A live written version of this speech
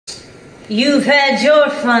You've had your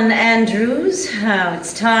fun, Andrews. Now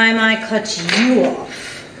it's time I cut you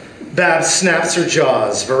off. Babs snaps her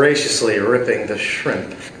jaws, voraciously ripping the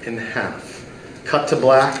shrimp in half. Cut to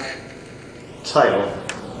black. Title,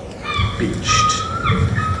 Beached.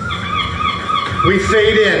 We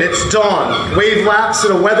fade in. It's dawn. Wave laps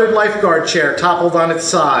at a weathered lifeguard chair toppled on its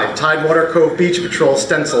side. Tidewater Cove Beach Patrol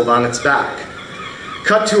stenciled on its back.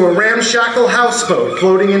 Cut to a ramshackle houseboat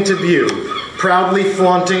floating into view, proudly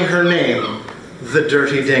flaunting her name, the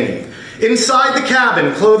Dirty Dinghy. Inside the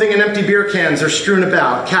cabin, clothing and empty beer cans are strewn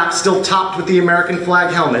about, Cap still topped with the American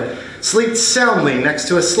flag helmet, sleeps soundly next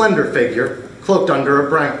to a slender figure, cloaked under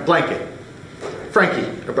a blanket. Frankie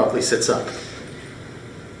abruptly sits up.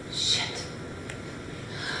 Shit.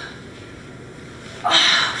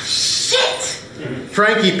 Oh, shit!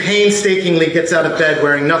 Frankie painstakingly gets out of bed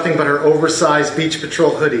wearing nothing but her oversized Beach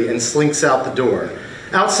Patrol hoodie and slinks out the door.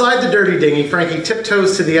 Outside the Dirty Dinghy, Frankie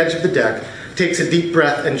tiptoes to the edge of the deck, takes a deep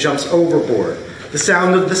breath, and jumps overboard. The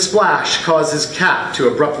sound of the splash causes Cap to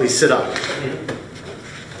abruptly sit up.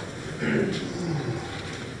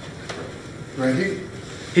 Frankie?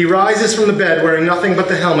 He rises from the bed wearing nothing but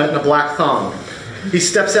the helmet and a black thong. He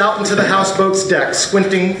steps out into the houseboat's deck,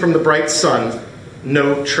 squinting from the bright sun.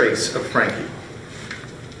 No trace of Frankie.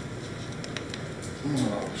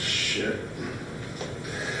 Oh, shit.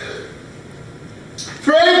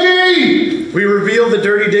 Frankie! We reveal the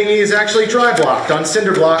Dirty Dinghy is actually dry-blocked on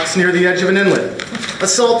cinder blocks near the edge of an inlet. A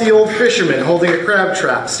salty old fisherman holding a crab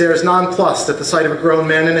trap stares nonplussed at the sight of a grown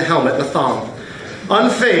man in a helmet and a thong.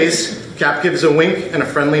 Unfazed, Cap gives a wink and a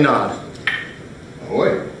friendly nod.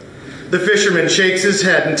 Ahoy. The fisherman shakes his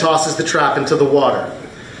head and tosses the trap into the water.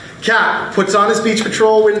 Cap puts on his Beach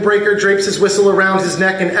Patrol windbreaker, drapes his whistle around his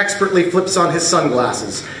neck, and expertly flips on his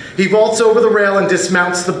sunglasses. He vaults over the rail and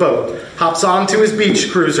dismounts the boat, hops onto his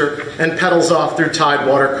beach cruiser, and pedals off through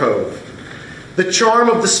Tidewater Cove. The charm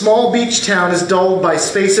of the small beach town is dulled by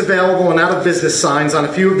space available and out of business signs on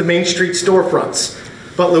a few of the Main Street storefronts.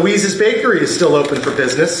 But Louise's bakery is still open for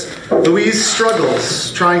business. Louise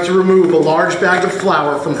struggles, trying to remove a large bag of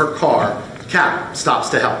flour from her car. Cap stops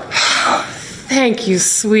to help. Thank you,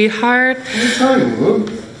 sweetheart. What are you telling me, Lou?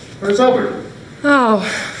 Where's Albert? Oh,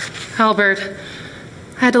 Albert.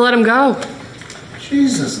 I had to let him go.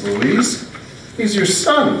 Jesus, Louise. He's your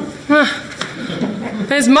son.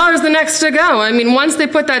 His mother's the next to go. I mean, once they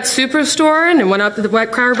put that superstore in and went out to the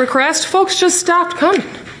Wet Carver Crest, folks just stopped coming.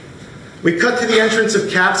 We cut to the entrance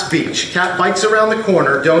of Cap's Beach. Cap bites around the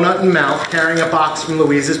corner, donut in mouth, carrying a box from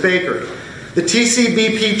Louise's bakery. The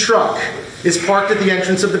TCBP truck is parked at the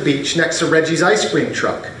entrance of the beach next to Reggie's ice cream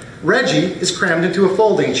truck. Reggie is crammed into a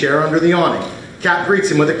folding chair under the awning. Cap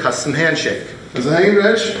greets him with a custom handshake. How's it hanging,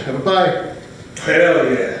 Reg? Have a bite. Hell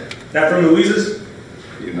yeah. That from Louise's?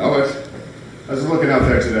 You know it. How's it looking out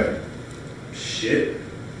there today? Shit.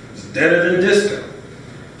 It's deader than disco.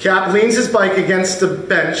 Cap leans his bike against a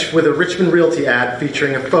bench with a Richmond Realty ad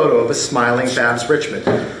featuring a photo of a smiling Babs Richmond.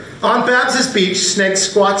 On Babs's beach, Sneg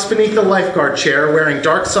squats beneath a lifeguard chair wearing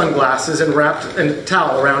dark sunglasses and wrapped a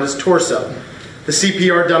towel around his torso. The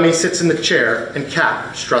CPR dummy sits in the chair and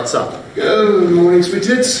Cap struts up. Good morning, sweet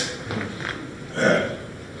tits.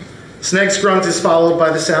 Sneg's grunt is followed by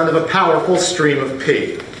the sound of a powerful stream of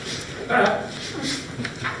pee.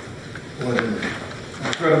 What an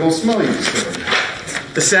incredible smell you discovered.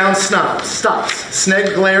 The sound stops.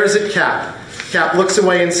 Sneg glares at Cap. Cap looks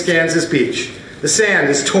away and scans his beach. The sand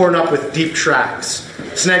is torn up with deep tracks.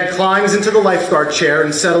 Sneg climbs into the lifeguard chair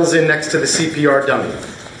and settles in next to the CPR dummy.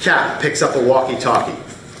 Cap picks up a walkie-talkie.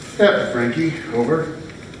 Yep, Frankie, over.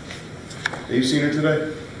 Have you seen her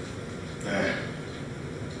today?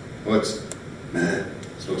 What's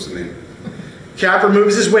supposed to mean? Cap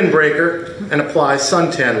removes his windbreaker and applies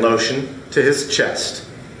suntan lotion to his chest.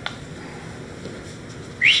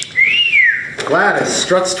 Gladys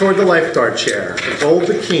struts toward the lifeguard chair. A gold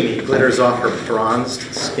bikini glitters off her bronzed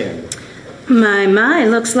skin. My,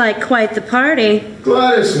 looks like quite the party.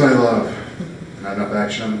 Gladys, my love. Not enough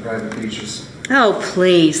action on the private beaches. Oh,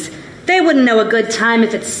 please. They wouldn't know a good time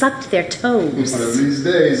if it sucked their toes.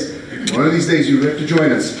 One of these days you have to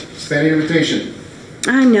join us. Standing invitation.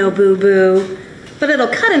 I know, boo-boo. But it'll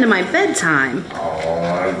cut into my bedtime. Oh,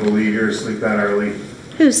 I don't believe you're asleep that early.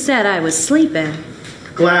 Who said I was sleeping?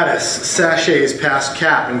 Gladys sachets past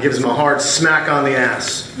Cap and gives him a hard smack on the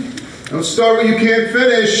ass. Don't start what you can't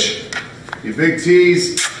finish, you big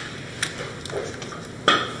tease.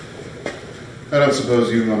 I don't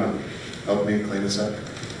suppose you want to help me clean this up?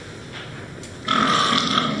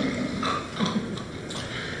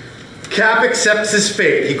 Cap accepts his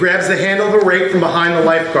fate. He grabs the handle of a rake from behind the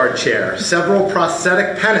lifeguard chair. Several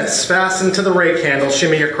prosthetic pennants fastened to the rake handle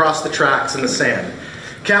shimmy across the tracks in the sand.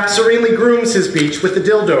 Cap serenely grooms his beach with the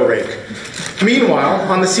dildo rake.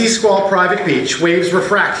 Meanwhile, on the Sea Squall private beach, waves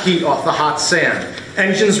refract heat off the hot sand.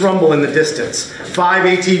 Engines rumble in the distance. 5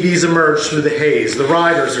 ATVs emerge through the haze. The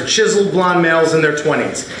riders are chiseled blonde males in their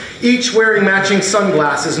 20s, each wearing matching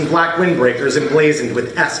sunglasses and black windbreakers emblazoned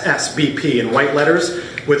with SSBP in white letters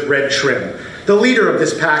with red trim. The leader of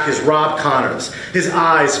this pack is Rob Connors, his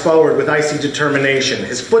eyes forward with icy determination.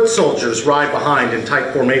 His foot soldiers ride behind in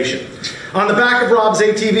tight formation. On the back of Rob's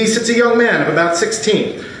ATV sits a young man of about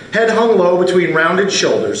 16. Head hung low between rounded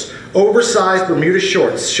shoulders, oversized Bermuda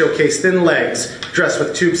shorts showcase thin legs, dressed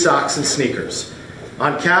with tube socks and sneakers.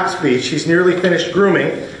 On Cap's beach, he's nearly finished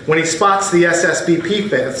grooming when he spots the SSBP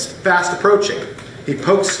fast approaching. He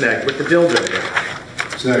pokes Sneg with the dildo.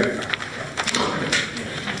 Sneg,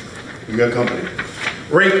 you got company.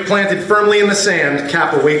 Rake planted firmly in the sand,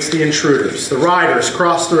 Cap awaits the intruders. The riders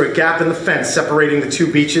cross through a gap in the fence separating the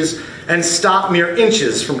two beaches and stop mere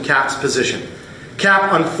inches from Cap's position.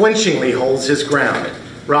 Cap unflinchingly holds his ground.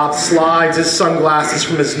 Rob slides his sunglasses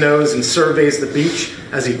from his nose and surveys the beach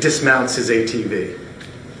as he dismounts his ATV.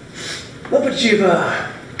 Love what you've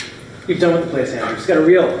done with the place, Andrew. It's got a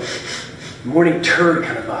real morning turd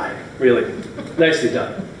kind of vibe. Really. Nicely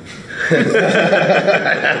done.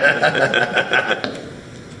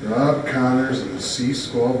 Rob Connors and the Sea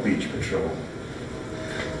Squall Beach Patrol.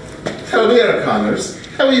 Hello there, Connors.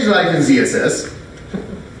 How is life in ZSS?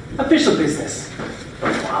 Official business.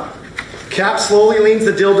 Wow. Cap slowly leans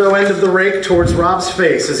the dildo end of the rake towards Rob's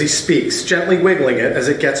face as he speaks, gently wiggling it as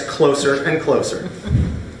it gets closer and closer.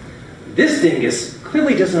 This dingus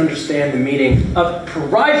clearly doesn't understand the meaning of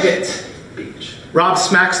private beach. Rob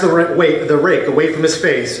smacks the rake away from his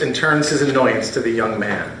face and turns his annoyance to the young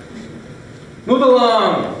man. Move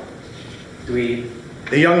along, dweeb.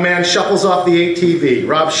 The young man shuffles off the ATV.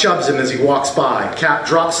 Rob shoves him as he walks by. Cap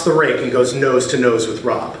drops the rake and goes nose to nose with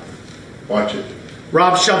Rob. Watch it.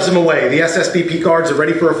 Rob shoves him away. The SSBP guards are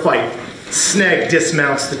ready for a fight. Sneg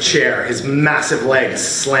dismounts the chair. His massive legs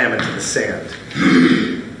slam into the sand.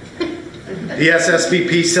 The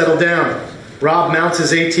SSBP settle down. Rob mounts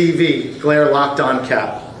his ATV, glare locked on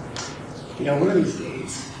Cap. You know, one of these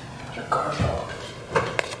days, your guard dog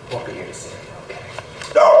won't be here to save you, okay?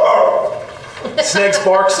 Sneg's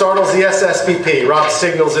bark startles the SSBP. Rob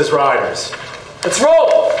signals his riders. Let's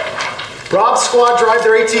roll! Rob's squad drive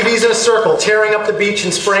their ATVs in a circle, tearing up the beach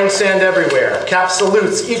and spraying sand everywhere. Cap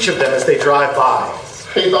salutes each of them as they drive by.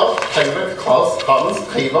 Hedorf, Helmut, Klaus, Collins,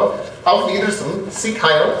 Heber, Auf Wiedersehen, Sieg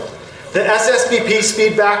Heil. The SSBP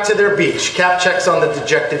speed back to their beach. Cap checks on the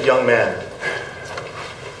dejected young man.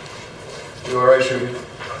 You alright, Shuby?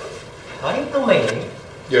 How do you know my name?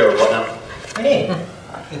 Yeah, what now? My name?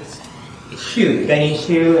 It's Shu, Chinese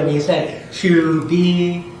Shu, and you said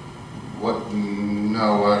Shubi. What?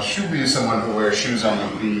 No, Shuby is someone who wears shoes on the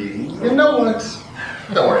feet. You know what?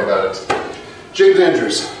 Don't worry about it. James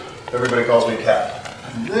Andrews. Everybody calls me Cap.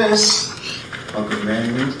 And this, Uncle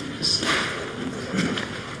Man.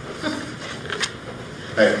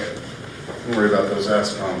 Hey, don't worry about those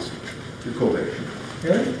ass cons. You're cool, baby.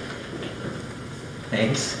 Really?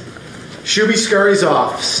 Thanks. Shuby scurries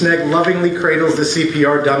off. Sneg lovingly cradles the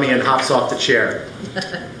CPR dummy and hops off the chair.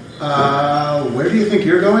 Where do you think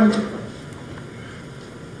you're going?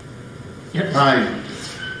 Fine.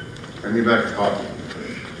 Bring me back to coffee.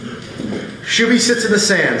 Shuby sits in the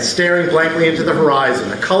sand, staring blankly into the horizon.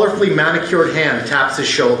 A colorfully manicured hand taps his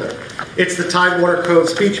shoulder. It's the Tidewater Cove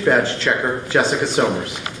speech badge checker, Jessica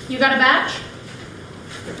Somers. You got a badge?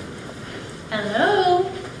 Hello?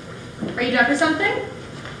 Are you deaf or something?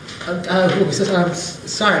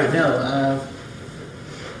 Sorry, no.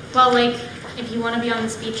 Well, like, if you want to be on the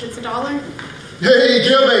speech, it's $1. Hey,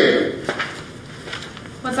 Jimmy!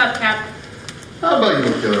 What's up, Cap? How about you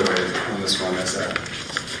look the other way on this one? That's that.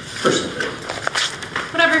 Personal favor.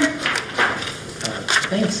 Whatever.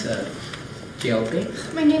 Thanks,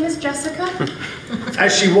 GLP. My name is Jessica.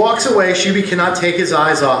 As she walks away, Shuby cannot take his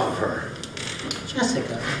eyes off of her.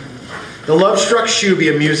 Jessica. The love-struck Shuby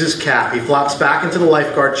amuses Cap. He flops back into the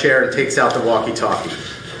lifeguard chair and takes out the walkie-talkie.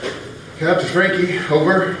 Captain Frankie,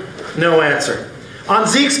 over. No answer. On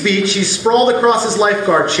Zeke's beach, he's sprawled across his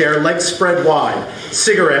lifeguard chair, legs spread wide,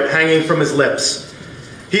 cigarette hanging from his lips.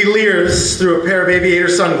 He leers through a pair of aviator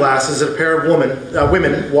sunglasses at a pair of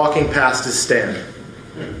women walking past his stand.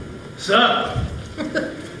 Sup?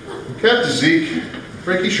 Captain Zeke,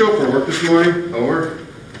 Frankie chauffeur work this morning, over.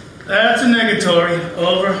 That's a negatory.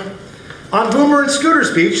 Over. On Boomer and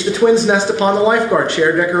Scooter's beach, the twins nest upon the lifeguard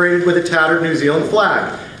chair decorated with a tattered New Zealand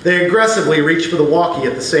flag. They aggressively reach for the walkie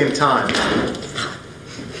at the same time.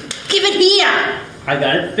 Give it here! I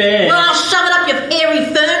got it fixed. Well, I'll shove it up your hairy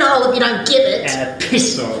fern hole if you don't give it.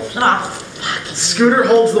 Piss off. Oh, fuck. Scooter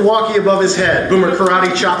holds the walkie above his head. Boomer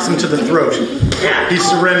karate chops him to the throat. He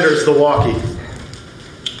surrenders the walkie.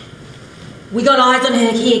 We got eyes on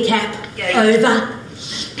her here, Cap. Over.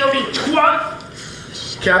 Stony twat.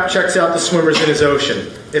 Cap checks out the swimmers in his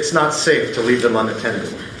ocean. It's not safe to leave them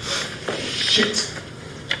unattended. Shit.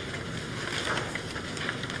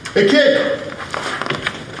 Hey, kid!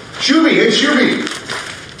 Shooby! Hey, Shooby!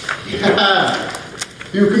 Yeah!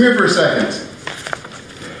 You, come here for a second.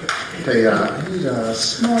 Hey, I need a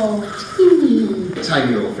small, teeny,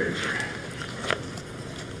 tiny little favor.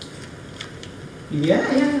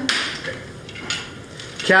 Yeah.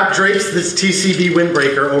 Cap drapes this TCB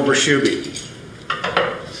windbreaker over Shooby.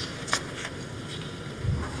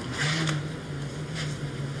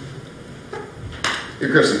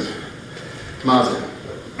 You're christened. Mazel.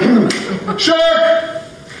 Shark!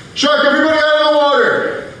 Shark, everybody out of the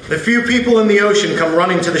water! The few people in the ocean come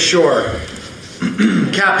running to the shore.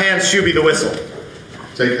 Cap hands Shooby the whistle.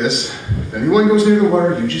 Take this. If anyone goes near the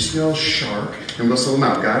water, you just yell shark and whistle them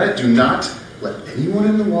out. Got it? Do not let anyone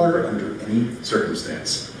in the water under any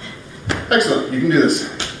circumstance. Excellent. You can do this.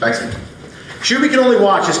 Thanks. Shooby can only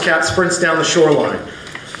watch as Cap sprints down the shoreline.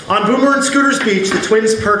 On Boomer and Scooter's beach, the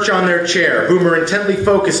twins perch on their chair, Boomer intently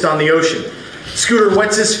focused on the ocean. Scooter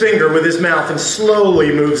wets his finger with his mouth and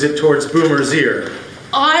slowly moves it towards Boomer's ear.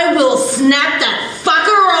 I will snap that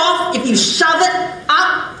fucker off if you shove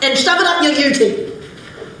it up your U-tee.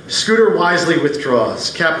 Scooter wisely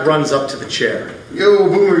withdraws. Cap runs up to the chair. Yo,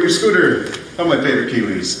 Boomer, your Scooter. One of my favorite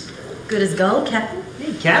Kiwis. Good as gold, Captain.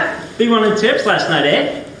 Hey, Cap. Big one on the tips last night,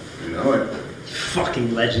 eh? You know it.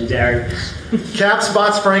 Fucking legendary. Cap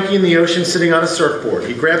spots Frankie in the ocean sitting on a surfboard.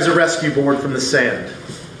 He grabs a rescue board from the sand.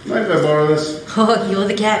 Mind if I borrow this? Oh, you're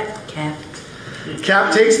the cat, Cap.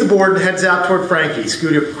 Cap takes the board and heads out toward Frankie.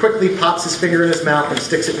 Scooter quickly pops his finger in his mouth and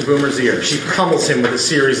sticks it in Boomer's ear. She pummels him with a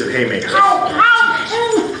series of haymakers.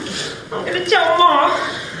 I'm gonna tell Mom.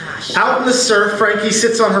 Out in the surf, Frankie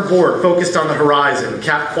sits on her board, focused on the horizon.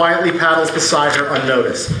 Cap quietly paddles beside her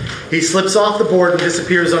unnoticed. He slips off the board and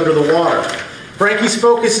disappears under the water. Frankie's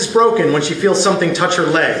focus is broken when she feels something touch her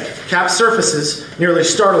leg. Cap surfaces, nearly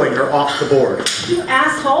startling her off the board. You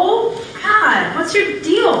asshole! God, what's your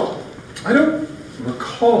deal? I don't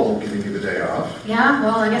recall giving you the day off. Yeah,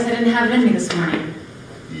 well, I guess I didn't have it in me this morning.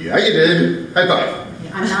 Yeah, you did. High five.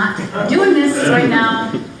 I'm not doing this right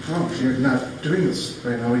now. Oh, you're not doing this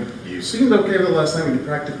right now. You seemed okay the last time when you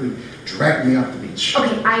practically dragged me off the beach.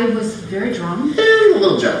 Okay, I was very drunk. And a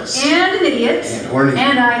little jealous. And an idiot. And horny.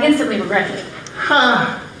 And I instantly regretted it.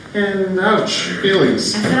 Ha! And ouch,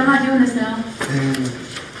 feelings. I said I'm not doing this now. And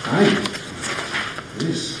I...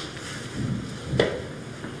 Please.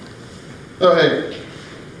 Oh, hey.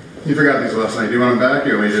 You forgot these last night. Do you want them back?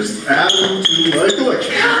 You want me to just add them to my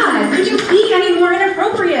collection? God, could you be any more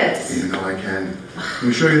inappropriate? You know I can. Let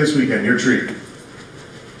me show you this weekend. Your treat.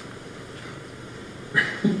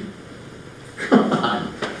 Come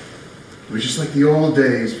on. It was just like the old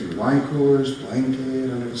days. With wine coolers,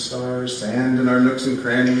 blanket under the stars, sand in our nooks and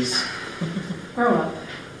crannies. Grow up.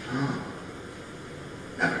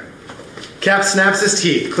 Never. Cap snaps his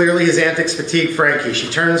teeth. Clearly his antics fatigue Frankie. She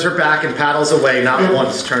turns her back and paddles away, not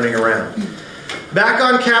once turning around. Back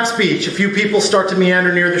on Cap's beach, a few people start to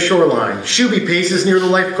meander near the shoreline. Shooby paces near the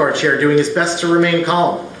lifeguard chair, doing his best to remain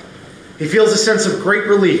calm. He feels a sense of great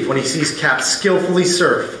relief when he sees Cap skillfully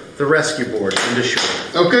surf the rescue board into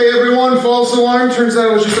shore. Okay, everyone, false alarm. Turns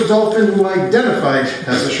out it was just a dolphin who identified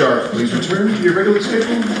as a shark. Please return to your regular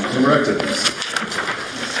schedule. Some more activities.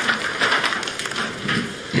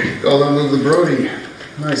 Call on the Brody.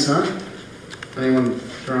 Nice, huh? Anyone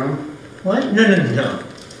drown? What? No.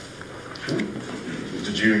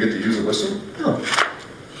 Did you even get to use a whistle? No.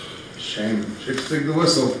 Shame. Chicks dig the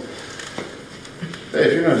whistle. Hey,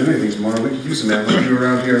 if you're not doing anything tomorrow, we could use a man like you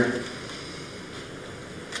around here.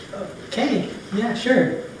 Okay. Yeah,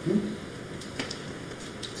 sure.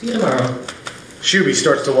 See you tomorrow. Shooby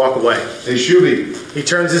starts to walk away. Hey, Shooby. He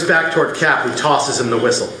turns his back toward Cap, who tosses him the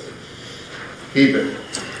whistle. Keep it.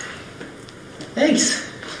 Thanks.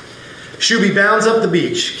 Shooby bounds up the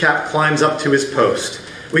beach. Cap climbs up to his post.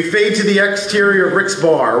 We fade to the exterior of Rick's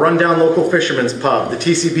Bar, a rundown local fisherman's pub. The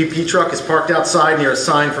TCPP truck is parked outside near a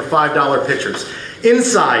sign for $5 pitchers.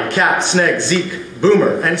 Inside, Cap, Sneg, Zeke,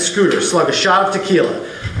 Boomer, and Scooter slug a shot of tequila.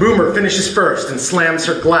 Boomer finishes first and slams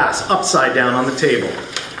her glass upside down on the table.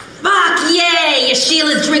 Fuck yeah! You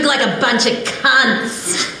Sheilas drink like a bunch of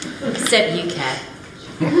cunts. Except you, Cat.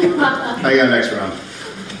 How you got next round?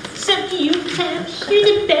 Except you, Cap.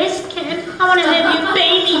 You're the best, Cap. I want to have your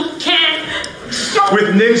baby, Cap.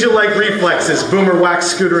 With ninja-like reflexes, Boomer whacks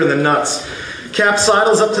Scooter in the nuts. Cap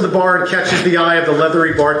sidles up to the bar and catches the eye of the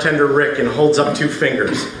leathery bartender Rick and holds up 2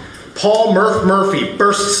 fingers. Paul Murph Murphy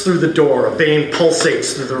bursts through the door. A vein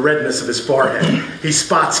pulsates through the redness of his forehead. He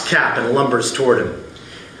spots Cap and lumbers toward him.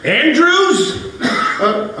 Andrews?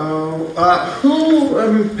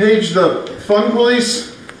 Who paged the fun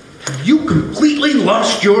police? You completely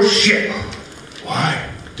lost your shit. Why?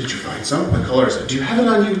 Did you find some? What color is it? Do you have it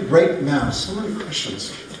on you right now? So many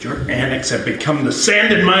questions. Your annex have become the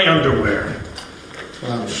sand in my underwear.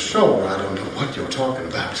 Well, I'm sure I don't know what you're talking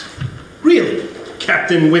about. Really,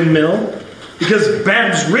 Captain Windmill? Because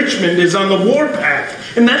Babs Richmond is on the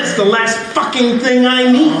warpath, and that's the last fucking thing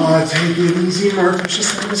I need. Oh, take it easy, Murph. It's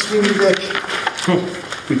just like a swinging dick.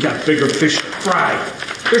 We got bigger fish to fry.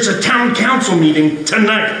 There's a town council meeting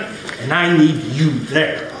tonight, and I need you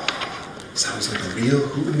there. Sounds like a real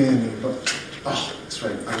hootenanny, but... Oh, that's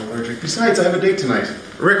right, I'm allergic. Besides, I have a date tonight.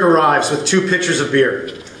 Rick arrives with 2 pitchers of beer.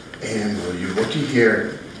 And will you looky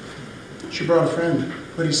here? She brought a friend.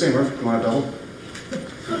 What do you say, Murph? You want a double?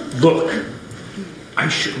 Look, I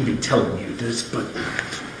shouldn't be telling you this, but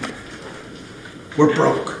we're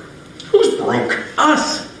broke. Who's broke?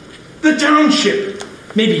 Us, the township.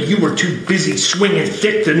 Maybe you were too busy swinging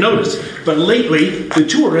dick to notice, but lately the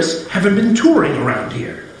tourists haven't been touring around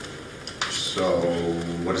here. So,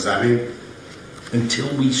 what does that mean? Until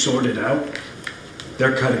we sort it out,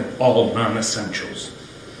 they're cutting all non-essentials.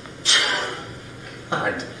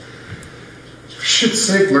 God. For shit's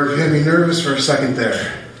sake, Murph, you had me nervous for a second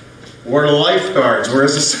there. We're lifeguards. We're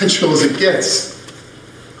as essential as it gets.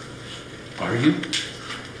 Are you?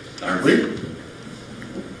 Aren't we?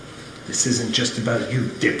 This isn't just about you,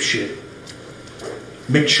 dipshit.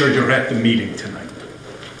 Make sure you're at the meeting tonight.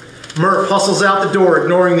 Murph hustles out the door,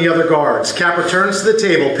 ignoring the other guards. Cap returns to the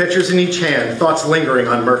table, pitchers in each hand, thoughts lingering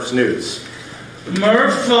on Murph's news.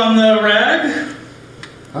 Murph on the rag?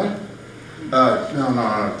 What?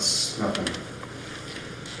 No, it's nothing.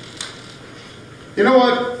 You know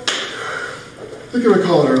what? I think I would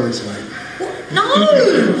call it early tonight.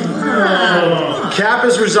 Cap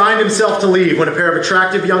has resigned himself to leave when a pair of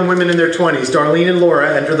attractive young women in their 20s, Darlene and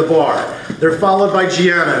Laura, enter the bar. They're followed by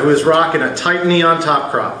Gianna, who is rocking a tight neon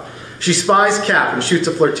top crop. She spies Cap and shoots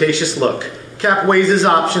a flirtatious look. Cap weighs his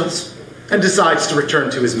options and decides to return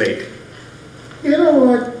to his mate. You know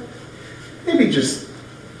what? Maybe just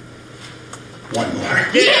one more.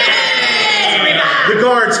 The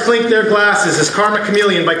guards clink their glasses as Karma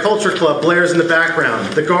Chameleon by Culture Club blares in the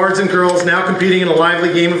background. The guards and girls now competing in a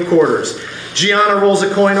lively game of quarters. Gianna rolls a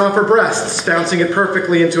coin off her breasts, bouncing it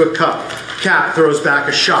perfectly into a cup. Cap throws back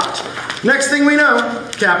a shot. Next thing we know,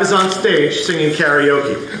 Cap is on stage singing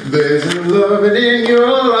karaoke. There's love in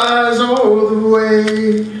your eyes all the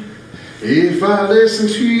way. If I listen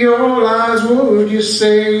to your lies, what would you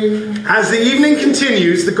say? As the evening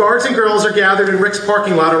continues, the guards and girls are gathered in Rick's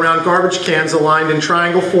parking lot around garbage cans aligned in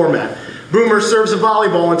triangle format. Boomer serves a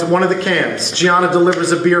volleyball into one of the cans. Gianna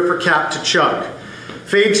delivers a beer for Cap to chug.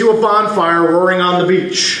 Fade to a bonfire roaring on the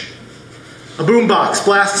beach. A boombox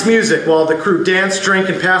blasts music while the crew dance, drink,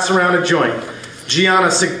 and pass around a joint.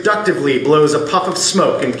 Gianna seductively blows a puff of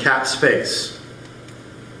smoke in Cap's face.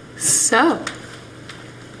 So,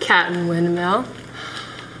 Captain Windmill,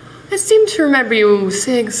 I seem to remember you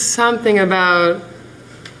saying something about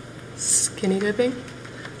skinny dipping.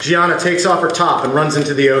 Gianna takes off her top and runs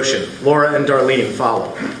into the ocean. Laura and Darlene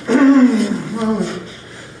follow. Well,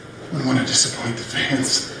 I don't want to disappoint the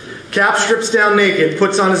fans. Cap strips down naked,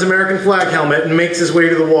 puts on his American flag helmet, and makes his way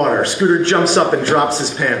to the water. Scooter jumps up and drops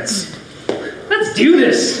his pants. Let's do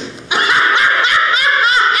this.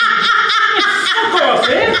 Fuck off,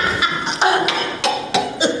 man.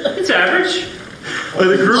 It's average.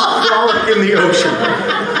 The group frolic in the ocean.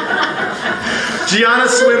 Gianna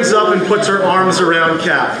swims up and puts her arms around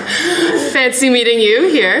Cap. Fancy meeting you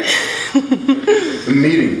here. The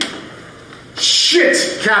meeting.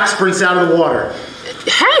 Shit! Cap sprints out of the water.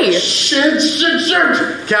 Hey! Shit.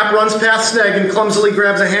 Cap runs past Sneg and clumsily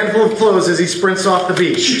grabs a handful of clothes as he sprints off the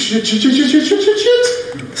beach. Shit.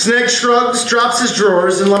 Sneg shrugs, drops his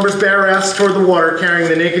drawers, and lumbers bare-ass toward the water, carrying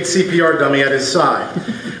the naked CPR dummy at his side.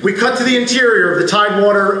 We cut to the interior of the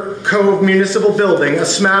Tidewater Cove Municipal Building. A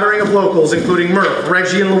smattering of locals, including Murph,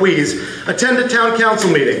 Reggie, and Louise, attend a town council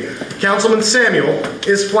meeting. Councilman Samuel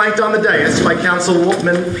is flanked on the dais by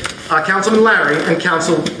Councilman Larry and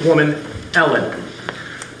Councilwoman Ellen.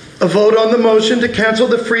 A vote on the motion to cancel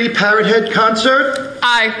the free Parrot Head concert?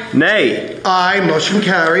 Aye. Nay. Aye. Motion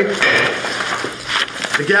carried.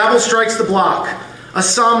 The gavel strikes the block. A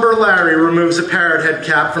somber Larry removes a parrot head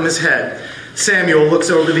cap from his head. Samuel looks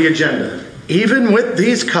over the agenda. Even with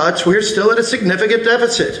these cuts, we're still at a significant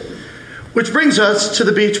deficit. Which brings us to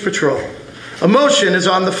the beach patrol. A motion is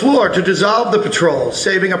on the floor to dissolve the patrol,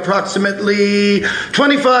 saving approximately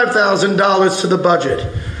 $25,000 to the budget.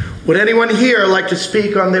 Would anyone here like to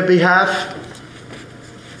speak on their behalf?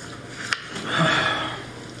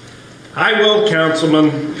 I will,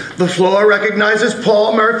 Councilman. The floor recognizes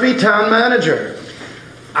Paul Murphy, Town Manager.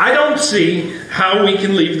 I don't see how we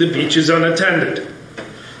can leave the beaches unattended.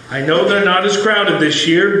 I know they're not as crowded this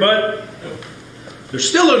year, but they're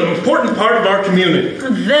still an important part of our community. A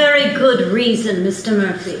very good reason, Mr.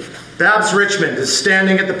 Murphy. Babs Richmond is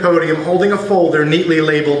standing at the podium holding a folder neatly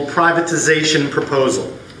labeled Privatization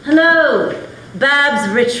Proposal. Hello, Babs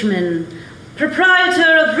Richmond,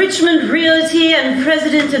 proprietor of Richmond Realty and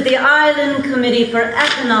president of the Island Committee for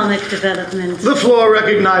Economic Development. The floor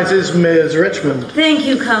recognizes Ms. Richmond. Thank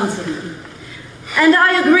you, Councilman. And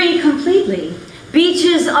I agree completely.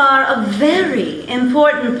 Beaches are a very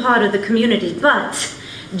important part of the community, but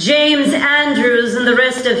James Andrews and the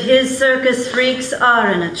rest of his circus freaks are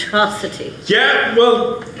an atrocity. Yeah,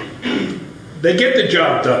 well, they get the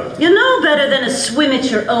job done. You're no better than a swim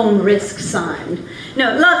at your own risk sign.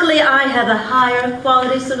 No, luckily I have a higher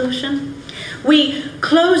quality solution. We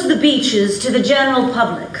close the beaches to the general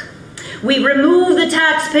public. We remove the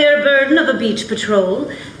taxpayer burden of a beach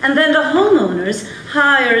patrol, and then the homeowners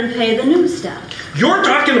hire and pay the new staff. You're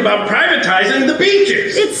talking about privatizing the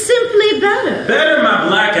beaches. It's simply better. Better my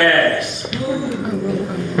black ass.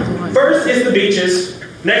 First it's the beaches.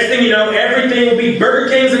 Next thing you know, everything will be Burger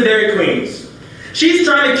Kings and Dairy Queens. She's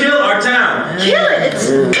trying to kill our town. Kill it?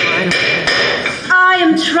 I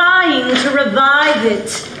am trying to revive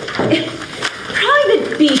it.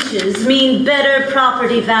 Private beaches mean better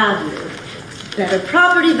property value. Better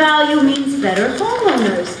property value means better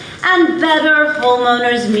homeowners. And better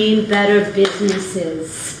homeowners mean better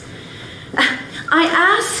businesses. I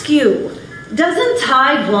ask you, doesn't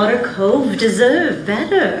Tidewater Cove deserve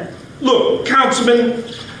better? Look, Councilman,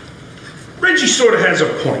 Reggie sort of has a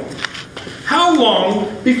point. How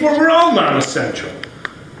long before we're all non-essential?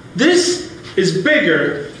 This is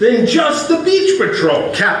bigger than just the beach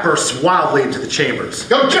patrol. Cap bursts wildly into the chambers.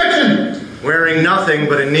 Objection! Wearing nothing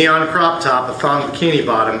but a neon crop top, a thong bikini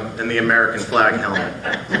bottom, and the American flag helmet.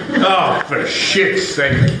 Oh, for shit's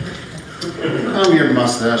sake. Oh, your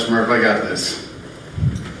mustache, Murph. I got this.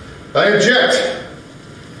 I object.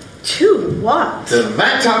 To what? To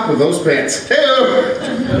that top with those pants. Hey-o!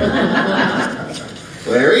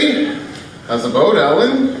 Larry, how's the boat,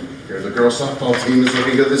 Ellen? Here's the girls' softball team is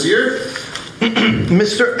looking good this year.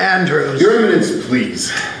 Mr. Andrews. Your Eminence,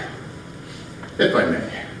 please. If I may.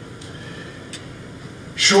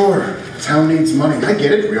 Sure, the town needs money. I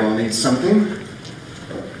get it. We all need something.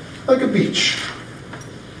 Like a beach.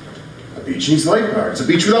 A beach needs lifeguards. A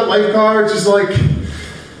beach without lifeguards is like...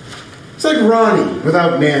 It's like Ronnie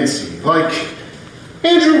without Nancy. Like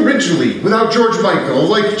Andrew Ridgely without George Michael.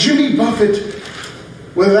 Like Jimmy Buffett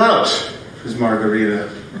without his margarita.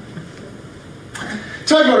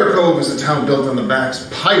 Tidewater Cove is a town built on the backs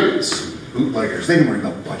of pirates, bootleggers. They didn't worry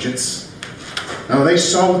about budgets. No, they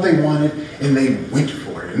saw what they wanted and they went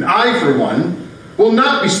for it. And I, for one, will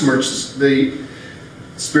not besmirch the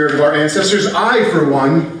spirit of our ancestors. I, for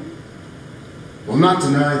one, will not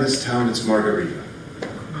deny this town its margarita.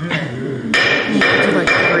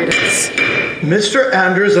 Mr.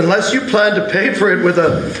 Andrews, unless you plan to pay for it with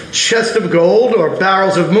a chest of gold or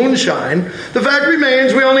barrels of moonshine, the fact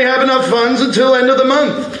remains we only have enough funds until end of the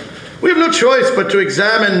month. We have no choice but to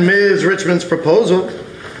examine Ms. Richmond's proposal.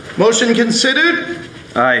 Motion considered?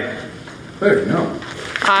 Aye. There, no.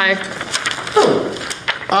 Aye. Oh.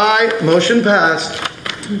 Aye. Motion passed.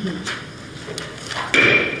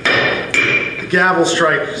 The gavel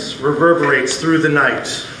strikes reverberates through the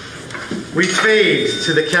night. We fade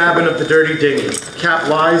to the cabin of the dirty dinghy. Cap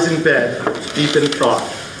lies in bed, deep in thought.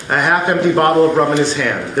 A half-empty bottle of rum in his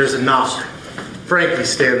hand. There's a knock. Frankie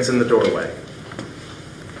stands in the doorway.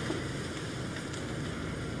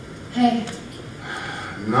 Hey.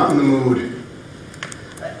 Not in the mood.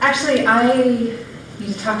 Actually, I need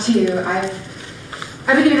to talk to you. I've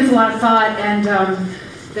been giving this a lot of thought, and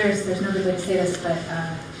there's no good way to say this, but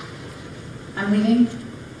I'm leaving.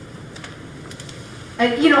 I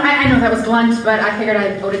know that was blunt, but I figured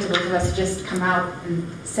I owed it to both of us to just come out and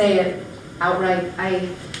say it outright. I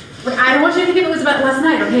don't want you to think it was about last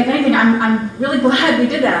night, okay? If anything, I'm really glad we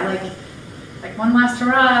did that. Like one last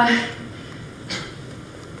hurrah.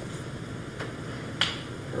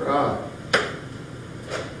 Hurrah.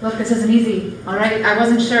 Look, this isn't easy, all right? I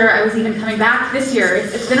wasn't sure I was even coming back this year.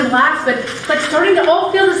 It's been a blast, but it's like starting to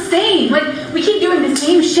all feel the same. Like, we keep doing the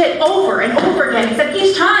same shit over and over again, except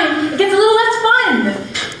each time it gets a little less fun.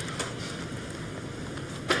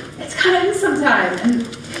 It's kind of sometimes, and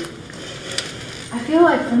I feel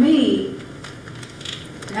like for me,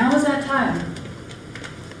 now is that time.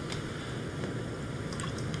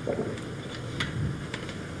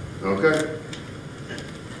 Okay.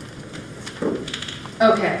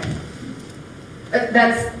 Okay.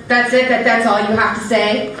 That's it? That's all you have to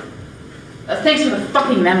say? Thanks for the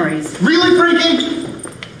fucking memories. Really, Frankie?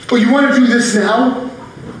 Oh, you want to do this now?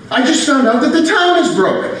 I just found out that the town is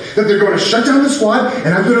broke. That they're going to shut down the squad,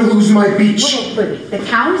 and I'm going to lose my beach. Wait, the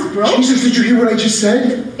town is broke? Jesus, did you hear what I just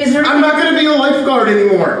said? I'm not going to be a lifeguard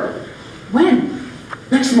anymore. When?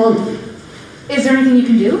 Next month. Is there anything you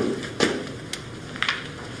can do?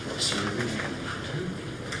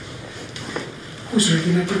 Is there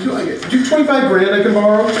anything I can do? I do 25 grand I can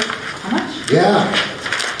borrow. How much? Yeah.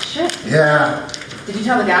 Shit. Yeah. Did you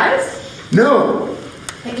tell the guys? No.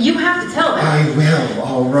 You have to tell them. I will.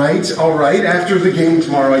 All right. After the game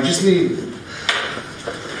tomorrow, I just need a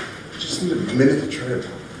minute to try to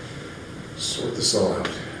sort this all out.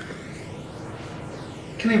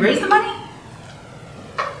 Can we raise the money?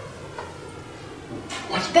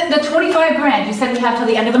 What? The 25 grand. You said we have till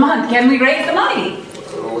the end of the month. Can we raise the money?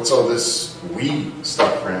 What's all this we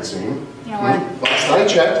stuff, Francine? You know what? Last I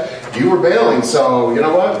checked, you were bailing, so you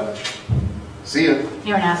know what? See ya.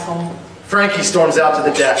 You're an asshole. Frankie storms out to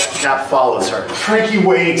the deck. Cap follows her. Frankie,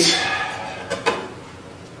 wait.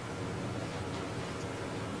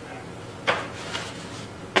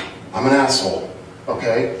 I'm an asshole,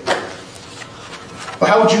 okay? But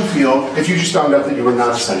how would you feel if you just found out that you were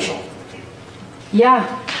not essential?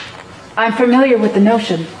 Yeah, I'm familiar with the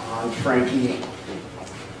notion. Come on, Frankie.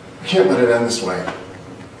 I can't let it end this way.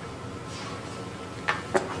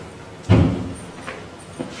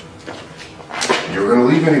 You were going to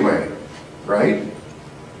leave anyway, right?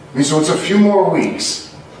 I mean, so it's a few more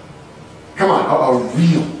weeks. Come on, a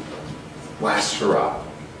real last hurrah.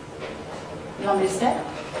 You want me to stay?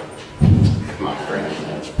 Come on,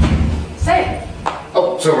 Frankie. Say it.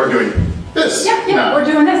 Oh, so we're doing this? Yeah, now. we're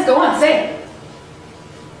doing this. Go on, say it.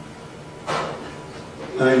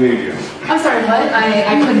 I need you. I'm sorry, what?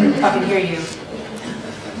 I couldn't fucking hear you.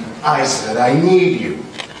 I said I need you.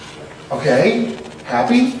 Okay?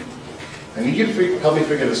 Happy? I need you to help me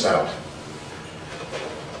figure this out.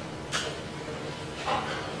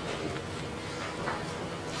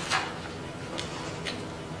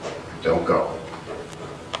 Don't go.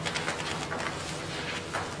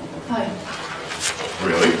 Fine.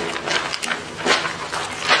 Really?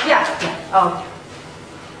 Yeah. I'll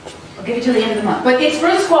give you till the end of the month. But it's for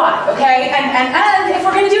the squad, okay? And if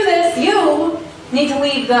we're gonna do this, you need to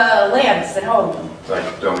leave the lands at home. I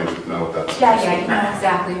don't even know what that's. Yeah, you know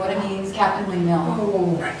exactly what it means, Captain Windmill.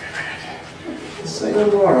 Oh, right. Say no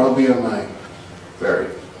more. I'll be on my very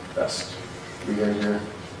best behavior.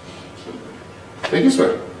 Take this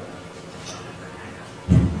way.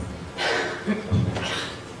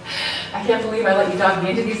 I can't believe I let you talk me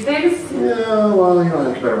into these things. Yeah, well, you know,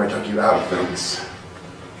 it's better I talk you out of things.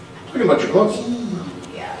 Talking about your clothes.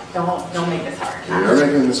 Yeah, don't make this hard. You're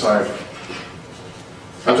making this hard.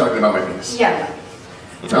 I'm talking about my penis. Yeah.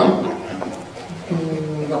 No?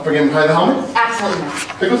 Not forgetting to tie the helmet? Absolutely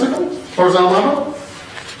not. Take a second. Horizontal level?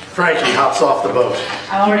 Frankie hops off the boat.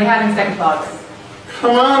 I'm already having second thoughts.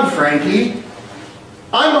 Come on, Frankie.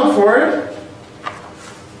 I'm up for it.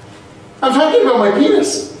 I'm talking about my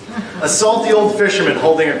penis. A salty old fisherman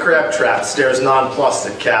holding a crab trap stares nonplussed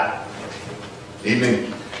at Cap.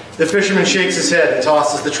 Evening. The fisherman shakes his head and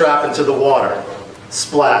tosses the trap into the water.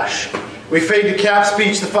 Splash. We fade to Cap's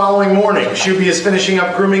beach the following morning. Shuby is finishing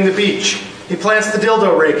up grooming the beach. He plants the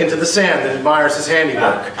dildo rake into the sand and admires his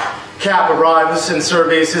handiwork. Cap arrives and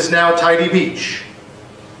surveys his now tidy beach.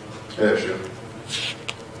 Hey, Shub.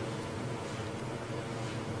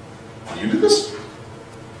 You do this?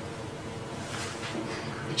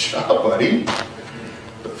 Good job, buddy.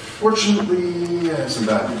 But fortunately, I have some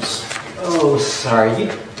bad news. Oh, sorry. You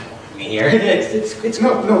here? It's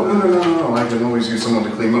No. I can always use someone to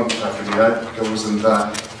clean up after the goes in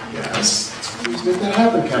the yes, let's always make that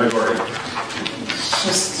happen category. It's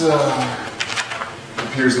just it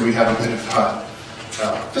appears that we have a bit of a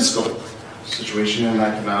fiscal situation, and I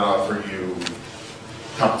cannot offer you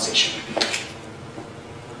compensation.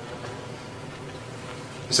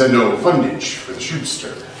 I said no fundage for the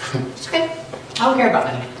shootster. It's okay. I don't care about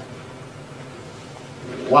money.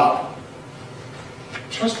 Wow.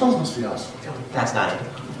 Trust falls must be awesome. That's not it.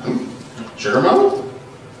 Sugar mama?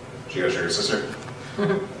 She got a sugar sister?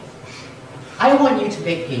 I want you to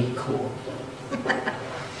make me cool.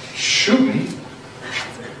 Shooby?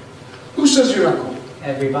 Who says you're not cool?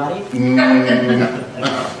 Everybody? No.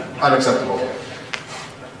 Unacceptable.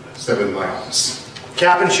 Step in my office.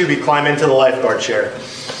 Cap and Shooby climb into the lifeguard chair.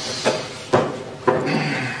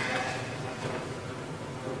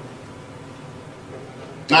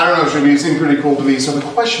 I don't know, Shooby, you seem pretty cool to me, so the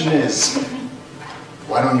question is,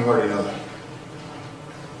 why don't you already know that?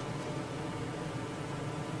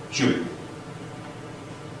 Shooby.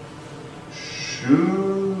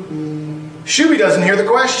 Shooby doesn't hear the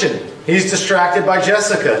question. He's distracted by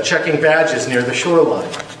Jessica, checking badges near the shoreline.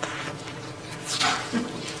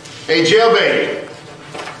 Hey, jailbait!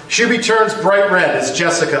 Shooby turns bright red as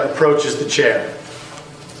Jessica approaches the chair.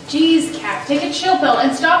 Jeez, Cap, take a chill pill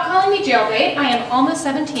and stop calling me jailbait. I am almost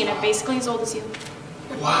 17. I'm basically as old as you.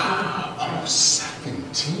 Wow, almost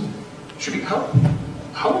 17. Shooby,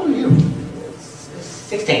 how old are you?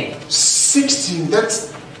 16. 16?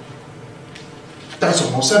 That's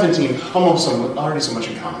almost 17. Already so much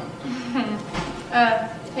in common.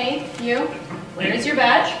 Hey, you. Where is your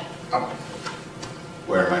badge? Oh.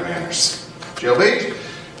 Where are my manners? Jailbait,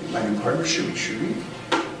 my new partner, Shooby. Shooby,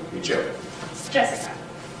 be jail. It's Jessica.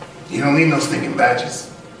 You don't need no stinking badges.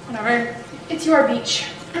 Whatever. It's your beach.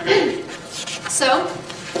 So,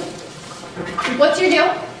 what's your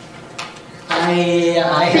deal? Be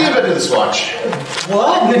a bit of this watch.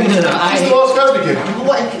 What? No. He's the lost custody kid.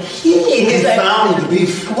 What? He found the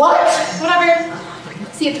beef. What? Whatever.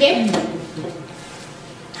 See you at the game?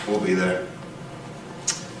 We'll be there.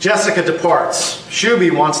 Jessica departs. Shooby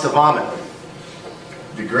wants to vomit.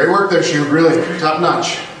 Did great work there, Shoob. Really, top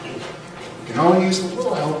notch. You can only use a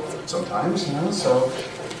little help sometimes, so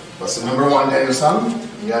lesson number 1, Daniel-san,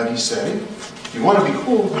 Miyagi say, if you want to be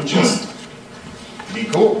cool, then just be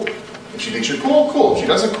cool. If she thinks you're cool, cool. If she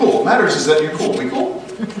doesn't, cool. What matters is that you're cool. We cool?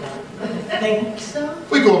 I think so.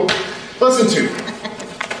 We cool. Lesson 2.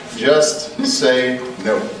 Just say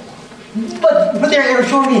no. But they're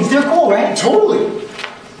Arizonians. They're cool, right? Totally.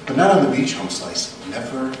 But not on the beach, home slice.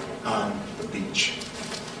 Never on the beach.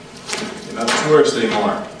 You're not a tourist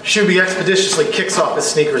anymore. Shooby expeditiously kicks off his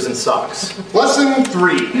sneakers and socks. Lesson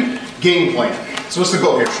 3. Game plan. So what's the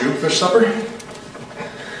goal here, Shoob? Fish supper?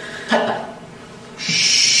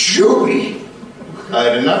 Shooby! I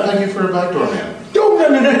did not thank you for a backdoor man. No.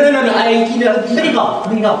 Mini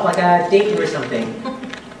golf, like a date or something.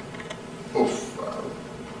 Oof.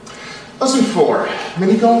 Lesson 4.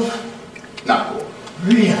 Mini golf? Not cool.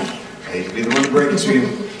 Really? I hate to be the one to break it to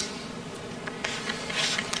you.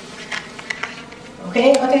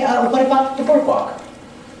 Okay, what about the boardwalk?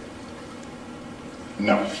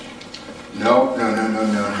 No. No.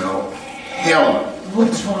 Hell no.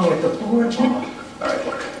 What's wrong with the boardwalk? Alright,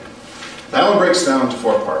 look. The island breaks down into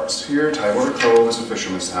 4 parts. Here, Tidewater Cove is a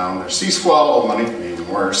fisherman's town. There's Sea Squall, old money, even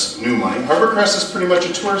worse, new money. Harbor Crest is pretty much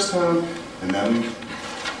a tourist town. And then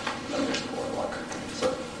there's the boardwalk. It's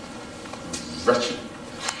a wretched,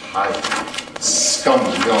 high scum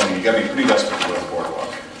of a building. You gotta be pretty desperate to go to the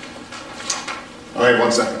boardwalk. Alright,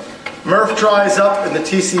 1 second. Murph dries up in the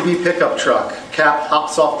TCB pickup truck. Cap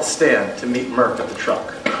hops off the stand to meet Murph at the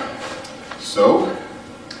truck.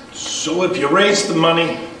 So if you raise the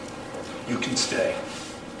money, you can stay.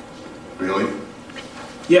 Really?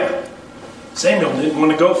 Yeah. Samuel didn't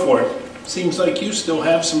want to go for it. Seems like you still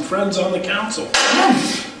have some friends on the council.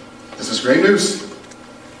 This is great news.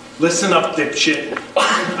 Listen up, dipshit.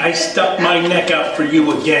 I stuck my neck out for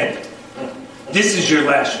you again. This is your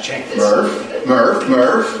last chance. Murph.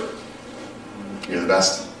 You're the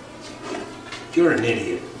best. You're an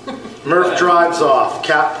idiot. Murph drives off.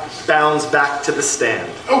 Cap bounds back to the stand.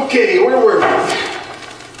 Okay, where were we?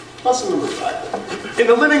 Lesson number 5. In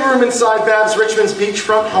the living room inside Babs Richmond's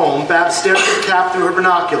beachfront home, Babs stares at Cap through her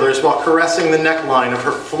binoculars while caressing the neckline of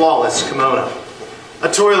her flawless kimono. A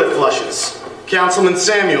toilet flushes. Councilman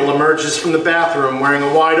Samuel emerges from the bathroom wearing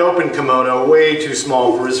a wide-open kimono way too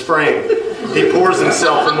small for his frame. He pours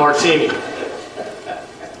himself a martini.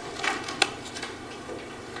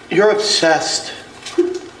 You're obsessed.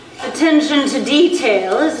 Attention to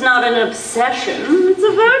detail is not an obsession, it's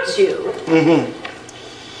a virtue. Mm-hmm.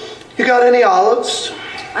 You got any olives?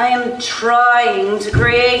 I am trying to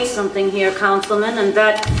create something here, Councilman, and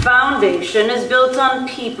that foundation is built on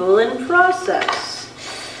people and process.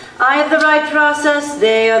 I have the right process,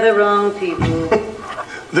 they are the wrong people.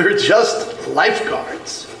 They're just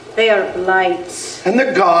lifeguards. They are blight. And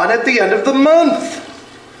they're gone at the end of the month.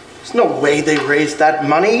 There's no way they raised that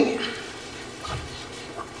money.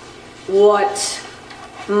 What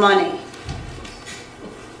money?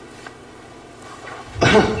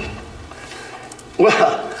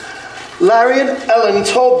 Well, Larry and Ellen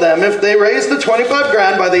told them if they raised the 25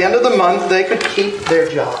 grand by the end of the month, they could keep their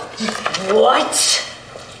jobs. What?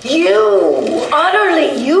 You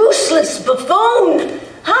utterly useless buffoon!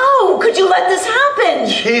 How could you let this happen?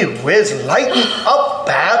 Gee whiz, lighten up,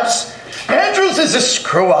 Babs. Andrews is a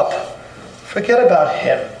screw-up. Forget about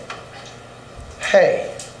him.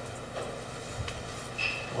 Hey,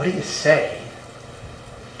 what do you say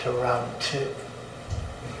to round 2?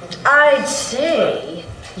 I'd say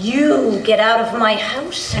you get out of my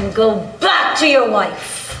house and go back to your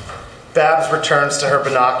wife. Babs returns to her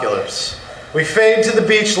binoculars. We fade to the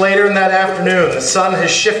beach later in that afternoon. The sun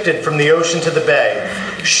has shifted from the ocean to the bay.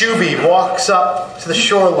 Shuby walks up to the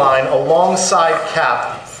shoreline alongside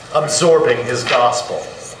Cap, absorbing his gospel.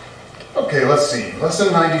 Okay, let's see.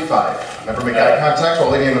 Lesson 95. Never make eye contact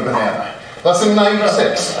while eating a banana. Lesson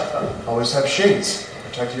 96. Always have shades.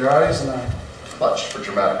 Protect your eyes and a clutch for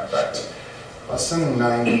dramatic effect. Lesson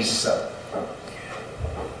 97.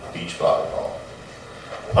 Beach volleyball.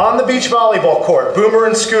 On the beach volleyball court, Boomer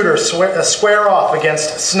and Scooter square off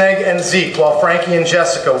against Sneg and Zeke while Frankie and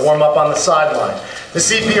Jessica warm up on the sideline. The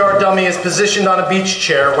CPR dummy is positioned on a beach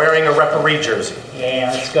chair wearing a referee jersey.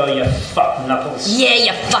 Yeah, let's go, you fuck knuckles. Yeah,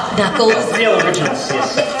 you fuck knuckles. Real original,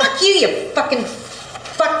 sis. Fuck you, you fucking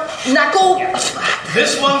fuck knuckle.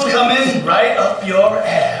 This one's coming right up your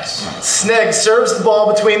ass. Sneg serves the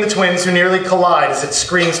ball between the twins who nearly collide as it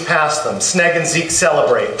screams past them. Sneg and Zeke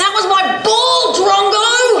celebrate. That was my ball, Drongo!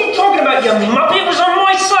 What are you talking about, you muppet? It was on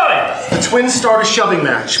my side. The twins start a shoving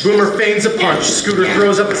match. Boomer feigns a punch. Scooter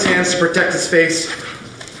throws up his hands to protect his face.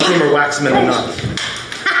 Boomer whacks him in the nuts.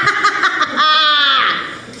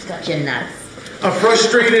 Got your nuts. A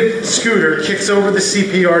frustrated Scooter kicks over the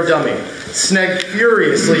CPR dummy. Sneg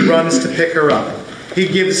furiously runs to pick her up. He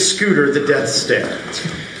gives Scooter the death stare.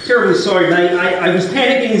 Terribly sorry, mate. I was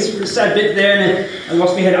panicking a sad bit there and I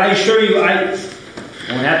lost my head. I assure you,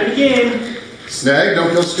 won't happen again. Snag,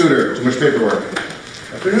 don't kill Scooter. Too much paperwork.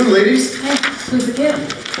 Afternoon, ladies. Hey, who's the kid?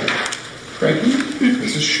 Frankie,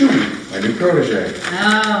 this is Shuby, my new protege.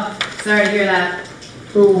 Oh, sorry to hear that.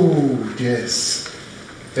 Oh, yes.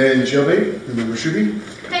 And Shelby, remember Shuby?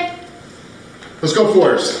 Hey. Let's go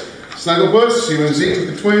Forrest. Snugglepuss, you and Zeke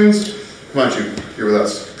with the twins. Come on, Shuby, you're with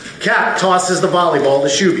us. Cap tosses the volleyball to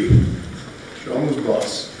Shuby. Show him who's the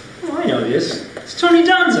boss. Oh, I know this. It's Tony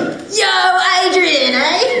Danza. Yo, Adrian,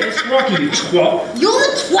 eh? It's Rocky, you twat. You're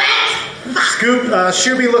the twat!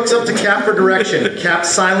 Shuby looks up to Cap for direction. Cap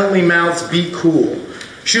silently mouths, "Be cool."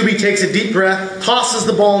 Shuby takes a deep breath, tosses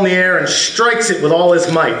the ball in the air, and strikes it with all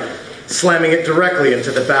his might, slamming it directly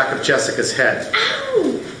into the back of Jessica's head.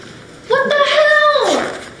 Ow! What the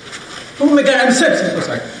hell? Oh my god, I'm sick. Oh,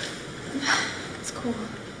 sorry. It's cool.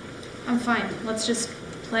 I'm fine. Let's just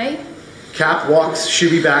play. Cap walks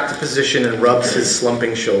Shuby back to position and rubs his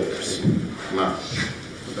slumping shoulders. Come on,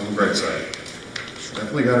 look on the bright side.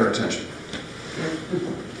 Definitely got her attention.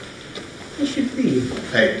 It should be.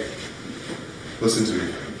 Hey, listen to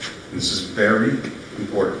me. This is very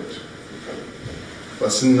important.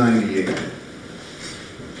 Lesson 98.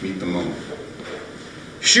 Meet the moment.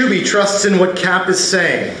 Shuby trusts in what Cap is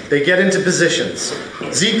saying. They get into positions.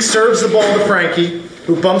 Zeke serves the ball to Frankie,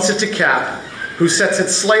 who bumps it to Cap, who sets it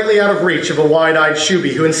slightly out of reach of a wide-eyed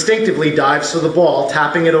Shuby, who instinctively dives for the ball,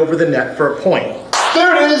 tapping it over the net for a point.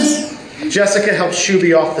 There it is! Jessica helps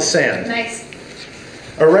Shuby off the sand. Nice.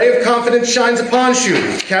 A ray of confidence shines upon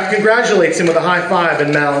Shuby. Cap congratulates him with a high five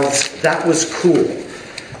and mouths, "That was cool."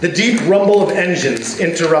 The deep rumble of engines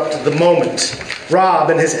interrupt the moment. Rob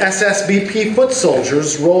and his SSBP foot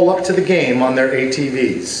soldiers roll up to the game on their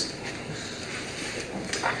ATVs.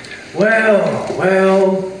 Well.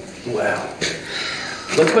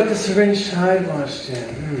 Look what the syringe tide washed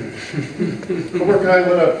in. Homework guy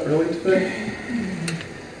lit up early today?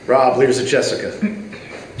 Rob leers at Jessica.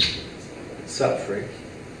 What's up, freak?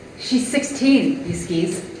 She's 16, you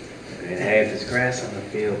skis. Hey, if there's grass on the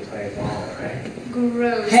field, play ball, right?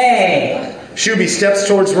 Gross. Hey! Shuby steps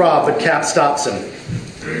towards Rob, but Cap stops him.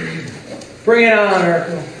 Bring it on,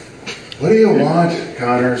 Urkel. What do you want,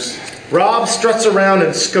 Connors? Rob struts around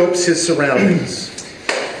and scopes his surroundings.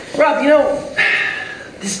 Rob,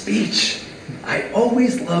 this beach. I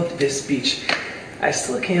always loved this beach. I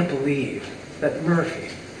still can't believe that Murphy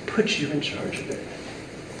put you in charge of it.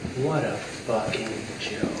 What a fucking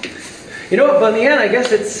joke. You know what, but in the end, I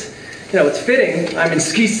guess it's fitting. I'm in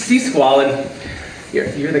C-Squall, and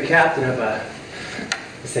you're the captain of a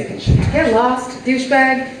sinking ship. Get lost,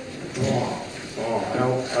 douchebag.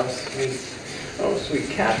 How sweet. Oh, sweet.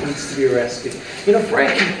 Cap needs to be rescued.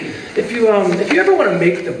 Frankie, if you ever want to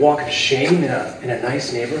make the walk of shame in a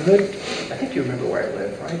nice neighborhood, I think you remember where I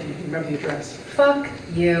live, right? Do you remember the address? Fuck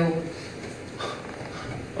you.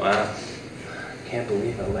 Wow. Can't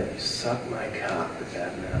believe I let you suck my cock with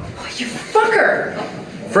that now. Oh, you fucker!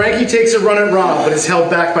 Frankie takes a run at Rob, but is held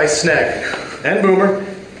back by Sneg, and Boomer,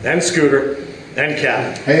 and Scooter, and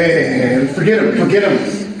Cap. Hey, forget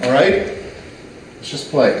him, all right? Let's just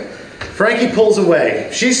play. Frankie pulls away.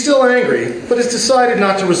 She's still angry, but has decided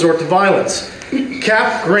not to resort to violence.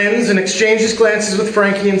 Cap grins and exchanges glances with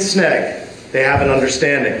Frankie and Sneg. They have an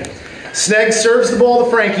understanding. Sneg serves the ball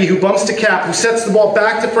to Frankie, who bumps to Cap, who sets the ball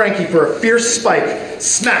back to Frankie for a fierce spike,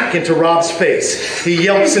 smack into Rob's face. He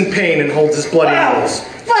yelps in pain and holds his bloody nose.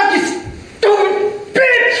 Fuck you, stupid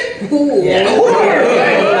bitch!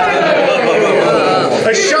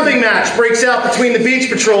 A shoving match breaks out between the beach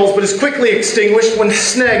patrols, but is quickly extinguished when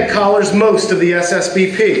Sneg collars most of the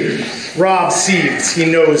SSBP. Rob seethes.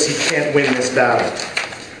 He knows he can't win this battle.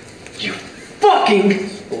 You fucking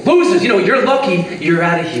losers! You know, you're lucky you're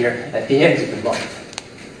out of here at the end of the month.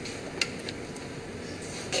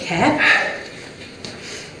 Cap?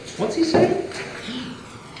 What's he saying?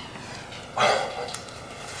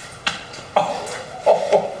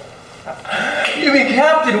 You mean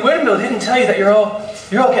Captain Windmill didn't tell you that you're all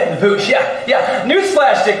getting the booze? Yeah.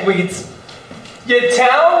 Newsflash, dickweeds. Your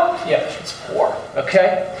town? Yeah, it's poor,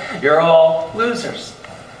 okay? You're all losers.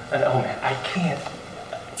 And oh man, I can't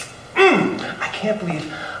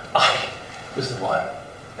believe I was the one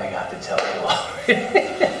that got to tell you all.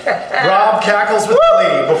 Rob cackles with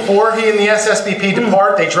glee. Before he and the SSBP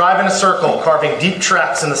depart, they drive in a circle, carving deep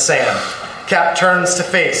tracks in the sand. Cap turns to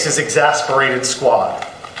face his exasperated squad.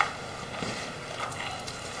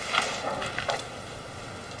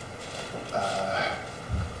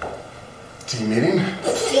 Team meeting?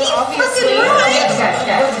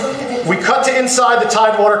 We cut to inside the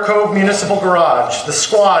Tidewater Cove Municipal Garage. The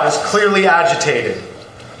squad is clearly agitated.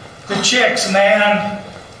 The checks, man.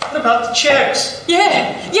 What about the checks?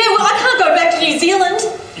 Yeah, well, I can't go back to New Zealand.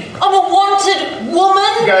 I'm a wanted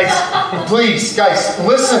woman. Guys, please,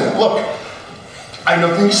 listen. Look, I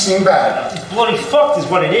know things seem bad. It's bloody fucked is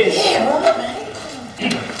what it is. Yeah, right,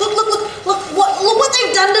 mate. Look what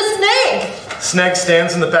they've done to Sneg. Sneg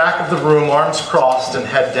stands in the back of the room, arms crossed and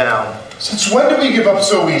head down. Since when did we give up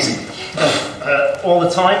so easy? All the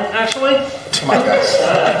time, actually. Come on, guys.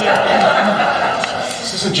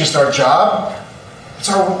 This isn't just our job. It's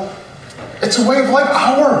a way of life.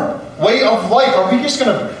 Our way of life. Are we just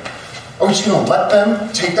gonna let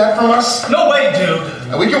them take that from us? No way, dude.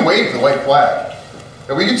 And we can wave the white flag.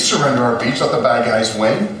 And we can surrender our beach, let the bad guys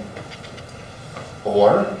win.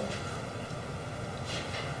 Or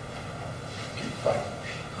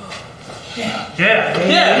Yeah.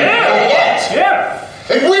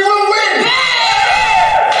 And we will win!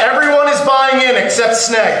 Everyone is buying in except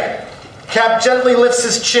Sneg. Cap gently lifts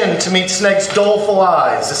his chin to meet Sneg's doleful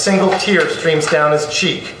eyes. A single tear streams down his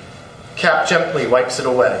cheek. Cap gently wipes it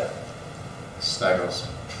away. Snuggles.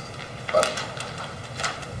 But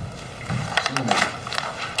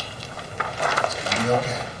it's gonna be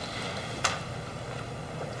okay.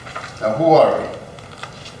 Now who are we?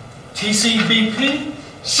 TCBP?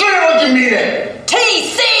 Say it like you mean it!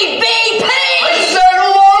 TCBP! I said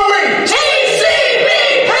who are we?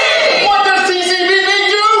 TCBP! What does TCBP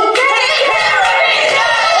do? Take care of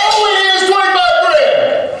business! All we need is 25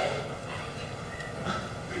 grand!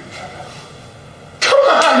 Come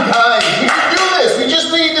on, guys! We can do this!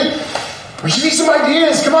 We just need some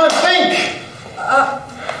ideas! Come on, think!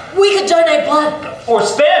 We could donate blood. Or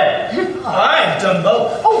spam. I've done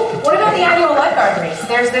both. Oh, what about the annual lifeguard race?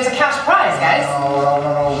 There's a cash prize, guys.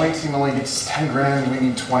 No. Wing team only gets 10 grand. We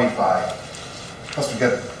need 25. Plus we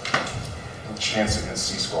got no chance against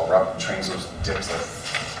Sea Squall. Rob trains those dicks like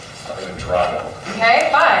fucking Drago. Okay,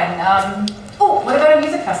 fine. What about a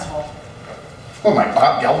music festival? What am I,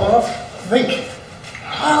 Bob Geldof? Think.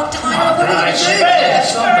 Oh, Dinah, what are you doing?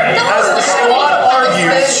 As the squad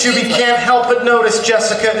argues, Shuby can't help but notice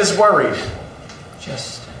Jessica is worried.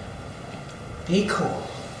 Just be cool.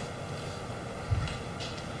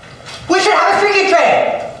 We should have a tricky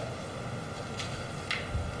trade.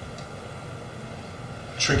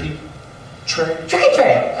 Tricky trade? Tricky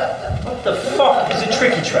trade. What the fuck is a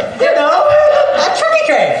tricky trade? You know, a tricky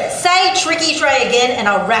trade. Say tricky tray again and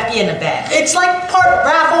I'll wrap you in a bag. It's like part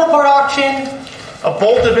raffle, part auction. A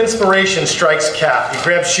bolt of inspiration strikes Cap. He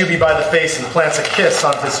grabs Shuby by the face and plants a kiss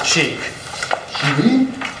on his cheek. Shuby?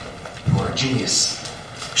 You are a genius.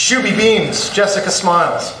 Shuby beams. Jessica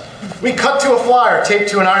smiles. We cut to a flyer taped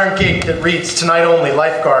to an iron gate that reads, "Tonight only,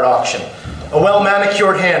 lifeguard auction." A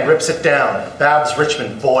well-manicured hand rips it down. Babs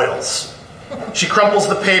Richmond boils. She crumples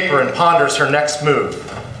the paper and ponders her next move.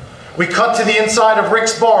 We cut to the inside of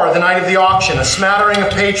Rick's bar the night of the auction. A smattering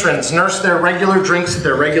of patrons nurse their regular drinks at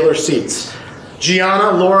their regular seats.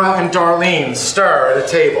 Gianna, Laura, and Darlene stir at a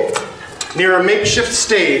table. Near a makeshift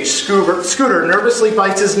stage, Scooter nervously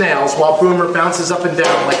bites his nails while Boomer bounces up and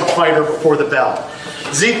down like a fighter before the bell.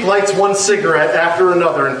 Zeke lights one cigarette after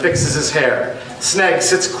another and fixes his hair. Sneg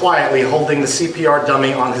sits quietly holding the CPR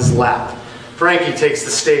dummy on his lap. Frankie takes the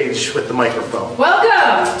stage with the microphone.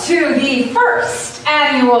 Welcome to the first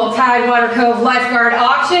annual Tidewater Cove Lifeguard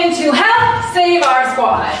Auction to help save our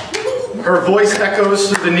squad. Her voice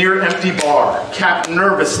echoes through the near empty bar. Cap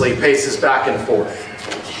nervously paces back and forth.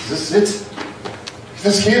 Is this it?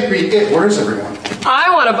 This can't be it. Where is everyone?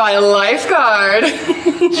 I want to buy a lifeguard.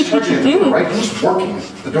 She's charging at the door, right? Who's working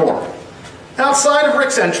the door? Outside of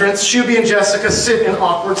Rick's entrance, Shuby and Jessica sit in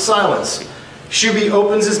awkward silence. Shuby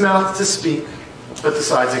opens his mouth to speak, but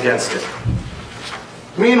decides against it.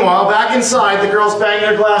 Meanwhile, back inside, the girls bang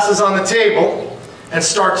their glasses on the table and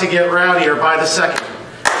start to get rowdier by the second.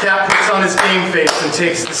 Cap puts on his game face and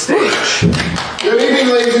takes the stage. Good evening,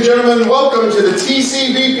 ladies and gentlemen. Welcome to the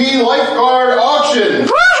TCVP Lifeguard Auction.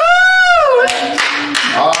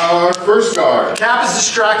 Our first guard. Cap is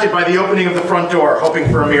distracted by the opening of the front door, hoping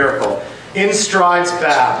for a miracle. In strides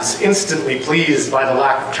Babs, instantly pleased by the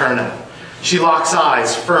lack of turnout. She locks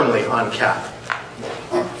eyes firmly on Cap.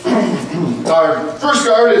 Our first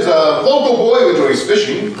guard is a local boy who enjoys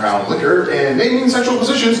fishing, brown liquor, and naming sexual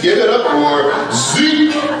positions. Give it up for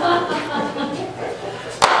Zeke.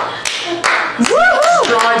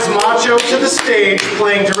 Strides macho to the stage,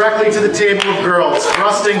 playing directly to the table of girls,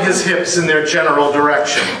 thrusting his hips in their general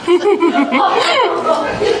direction.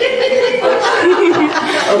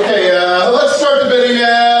 Okay, let's start the bidding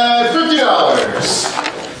at $50.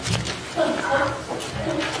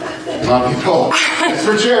 Come on, people. It's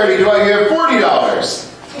for charity. Do I hear $40?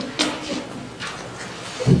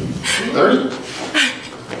 30?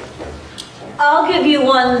 I'll give you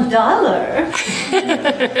 $1.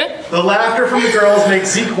 The laughter from the girls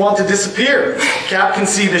makes Zeke want to disappear. Cap can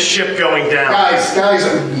see the ship going down. Guys,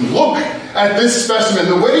 look at this specimen.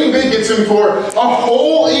 The winning bid gets him for a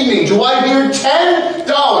whole evening. Do I hear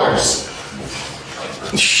 $10?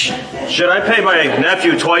 Should I pay my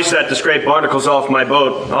nephew twice that to scrape barnacles off my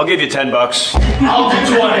boat? I'll give you $10. I'll do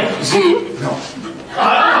 20. No.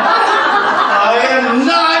 I am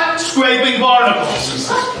not scraping barnacles.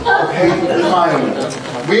 Okay, fine.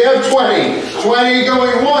 We have 20. 20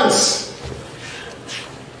 going once.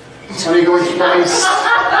 20 going twice.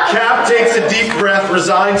 Cap takes a deep breath,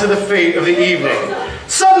 resigned to the fate of the evening.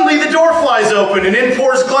 Suddenly, the door flies open and in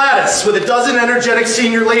pours Gladys with a dozen energetic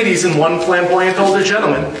senior ladies and one flamboyant older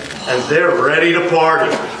gentleman, and they're ready to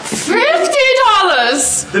party.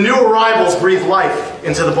 $50! The new arrivals breathe life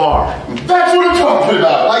into the bar. That's what I'm talking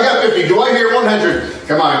about. I got 50. Do I hear 100?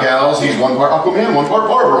 Come on, gals. He's one part Aquaman, one part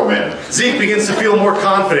Barbaro Man. Zeke begins to feel more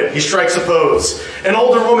confident. He strikes a pose. An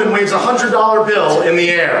older woman waves a $100 bill in the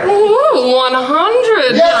air. Ooh,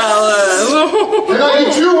 $100. Yes! Can I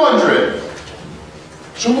get 200?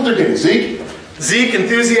 Show them what they're getting, Zeke. Zeke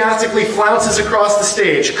enthusiastically flounces across the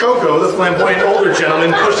stage. Coco, the flamboyant older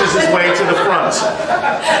gentleman, pushes his way to the front.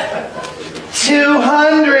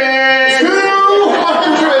 200!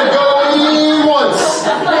 200 going once.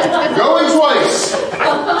 Going twice.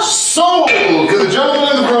 Sold to the gentleman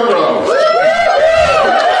in the front row.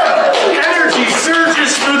 Energy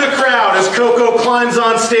surges through the crowd as Coco climbs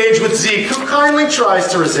on stage with Zeke, who kindly tries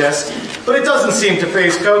to resist. But it doesn't seem to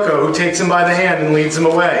faze Coco, who takes him by the hand and leads him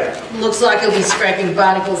away. Looks like he'll be scraping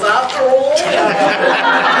barnacles after all.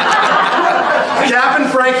 Cap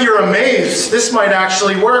and Frankie are amazed. This might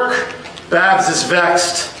actually work. Babs is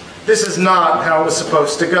vexed. This is not how it was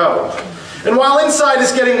supposed to go. And while inside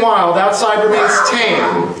is getting wild, outside remains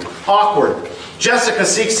tame, awkward. Jessica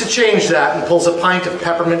seeks to change that and pulls a pint of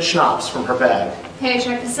peppermint schnapps from her bag. Hey,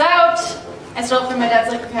 check this out. I stole it from my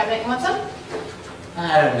dad's liquor cabinet. You want some?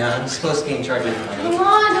 I don't know. I'm supposed to be in charge of the money. Come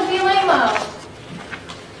on, don't be a lame-o.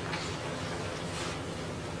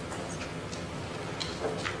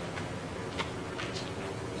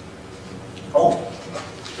 Oh.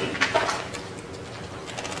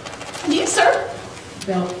 You, sir?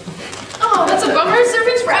 No. Oh, that's a bummer.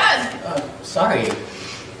 Surfing's rad. Sorry.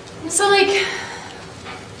 So, like,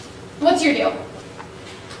 what's your deal?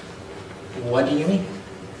 What do you mean?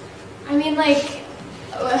 I mean, like,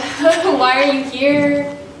 why are you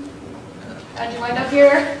here? How'd you wind up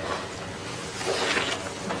here?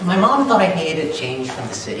 My mom thought I needed a change from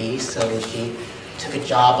the city, so she took a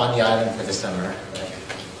job on the island for the summer.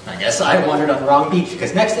 I guess I wandered on the wrong beach,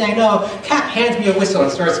 because next thing I know, Cat hands me a whistle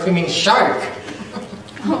and starts screaming, "Shark!"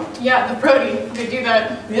 Oh, yeah, the Brody. They do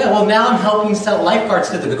that. Yeah, well, now I'm helping sell lifeguards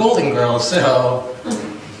to the Golden Girls, so...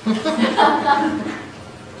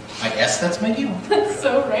 I guess that's my deal. That's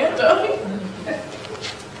so random.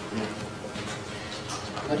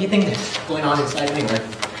 What do you think is going on inside anyway?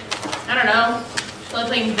 I don't know. Like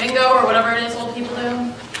playing bingo or whatever it is old people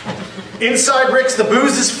do. Inside Rick's, the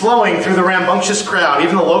booze is flowing through the rambunctious crowd.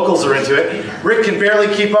 Even the locals are into it. Rick can barely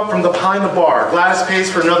keep up from behind the bar. Gladys pays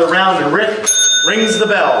for another round, and Rick rings the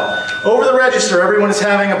bell. Over the register, everyone is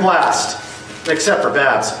having a blast, except for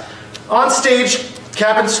Babs. On stage,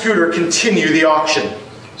 Cap and Scooter continue the auction.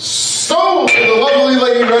 So, the lovely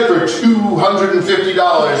lady read for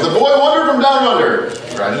 $250. The boy wonder from down under.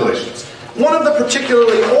 Congratulations. One of the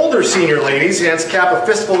particularly older senior ladies hands Cap a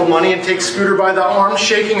fistful of money and takes Scooter by the arm,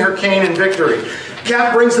 shaking her cane in victory.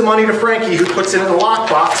 Cap brings the money to Frankie, who puts it in a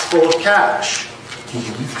lockbox full of cash.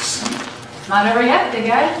 Not over yet, big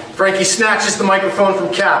guy. Frankie snatches the microphone from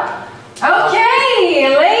Cap.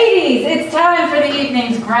 Okay, ladies, it's time for the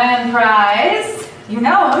evening's grand prize. You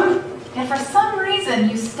know him, and for some reason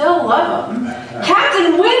you still love him.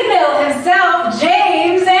 Captain Windmill himself,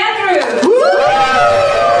 James Andrews.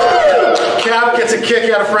 Cap gets a kick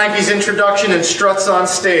out of Frankie's introduction and struts on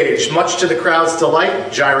stage. Much to the crowd's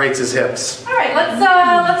delight, gyrates his hips. All right, let's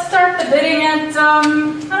start the bidding at I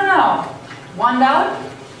don't know, $1.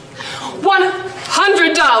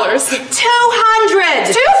 $100.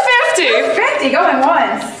 $200. $250. $250 going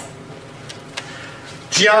once.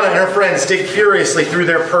 Gianna and her friends dig furiously through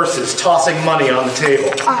their purses, tossing money on the table.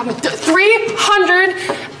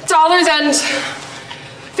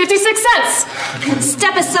 $300.56.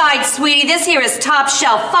 Step aside, sweetie. This here is top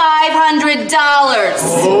shelf. $500.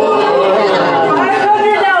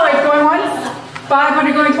 $500 going once.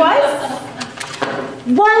 $500 going twice.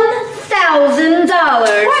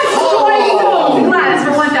 $1,000. Gladys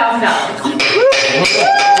for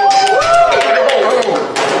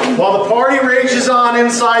 $1,000. While the party rages on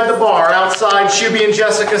inside the bar, outside, Shuby and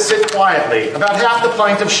Jessica sit quietly. About half the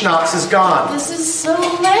pint of schnapps is gone. This is so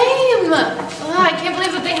lame. I can't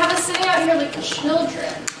believe that they have us sitting out here like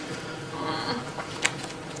children.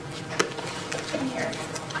 Come here.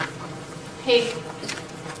 Hey,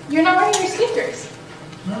 you're not wearing your sneakers.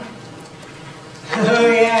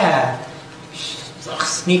 Oh yeah. Ugh,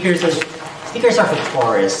 sneakers are for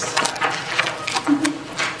tourists.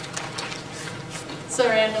 So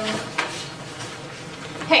random.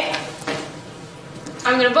 Hey,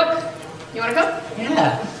 I'm gonna book. You wanna come?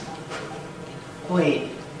 Yeah. Wait.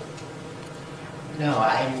 No,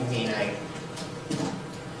 I mean,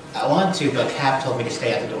 I want to, but Cap told me to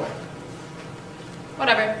stay at the door.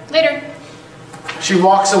 Whatever. Later. She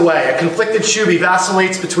walks away. A conflicted Shuby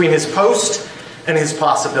vacillates between his post and his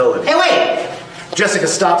possibility. Hey, wait! Jessica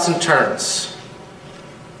stops and turns.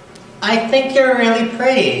 I think you're really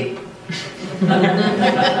pretty. So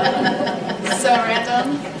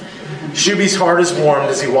random. Shuby's heart is warmed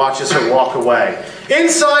as he watches her walk away.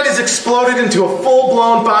 Inside is exploded into a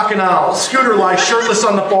full-blown bacchanal. Scooter lies shirtless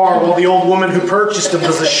on the bar while the old woman who purchased him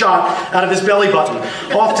does a shot out of his belly button.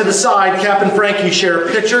 Off to the side, Cap and Frankie share a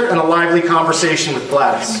pitcher and a lively conversation with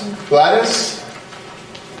Gladys. Gladys,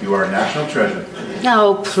 you are a national treasure.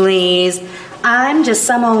 Oh, please. I'm just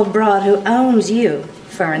some old broad who owns you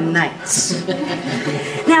for a night.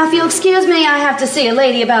 Now, if you'll excuse me, I have to see a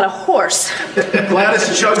lady about a horse. Gladys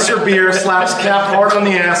chugs her beer, slaps Cap hard on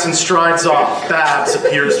the ass, and strides off. Babs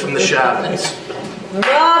appears from the shadows.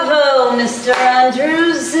 Bravo, Mr.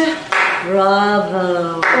 Andrews.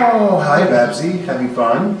 Bravo. Oh, hi, Babsy. Having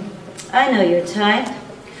fun? I know your type.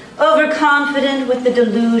 Overconfident with the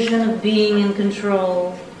delusion of being in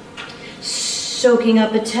control. Soaking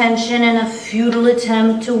up attention in a futile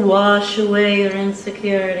attempt to wash away your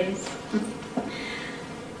insecurities.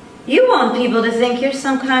 You want people to think you're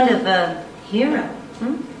some kind of a hero,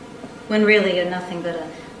 when really you're nothing but a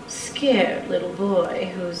scared little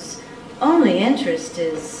boy whose only interest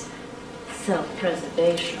is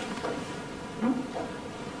self-preservation.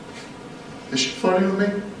 Is she flirting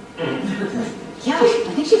with me? Yeah, I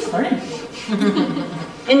think she's flirting.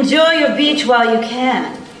 Enjoy your beach while you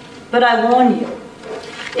can. But I warn you,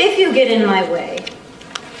 if you get in my way,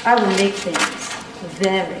 I will make things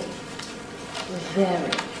very,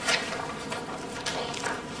 very.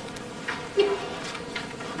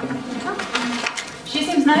 She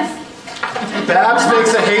seems nice. Babs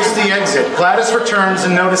makes a hasty exit. Gladys returns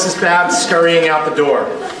and notices Babs scurrying out the door.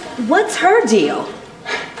 What's her deal?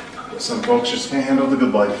 Some folks just can't handle the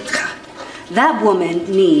good life. That woman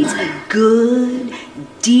needs a good,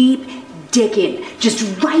 deep dickin'. Just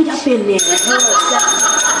right up in there.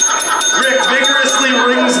 Rick vigorously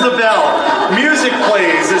rings the bell. Music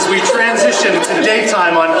plays as we transition to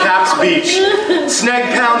daytime on Cap's Beach.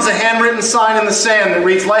 Sneg pounds a handwritten sign in the sand that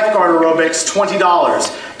reads lifeguard aerobics, $20.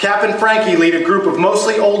 Cap and Frankie lead a group of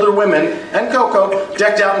mostly older women, and Coco,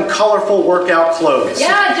 decked out in colorful workout clothes.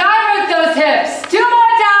 Yeah, gyrate those hips. 2 more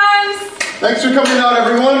Thanks for coming out,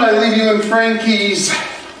 everyone. I leave you in Frankie's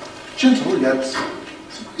gentle yet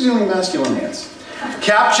surprisingly masculine hands.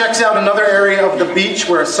 Cap checks out another area of the beach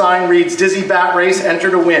where a sign reads Dizzy Bat Race, enter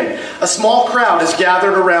to win. A small crowd is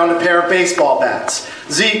gathered around a pair of baseball bats.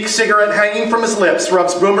 Zeke, cigarette hanging from his lips,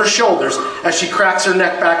 rubs Boomer's shoulders as she cracks her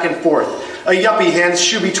neck back and forth. A yuppie hands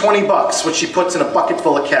Shuby $20, which she puts in a bucket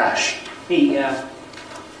full of cash. Hey,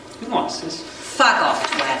 who wants this? Fuck off,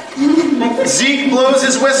 twat. Zeke blows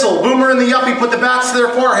his whistle. Boomer and the yuppie put the bats to their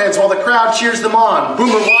foreheads while the crowd cheers them on.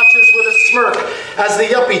 Boomer watches with a smirk as the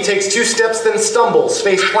yuppie takes 2 steps, then stumbles,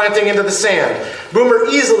 face planting into the sand. Boomer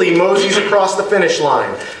easily moseys across the finish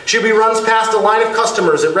line. Shuby runs past a line of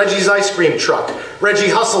customers at Reggie's ice cream truck. Reggie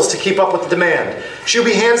hustles to keep up with the demand.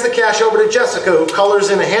 Shuby hands the cash over to Jessica, who colors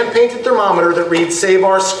in a hand-painted thermometer that reads Save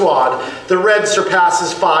Our Squad. The red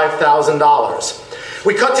surpasses $5,000.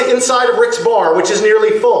 We cut to inside of Rick's bar, which is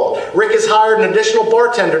nearly full. Rick has hired an additional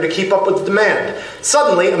bartender to keep up with the demand.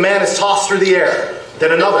 Suddenly, a man is tossed through the air.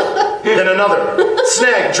 Then another. Then another.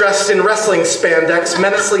 Snag, dressed in wrestling spandex,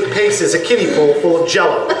 menacingly paces a kiddie pool full of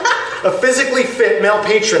Jell-O. A physically fit male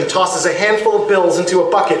patron tosses a handful of bills into a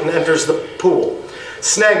bucket and enters the pool.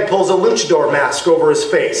 Snag pulls a luchador mask over his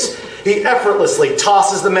face. He effortlessly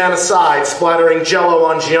tosses the man aside, splattering Jell-O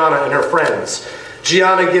on Gianna and her friends.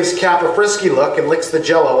 Gianna gives Cap a frisky look and licks the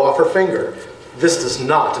Jell-O off her finger. This does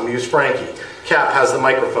not amuse Frankie. Cap has the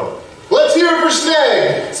microphone. Let's hear it for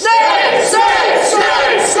Snag! Snag! Snag!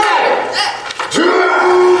 Snag! Snag! 2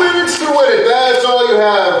 minutes to win it. That's all you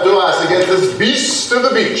have to last against this beast of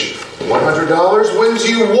the beach. $100 wins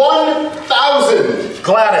you $1,000.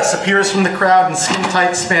 Gladys appears from the crowd in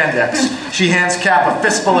skin-tight spandex. She hands Cap a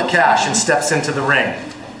fistful of cash and steps into the ring.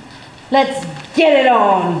 Let's get it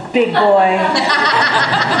on, big boy.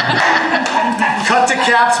 Cut to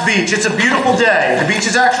Cap's beach. It's a beautiful day. The beach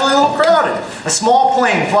is actually a little crowded. A small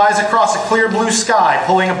plane flies across a clear blue sky,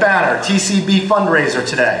 pulling a banner, TCB fundraiser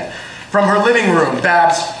today. From her living room,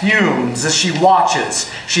 Babs fumes as she watches.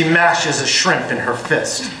 She mashes a shrimp in her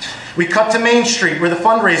fist. We cut to Main Street, where the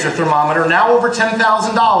fundraiser thermometer, now over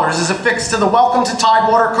 $10,000, is affixed to the Welcome to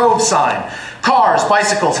Tidewater Cove sign. Cars,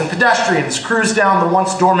 bicycles, and pedestrians cruise down the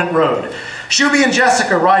once dormant road. Shuby and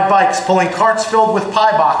Jessica ride bikes, pulling carts filled with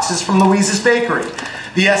pie boxes from Louise's Bakery.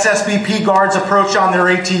 The SSBP guards approach on their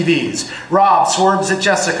ATVs. Rob swerves at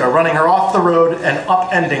Jessica, running her off the road and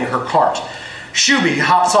upending her cart. Shuby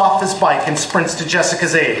hops off his bike and sprints to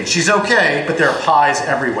Jessica's aid. She's okay, but there are pies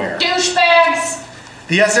everywhere. Douchebags!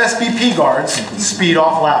 The SSBP guards speed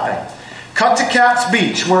off laughing. Cut to Cap's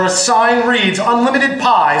beach, where a sign reads, Unlimited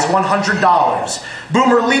Pies, $100.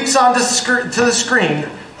 Boomer leaps onto the screen,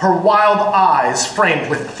 her wild eyes framed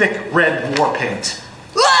with thick red war paint.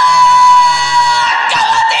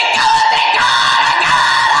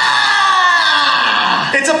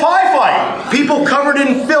 It's a pie fight! People covered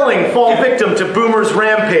in filling fall victim to Boomer's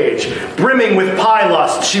rampage. Brimming with pie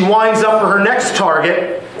lust, she winds up for her next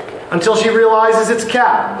target until she realizes it's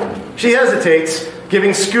Cap. She hesitates,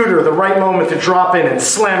 giving Scooter the right moment to drop in and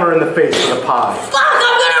slam her in the face with a pie. Fuck,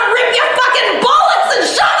 I'm gonna rip your fucking bullets and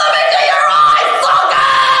shove them into your eye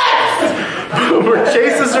sockets! Boomer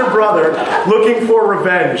chases her brother, looking for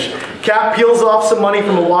revenge. Cap peels off some money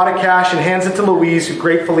from a wad of cash and hands it to Louise, who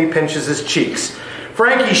gratefully pinches his cheeks.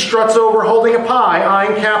 Frankie struts over holding a pie,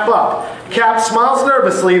 eyeing Cap up. Cap smiles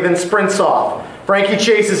nervously, then sprints off. Frankie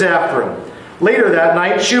chases after him. Later that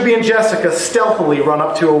night, Shuby and Jessica stealthily run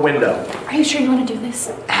up to a window. Are you sure you want to do this?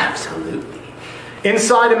 Absolutely.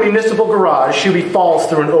 Inside a municipal garage, Shuby falls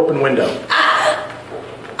through an open window.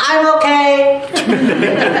 I'm okay.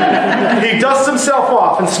 He dusts himself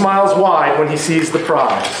off and smiles wide when he sees the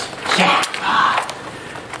prize.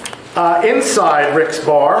 Inside Rick's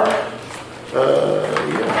bar,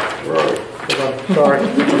 where are we? Hold on, sorry.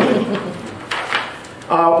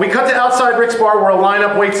 We cut to outside Rick's bar, where a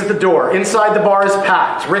lineup waits at the door. Inside the bar is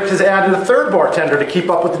packed. Rick has added a third bartender to keep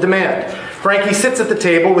up with the demand. Frankie sits at the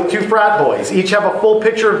table with 2 frat boys. Each have a full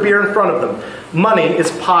pitcher of beer in front of them. Money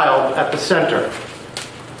is piled at the center.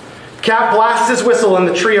 Cap blasts his whistle and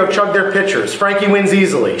the trio chug their pitchers. Frankie wins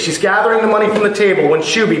easily. She's gathering the money from the table when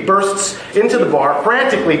Shuby bursts into the bar,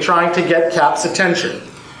 frantically trying to get Cap's attention.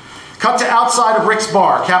 Cut to outside of Rick's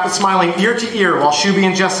bar. Cap is smiling ear to ear while Shuby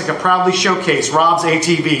and Jessica proudly showcase Rob's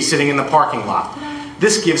ATV sitting in the parking lot.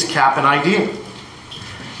 This gives Cap an idea.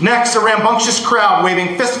 Next, a rambunctious crowd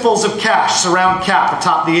waving fistfuls of cash surround Cap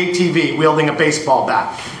atop the ATV, wielding a baseball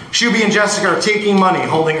bat. Shuby and Jessica are taking money,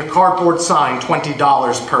 holding a cardboard sign,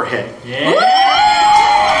 $20 per hit. Yeah.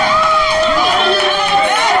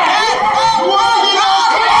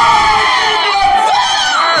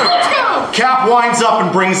 Cap winds up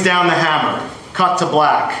and brings down the hammer. Cut to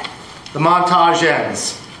black. The montage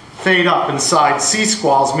ends. Fade up inside Sea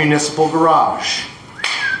Squall's municipal garage.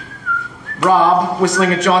 Rob,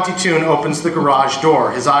 whistling a jaunty tune, opens the garage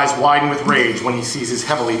door. His eyes widen with rage when he sees his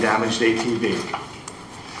heavily damaged ATV.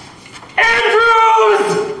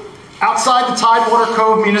 Andrews! Outside the Tidewater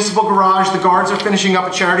Cove Municipal Garage, the guards are finishing up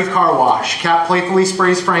a charity car wash. Kat playfully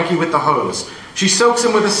sprays Frankie with the hose. She soaks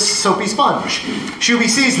him with a soapy sponge. Shuby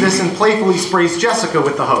sees this and playfully sprays Jessica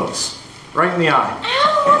with the hose. Right in the eye.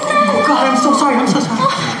 Oh, God, I'm so sorry.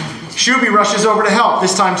 Shuby rushes over to help.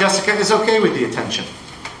 This time Jessica is okay with the attention.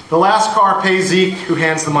 The last car pays Zeke, who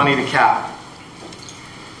hands the money to Kat.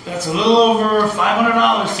 That's a little over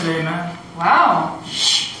 $500 today, man. Wow.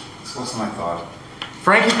 It's less than I thought.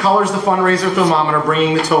 Frankie colors the fundraiser thermometer,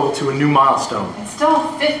 bringing the total to a new milestone. It's still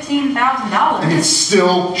 $15,000. And it's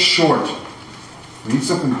still short. We need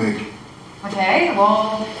something big. Okay,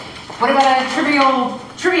 well, what about a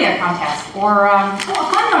trivia contest? Or a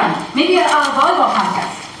fun run? Maybe a volleyball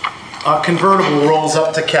contest? A convertible rolls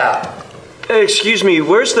up to Kat. Hey, excuse me,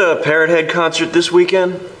 where's the Parrot Head concert this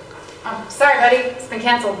weekend? Oh, sorry, buddy. It's been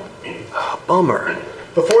canceled. Bummer.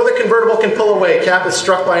 Before the convertible can pull away, Cap is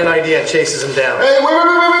struck by an idea and chases him down. Hey,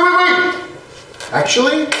 wait!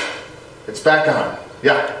 Actually, it's back on.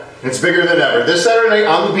 Yeah, it's bigger than ever. This Saturday night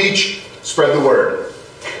on the beach, spread the word.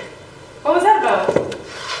 What was that about?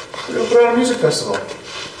 We're going to put on a music festival.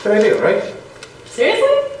 Good idea, right? Seriously?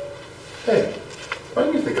 Hey, why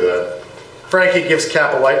didn't you think of that? Frankie gives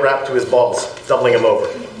Cap a light wrap to his balls, doubling him over.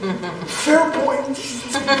 Fair point.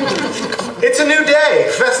 It's a new day.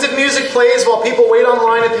 Festive music plays while people wait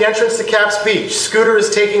online at the entrance to Cap's beach. Scooter is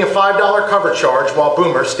taking a $5 cover charge while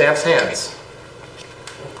Boomer stamps hands.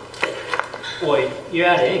 Boy, you're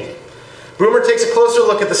out of ink. Boomer takes a closer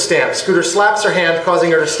look at the stamp. Scooter slaps her hand,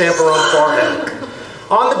 causing her to stamp her own forehead.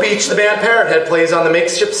 On the beach, the band Parrot Head plays on the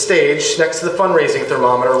makeshift stage next to the fundraising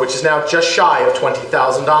thermometer, which is now just shy of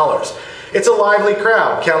 $20,000. It's a lively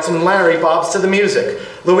crowd. Councilman Larry bobs to the music.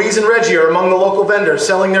 Louise and Reggie are among the local vendors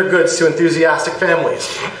selling their goods to enthusiastic families.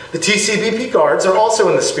 The TCBP guards are also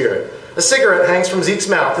in the spirit. A cigarette hangs from Zeke's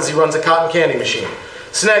mouth as he runs a cotton candy machine.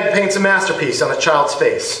 Sneg paints a masterpiece on a child's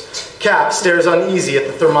face. Cap stares uneasy at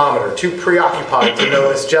the thermometer, too preoccupied to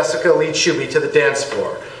notice Jessica leads Shuby to the dance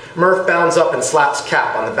floor. Murph bounds up and slaps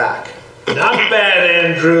Cap on the back. Not bad,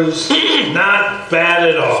 Andrews. Not bad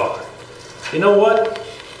at all. You know what?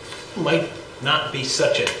 Might not be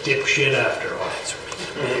such a dipshit after all.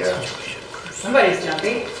 Yeah. Somebody's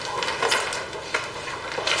jumpy.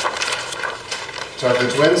 Talk to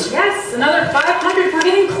the twins? Yes, another 500 for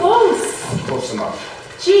getting close. Close enough.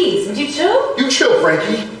 Jeez, would you chill? You chill,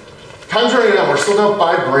 Frankie. Time's running out. We're still down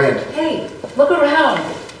 $5,000. Hey, look around.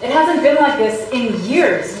 It hasn't been like this in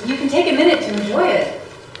years. You can take a minute to enjoy it.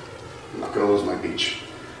 I'm not gonna lose my beach.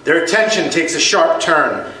 Their attention takes a sharp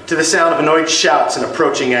turn to the sound of annoyed shouts and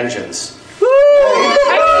approaching engines.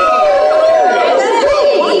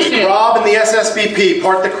 Rob and the SSBP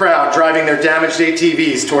part the crowd, driving their damaged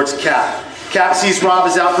ATVs towards Cap. Cap sees Rob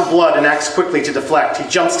is out for blood and acts quickly to deflect. He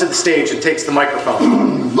jumps to the stage and takes the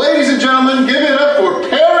microphone. Ladies and gentlemen, give it up for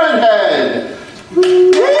Parrot Head!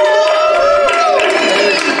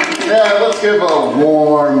 Yeah, let's give a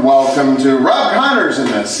warm welcome to Rob Connors and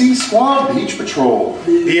the Sea Squad Beach Patrol.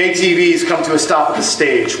 The ATVs come to a stop at the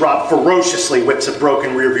stage. Rob ferociously whips a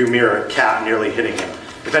broken rearview mirror at Cap, nearly hitting him.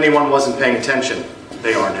 If anyone wasn't paying attention,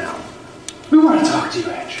 they are now. We want to talk to you,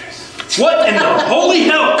 Andrews. What in the holy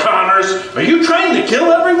hell, Connors? Are you trying to kill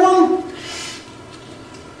everyone?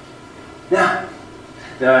 No,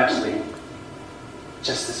 actually,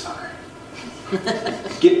 just this fucker.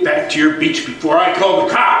 Get back to your beach before I call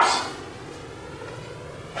the cops.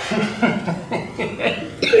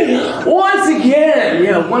 Once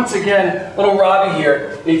again, little Robbie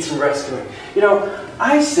here needs some rescuing. You know,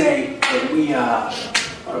 I say that we, why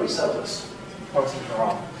don't we settle this once and for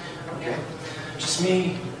all? Okay? Just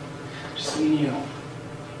me and you.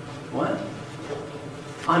 What?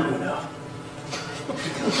 On Uno.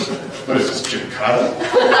 What is this, Gymkhana?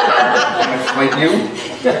 Can I fight you?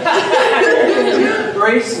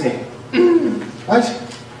 Race me. What?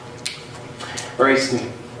 Race me.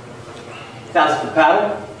 1,000 for paddle?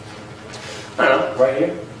 I don't know, right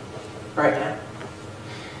here. Right now.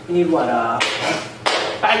 You need what,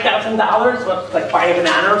 $5,000? What, like buy a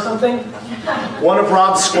banana or something? One of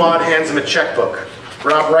Rob's squad hands him a checkbook.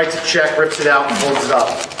 Rob writes a check, rips it out, and folds it up.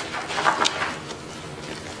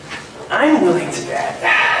 I'm willing to bet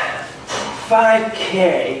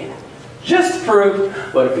 $5,000 just to prove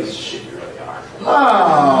what a piece of shit you really are.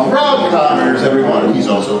 Ah, Rob Connors, everyone. He's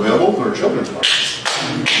also available for children's parties.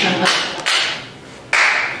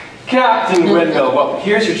 Captain Windmill, well,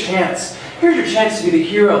 here's your chance. Here's your chance to be the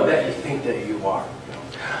hero that you think that you are.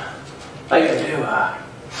 All you gotta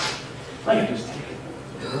do is take it.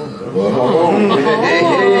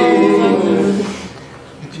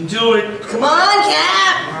 You can do it. Come on,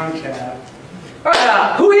 Cap. Come on, Cap. All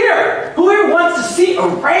right, who here wants to see a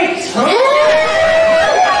race?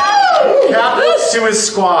 Cap looks to his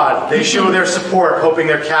squad. They show their support, hoping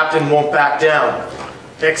their captain won't back down.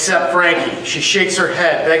 Except Frankie. She shakes her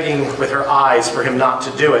head, begging with her eyes for him not to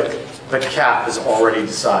do it. But Cap has already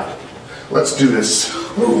decided. Let's do this.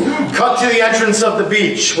 Cut to the entrance of the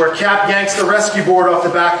beach, where Cap yanks the rescue board off the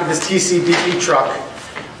back of his TCBB truck.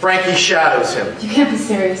 Frankie shadows him. You can't be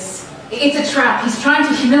serious. It's a trap. He's trying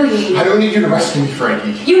to humiliate you. I don't need you to rescue me,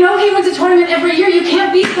 Frankie. You know he wins a tournament every year. You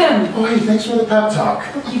can't beat them. Oh, hey, thanks for the pep talk.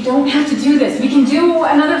 Look, you don't have to do this. We can do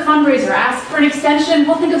another fundraiser. Ask for an extension.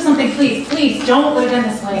 We'll think of something. Please, please, don't let it end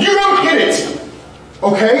this way. You don't get it!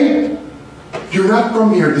 Okay? You're not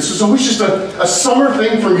from here. This is always just a summer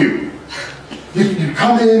thing for you. You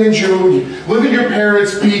come in June, you live in your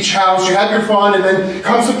parents' beach house, you have your fun, and then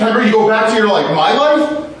come September, you go back to your, my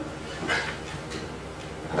life?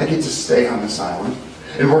 I get to stay on this island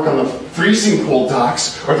and work on the freezing cold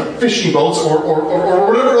docks or the fishing boats or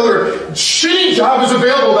whatever other shitty job is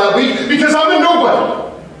available that week because I'm a nobody.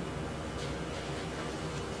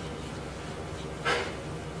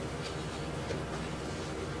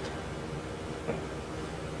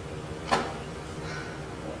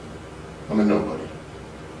 I'm a nobody.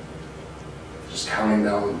 Just counting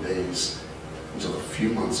down the days until the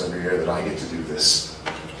few months every year that I get to do this.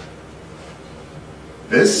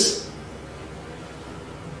 This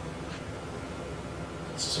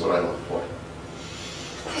is what I look for.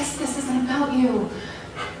 This isn't about you.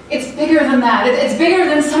 It's bigger than that. It's bigger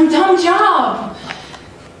than some dumb job.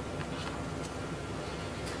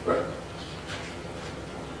 Right.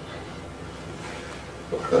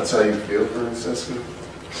 That's how you feel for an assessment?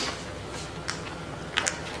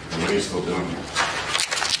 What are you still doing here?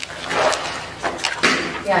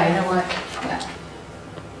 Yeah, you know what? Yeah.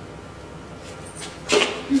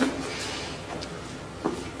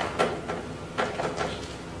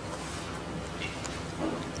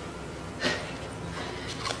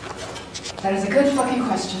 That is a good fucking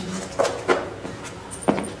question.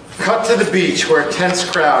 Cut to the beach, where a tense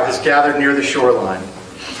crowd has gathered near the shoreline.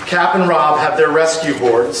 Cap and Rob have their rescue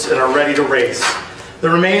boards and are ready to race. The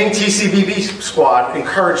remaining TCBB squad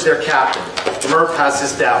encourage their captain. Murph has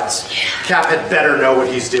his doubts. Cap had better know what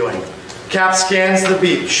he's doing. Cap scans the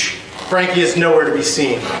beach. Frankie is nowhere to be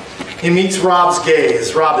seen. He meets Rob's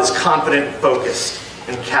gaze. Rob is confident and focused,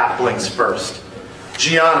 and Cap blinks first.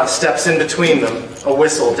 Gianna steps in between them, a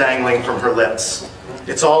whistle dangling from her lips.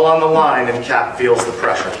 It's all on the line, and Cap feels the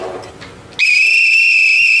pressure.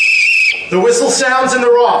 The whistle sounds and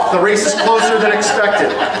they're off. The race is closer than expected.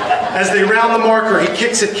 As they round the marker, he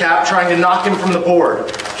kicks at Cap, trying to knock him from the board.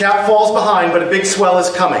 Cap falls behind, but a big swell is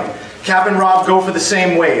coming. Cap and Rob go for the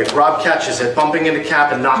same wave. Rob catches it, bumping into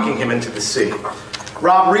Cap and knocking him into the sea.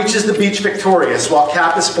 Rob reaches the beach victorious, while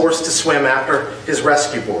Cap is forced to swim after his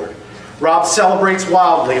rescue board. Rob celebrates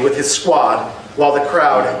wildly with his squad, while the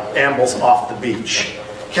crowd ambles off the beach.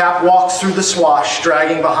 Cap walks through the swash,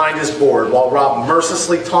 dragging behind his board, while Rob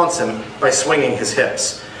mercilessly taunts him by swinging his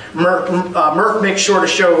hips. Murph makes sure to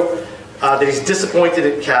show that he's disappointed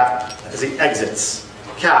at Cap as he exits.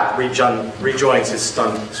 Cap rejoins his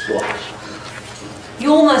stunned squad.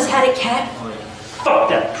 You almost had it, Cap. Fuck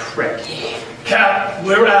that prick. Cap,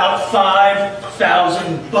 we're out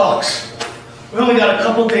 $5,000. We only got a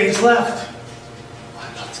couple days left. What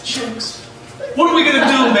about the chicks? What are we gonna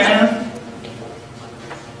do, man?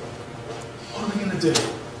 What are we gonna do?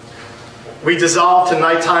 We dissolve to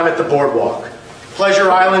nighttime at the boardwalk. Pleasure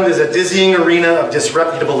Island is a dizzying arena of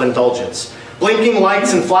disreputable indulgence. Blinking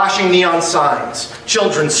lights and flashing neon signs.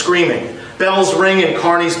 Children screaming. Bells ring and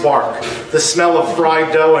carnies bark. The smell of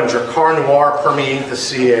fried dough and Dracar Noir permeate the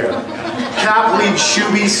sea air. Cap leads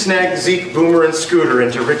Shuby, Sneg, Zeke, Boomer, and Scooter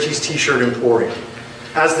into Richie's T-shirt emporium.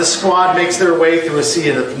 As the squad makes their way through a sea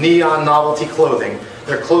of neon novelty clothing,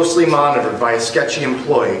 they're closely monitored by a sketchy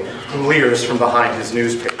employee who leers from behind his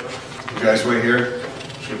newspaper. You guys wait here.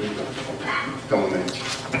 Come with me.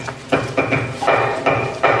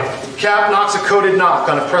 Cap knocks a coded knock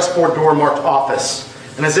on a pressboard door marked office,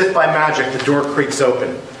 and as if by magic, the door creaks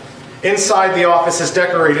open. Inside, the office is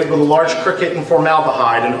decorated with a large cricket and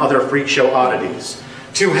formaldehyde and other freak show oddities.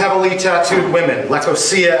 Two heavily tattooed women,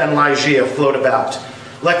 Lecosia and Lygia, float about.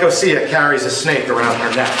 Lecosia carries a snake around her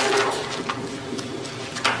neck.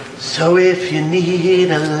 So if you need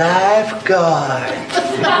a lifeguard,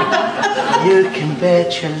 you can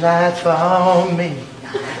bet your life on me.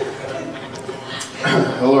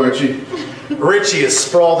 Hello, Richie. Richie is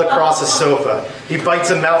sprawled across a sofa. He bites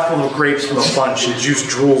a mouthful of grapes from a bunch and juice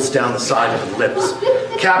drools down the side of his lips.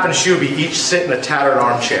 Cap and Shuby each sit in a tattered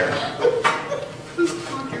armchair.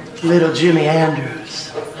 Little Jimmy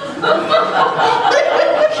Andrews.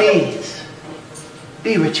 Please,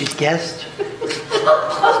 be Richie's guest.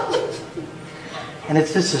 And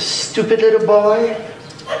is this a stupid little boy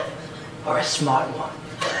or a smart one?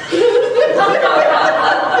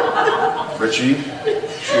 Richie,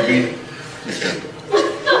 Shuby,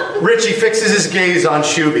 Richie fixes his gaze on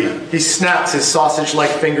Shuby. He snaps his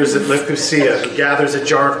sausage-like fingers at Lucia, who gathers a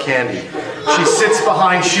jar of candy. She sits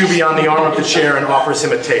behind Shuby on the arm of the chair and offers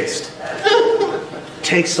him a taste.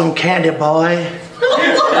 Take some candy, boy.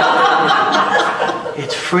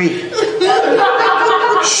 It's free.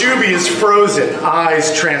 Shuby is frozen,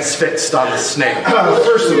 eyes transfixed on the snake.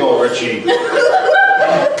 First of all, Richie,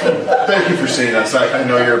 thank you for seeing us. I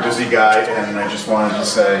know you're a busy guy, and I just wanted to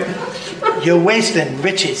say... You're wasting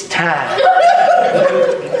Richie's time.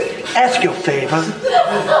 Ask your favor.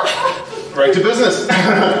 Right to business.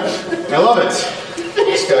 I love it.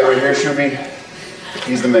 This guy right here, Shuby,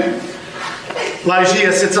 he's the man.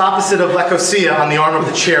 Lygia sits opposite of Lecosia on the arm of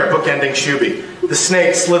the chair, bookending Shuby. The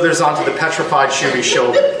snake slithers onto the petrified Shuby's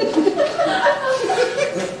shoulder.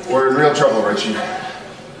 We're in real trouble, Richie.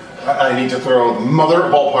 I need to throw mother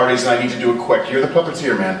ball parties, and I need to do it quick. You're the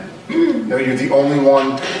puppeteer, man. You're the only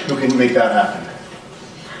one who can make that happen.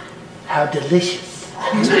 How delicious.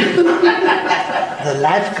 The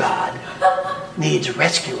lifeguard needs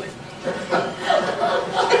rescuing.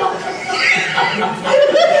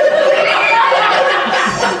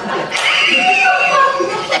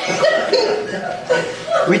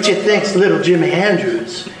 Richie thinks little Jimmy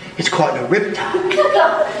Andrews is caught in a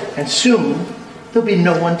riptide, and soon there'll be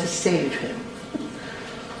no one to save him.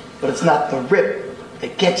 But it's not the rip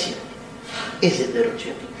that gets you, is it, little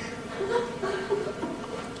Jimmy?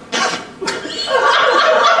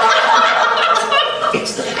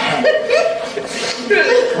 It's the panic.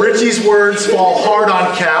 Richie's words fall hard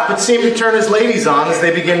on Cap, but seem to turn his ladies on as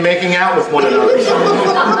they begin making out with one another.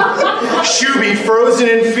 Shuby, frozen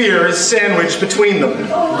in fear, is sandwiched between them.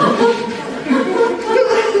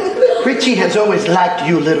 Richie has always liked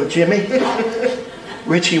you, little Jimmy.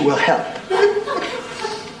 Richie will help.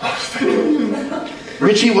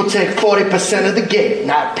 Richie will take 40% of the gig,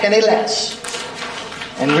 not a penny less.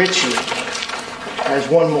 And Richie has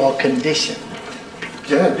one more condition.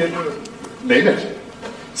 Yeah, name it.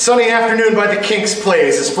 Sunny afternoon by the Kinks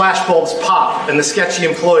plays as flashbulbs pop and the sketchy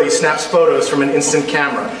employee snaps photos from an instant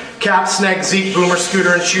camera. Cap, Snag, Zeke, Boomer,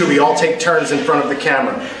 Scooter, and Shuby all take turns in front of the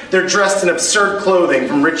camera. They're dressed in absurd clothing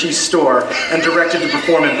from Richie's store and directed to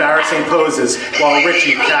perform embarrassing poses while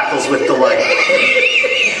Richie cackles with delight.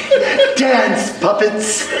 Dance,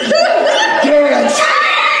 puppets! Dance!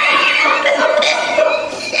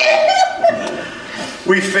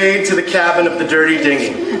 We fade to the cabin of the dirty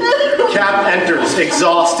dinghy. Cap enters,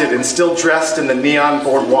 exhausted and still dressed in the neon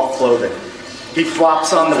boardwalk clothing. He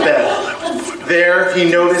flops on the bed. There, he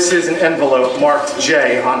notices an envelope marked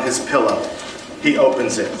J on his pillow. He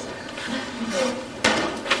opens it.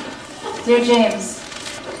 Dear James,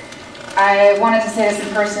 I wanted to say this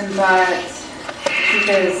in person, but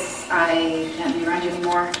because I can't be around you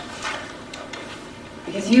anymore.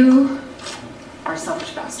 Because you are a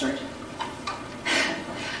selfish bastard.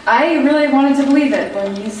 I really wanted to believe it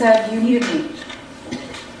when you said you needed me.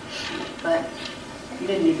 But you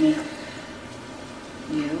didn't need me.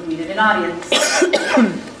 You needed an audience.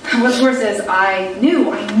 What's worse is I knew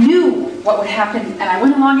what would happen, and I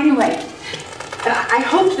went along anyway. And I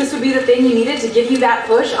hoped this would be the thing you needed to give you that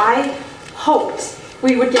push. I hoped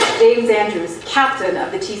we would get James Andrews, captain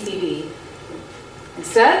of the TCB.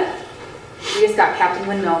 Instead, we just got Captain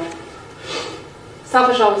Windmill.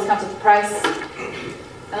 Selfish always comes with a price.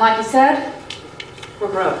 And like you said, we're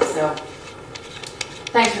broke, so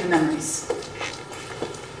thanks for the memories.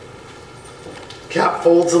 Cap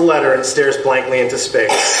folds the letter and stares blankly into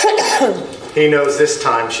space. He knows this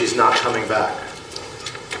time she's not coming back.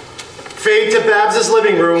 Fade to Babs's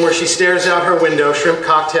living room where she stares out her window, shrimp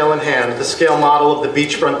cocktail in hand. The scale model of the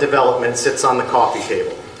beachfront development sits on the coffee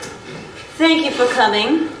table. Thank you for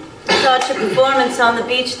coming. I thought your performance on the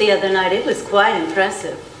beach the other night, it was quite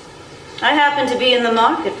impressive. I happen to be in the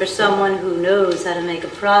market for someone who knows how to make a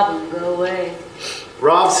problem go away.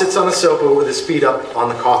 Rob sits on a sofa with his feet up on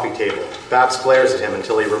the coffee table. Babs glares at him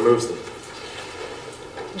until he removes them.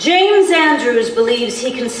 James Andrews believes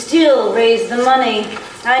he can still raise the money.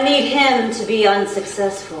 I need him to be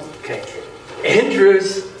unsuccessful. Okay,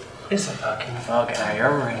 Andrews is a fucking thug, and I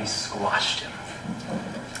already squashed him.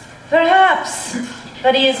 Perhaps,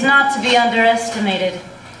 but he is not to be underestimated.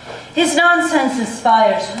 His nonsense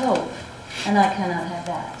inspires hope, and I cannot have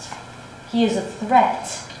that. He is a threat,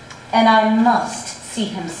 and I must see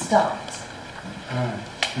him stopped.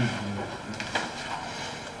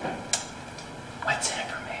 What's in it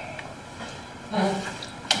for me?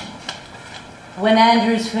 When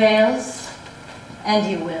Andrews fails, and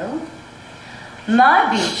he will, my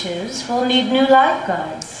beaches will need new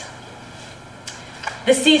lifeguards.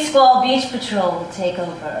 The Sea Squall Beach Patrol will take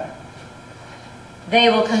over. They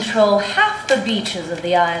will control half the beaches of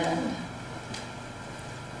the island.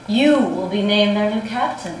 You will be named their new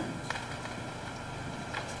captain.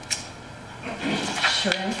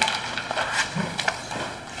 Shrimp.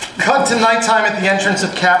 Cut to nighttime at the entrance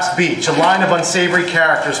of Cap's Beach. A line of unsavory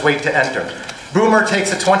characters wait to enter. Boomer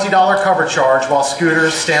takes a $20 cover charge while Scooter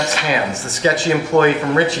stamps hands. The sketchy employee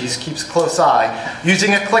from Richie's keeps a close eye,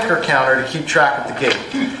 using a clicker counter to keep track of the gate.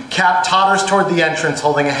 Cap totters toward the entrance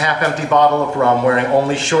holding a half-empty bottle of rum, wearing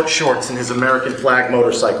only short shorts and his American flag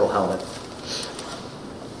motorcycle helmet.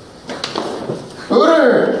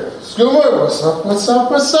 Scooter! Scooter, what's up, what's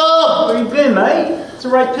up, what's up? Where you been, mate? It's a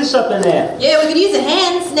right piss up in there. Yeah, we could use a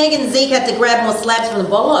hand. Snake and Zeke had to grab more slabs from the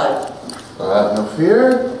bolo. No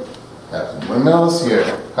fear. Captain Windmill is here.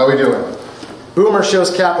 How we doing? Boomer shows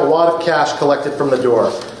Cap a wad of cash collected from the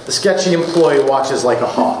door. The sketchy employee watches like a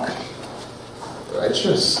hawk.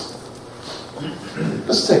 Righteous.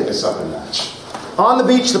 Let's take this up a notch. On the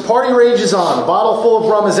beach, the party rages on. A bottle full of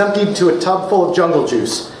rum is emptied into a tub full of jungle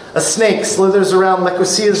juice. A snake slithers around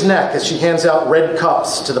Lecosia's neck as she hands out red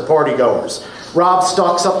cups to the partygoers. Rob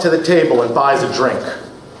stalks up to the table and buys a drink.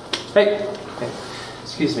 Hey,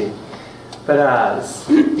 excuse me, but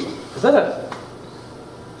is that a?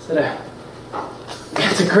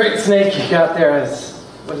 It's a great snake you got there.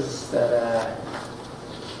 What is that?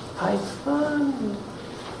 Python?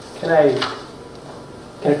 Can I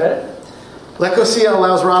pet it? Lecosia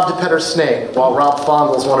allows Rob to pet her snake while Rob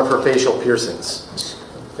fondles one of her facial piercings.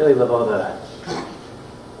 Really love all the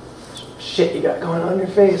shit you got going on in your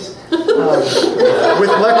face. With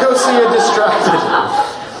Lecosia distracted,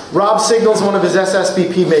 Rob signals one of his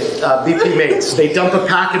SSBP BP mates. They dump a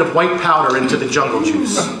packet of white powder into the jungle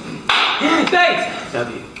juice. Thanks!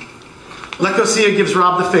 Lecosia gives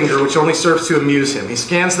Rob the finger, which only serves to amuse him. He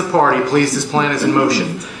scans the party, pleased his plan is in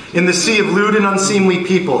motion. In the sea of lewd and unseemly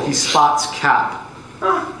people, he spots Cap.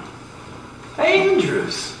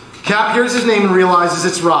 Andrews. Cap hears his name and realizes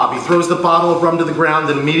it's Rob. He throws the bottle of rum to the ground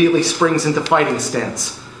and immediately springs into fighting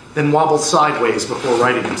stance, then wobbles sideways before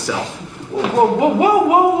righting himself.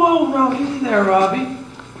 Whoa, now easy there, Robbie.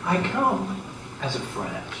 I come as a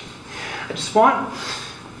friend.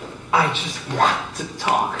 I just want to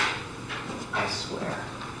talk. I swear.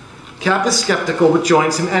 Cap is skeptical but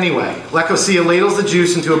joins him anyway. Lecosia ladles the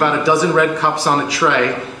juice into about a dozen red cups on a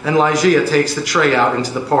tray, and Lygia takes the tray out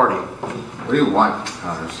into the party. What do you want,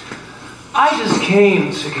 Connors? I just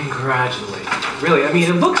came to congratulate you. Really, I mean,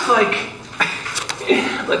 it looks like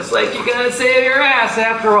you're gonna save your ass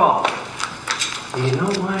after all. And you know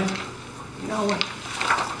what?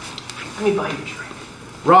 Let me buy you a drink.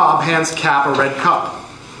 Rob hands Cap a red cup.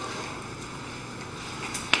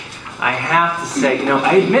 I have to say,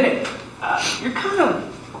 I admit it. You're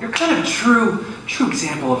kind of true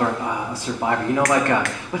example of a survivor.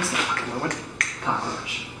 What's the fucking word?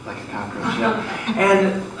 Cockroach. Like a cockroach,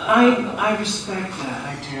 And I respect that,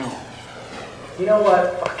 I do. You know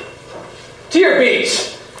what? Fuck it. To your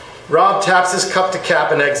beach! Rob taps his cup to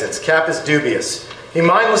Cap and exits. Cap is dubious. He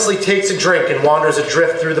mindlessly takes a drink and wanders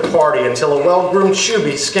adrift through the party until a well-groomed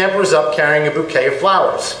Shuby scampers up carrying a bouquet of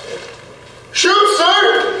flowers. Shoot,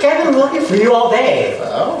 sir! I've been looking for you all day.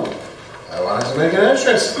 Oh, I wanted to make an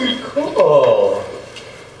entrance. Cool.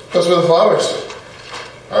 Those were the flowers.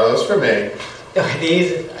 Are those for me?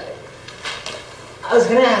 These. I was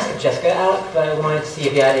going to ask Jessica out, but I wanted to see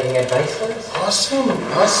if you had any advice for us.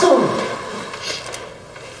 Awesome.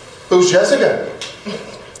 Who's Jessica?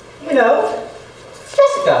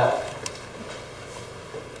 Jessica.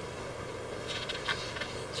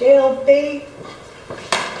 JLB.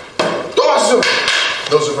 Awesome!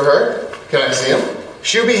 Those are for her. Can I see them?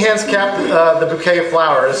 Shuby hands Cap the bouquet of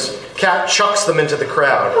flowers. Cap chucks them into the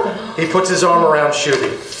crowd. He puts his arm around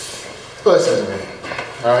Shuby. Listen to me,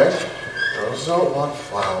 all right? Girls don't want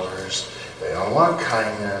flowers. They don't want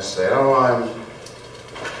kindness. They don't want,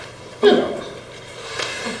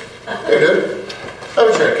 Here, dude. Have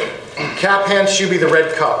a drink. Cap hands Shuby the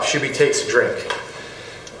red cup. Shuby takes a drink.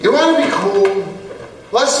 You want to be cool?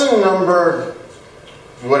 Lesson number...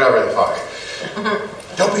 whatever the fuck.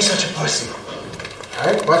 Don't be such a pussy. All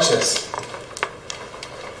right? Watch this.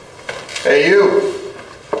 Hey, you.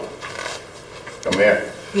 Come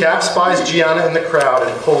here. Cap spies Gianna in the crowd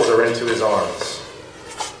and pulls her into his arms.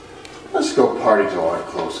 Let's go party till our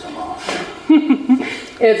clothes come off.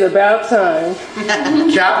 It's about time.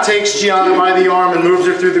 Cap takes Gianna by the arm and moves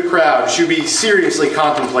her through the crowd. Shuby seriously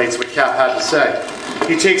contemplates what Cap had to say.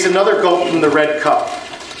 He takes another gulp from the red cup.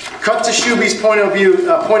 Cut to Shuby's point of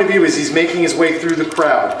view as he's making his way through the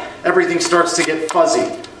crowd. Everything starts to get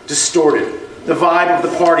fuzzy, distorted. The vibe of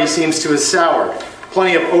the party seems to have soured.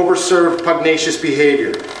 Plenty of overserved, pugnacious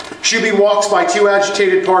behavior. Shuby walks by two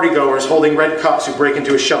agitated partygoers holding red cups who break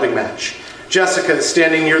into a shoving match. Jessica is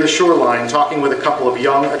standing near the shoreline talking with a couple of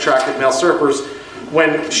young, attractive male surfers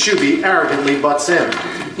when Shuby arrogantly butts in.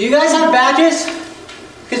 Do you guys have badges?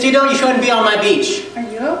 Because you know you shouldn't be on my beach. Are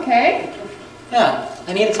you okay? Yeah,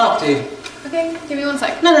 I need to talk to you. Okay, give me 1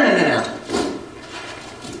 sec. No.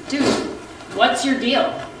 Dude, what's your deal?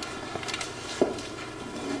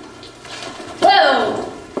 Whoa!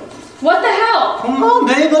 What the hell? Come on,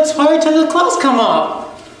 babe, let's party till the clothes come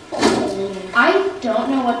up. I don't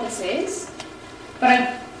know what this is, but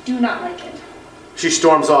I do not like it. She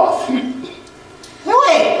storms off.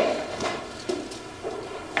 Wait!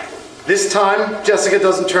 This time, Jessica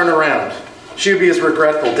doesn't turn around. Shuby is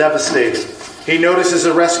regretful, devastated. He notices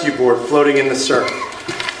a rescue board floating in the surf.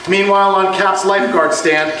 Meanwhile, on Cap's lifeguard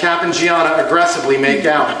stand, Cap and Gianna aggressively make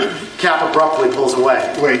out. Cap abruptly pulls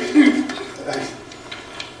away. Wait.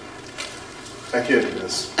 I can't do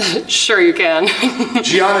this. Sure you can.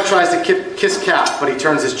 Gianna tries to kiss Cap, but he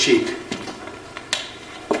turns his cheek.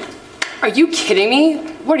 Are you kidding me?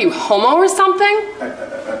 What are you, homo or something?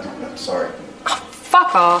 I'm sorry.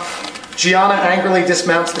 Fuck off. Gianna angrily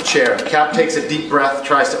dismounts the chair. Cap takes a deep breath,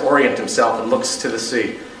 tries to orient himself, and looks to the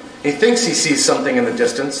sea. He thinks he sees something in the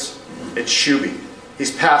distance. It's Shuby.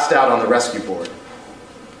 He's passed out on the rescue board.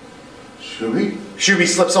 Shuby? Shuby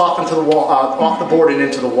slips off into the off the board and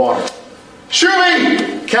into the water.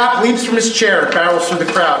 Shuby! Cap leaps from his chair and barrels through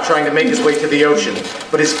the crowd, trying to make his way to the ocean,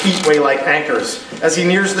 but his feet weigh like anchors. As he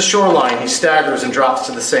nears the shoreline, he staggers and drops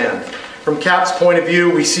to the sand. From Cap's point of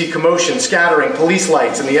view, we see commotion, scattering, police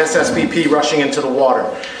lights, and the SSBP rushing into the water.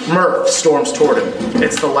 Murph storms toward him.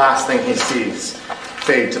 It's the last thing he sees.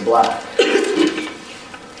 Fade to black.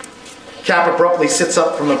 Cap abruptly sits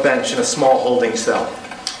up from a bench in a small holding cell.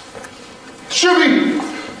 Shuby!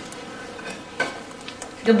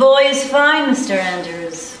 The boy is fine, Mr.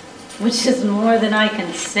 Andrews, which is more than I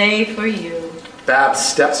can say for you. Babs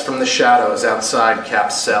steps from the shadows outside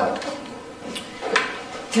Cap's cell.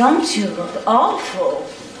 Don't you look awful?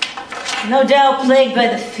 No doubt plagued by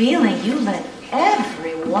the feeling you let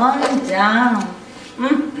everyone down.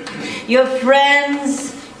 Your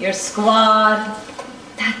friends, your squad,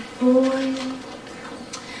 that boy.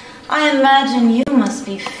 I imagine you must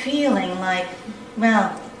be feeling like,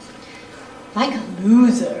 well, like a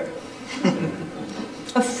loser.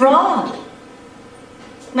 A fraud.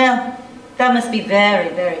 Well, that must be very,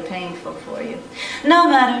 very painful for you. No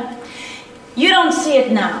matter. You don't see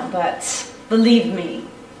it now, but believe me,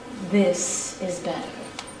 this is better.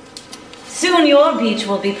 Soon your beach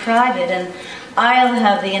will be private, and I'll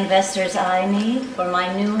have the investors I need for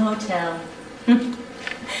my new hotel.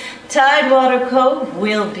 Tidewater Cove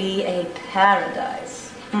will be a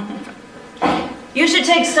paradise. You should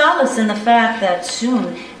take solace in the fact that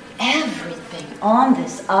soon everything on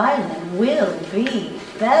this island will be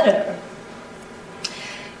better.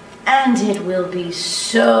 And it will be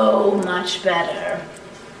so much better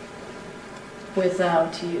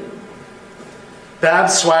without you.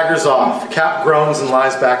 Babs swaggers off. Cap groans and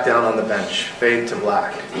lies back down on the bench. Fade to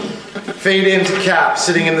black. Fade into Cap,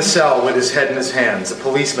 sitting in the cell with his head in his hands. A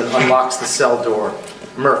policeman unlocks the cell door.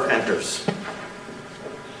 Murph enters.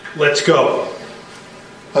 Let's go.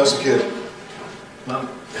 How's the kid? Well,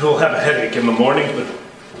 he'll have a headache in the morning, but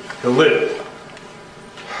he'll live.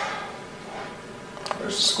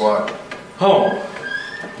 Where's the squad? Home.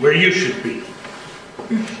 Where you should be.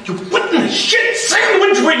 What in the shit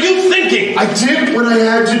sandwich were you thinking? I did what I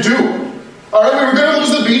had to do. All right, we were going to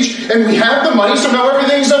lose the beach, and we have the money, so now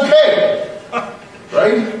everything's okay.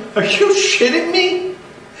 Right? Are you shitting me?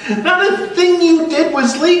 Not a thing you did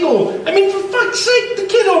was legal. I mean, for fuck's sake, the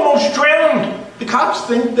kid almost drowned. The cops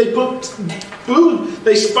think they put booze,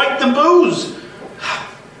 they spiked the booze.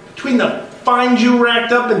 Between the fines you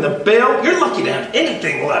racked up and the bail, you're lucky to have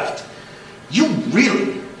anything left. You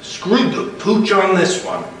really screwed the pooch on this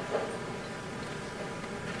one.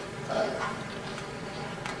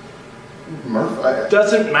 Murph,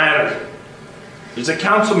 Doesn't matter. There's a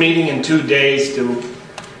council meeting in 2 days to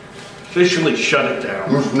officially shut it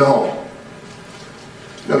down. Murph, no.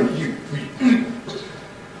 No,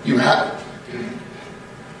 you have...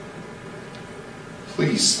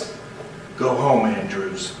 Please, Go home,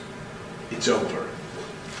 Andrews. It's over.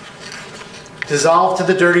 Dissolved to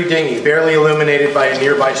the dirty dinghy, barely illuminated by a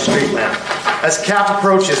nearby street lamp. As Cap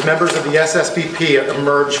approaches, members of the SSBP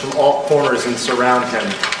emerge from all corners and surround him.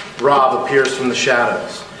 Rob appears from the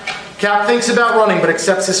shadows. Cap thinks about running, but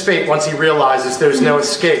accepts his fate once he realizes there's no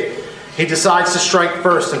escape. He decides to strike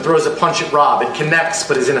first and throws a punch at Rob. It connects,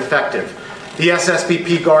 but is ineffective. The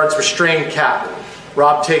SSBP guards restrain Cap.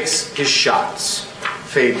 Rob takes his shots.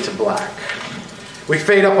 Fade to black. We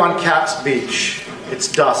fade up on Cap's beach.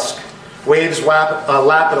 It's dusk. Waves lap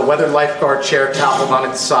at a weathered lifeguard chair toppled on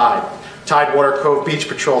its side. Tidewater Cove Beach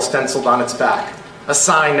Patrol stenciled on its back. A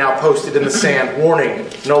sign now posted in the sand, warning,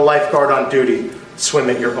 no lifeguard on duty. Swim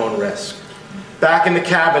at your own risk. Back in the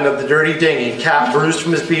cabin of the dirty dinghy, Cap, bruised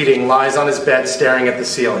from his beating, lies on his bed staring at the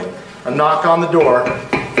ceiling. A knock on the door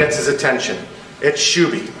gets his attention. It's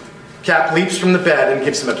Shuby. Cap leaps from the bed and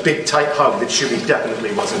gives him a big, tight hug that Shuby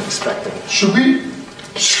definitely wasn't expecting. Shuby?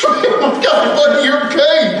 Shuby, oh my God, buddy, you're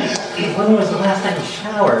okay. When was the last time you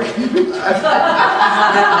showered?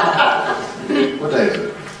 What day is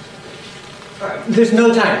it? There's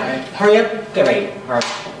no time. Hurry up, get ready, or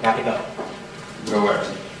you have to go. Go where?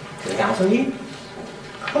 To the council meeting?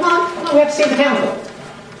 Come on, we have to save the council. We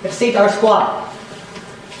have to save our squad.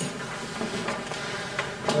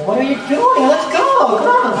 What are you doing? Let's go, come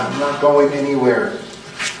on. I'm not going anywhere.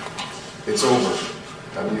 It's over.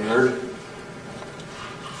 Haven't you heard?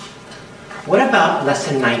 What about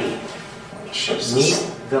lesson 90? Jesus.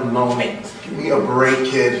 Meet the moment. Give me a break,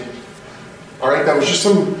 kid. All right, that was just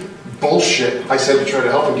some bullshit I said to try to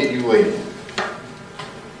help and get you laid.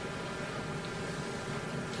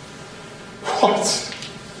 What?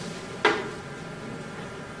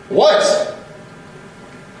 What?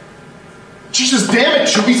 Jesus damn it,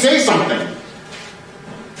 should we say something?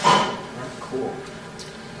 Cool.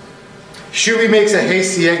 Shuby makes a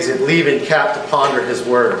hasty exit, leaving Cap to ponder his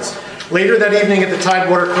words. Later that evening at the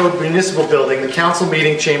Tidewater Cove Municipal Building, the council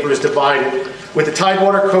meeting chamber is divided, with the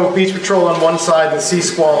Tidewater Cove Beach Patrol on one side and the Sea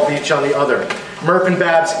Squall Beach on the other. Murph and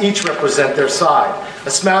Babs each represent their side.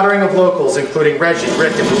 A smattering of locals, including Reggie,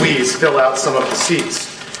 Rick, and Louise, fill out some of the seats.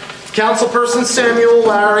 Councilpersons Samuel,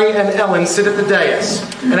 Larry, and Ellen sit at the dais.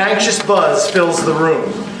 An anxious buzz fills the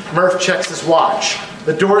room. Murph checks his watch.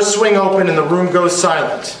 The doors swing open and the room goes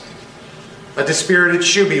silent. A dispirited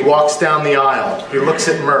Shuby walks down the aisle. He looks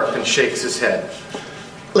at Murph and shakes his head.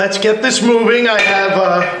 Let's get this moving. I have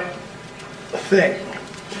a thing.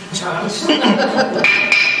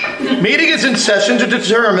 Meeting is in session to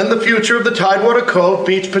determine the future of the Tidewater Cove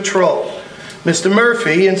Beach Patrol. Mr.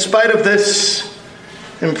 Murphy, in spite of this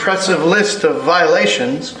impressive list of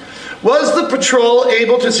violations, was the patrol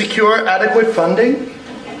able to secure adequate funding?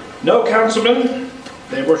 No, Councilman.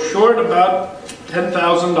 They were short about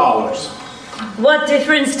 $10,000. What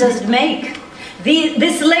difference does it make?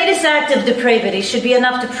 This latest act of depravity should be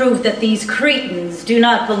enough to prove that these cretins do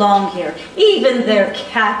not belong here. Even their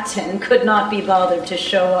captain could not be bothered to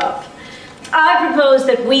show up. I propose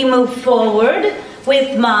that we move forward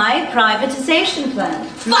with my privatization plan.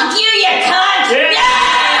 Fuck you cunt!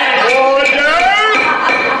 Yeah!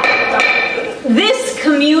 This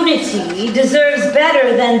community deserves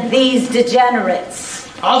better than these degenerates.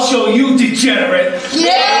 I'll show you, degenerate.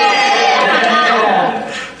 Yeah!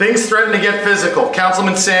 Things threaten to get physical.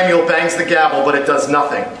 Councilman Samuel bangs the gavel, but it does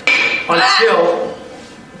nothing. Until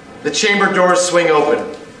the chamber doors swing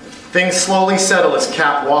open. Things slowly settle as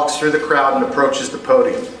Cap walks through the crowd and approaches the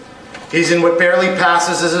podium. He's in what barely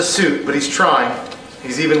passes as a suit, but he's trying.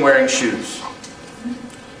 He's even wearing shoes.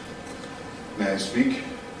 May I speak?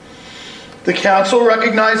 The council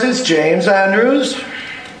recognizes James Andrews.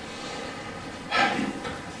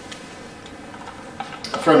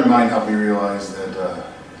 A friend of mine helped me realize that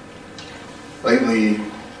lately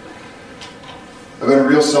I've been a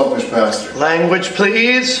real selfish bastard. Language,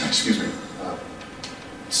 please. Excuse me.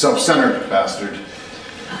 Self-centered bastard.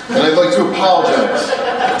 And I'd like to apologize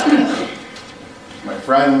to my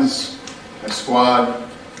friends, my squad,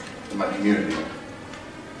 and my community.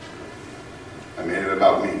 I made it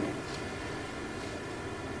about me.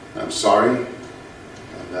 I'm sorry,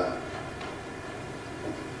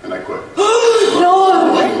 and I quit. No!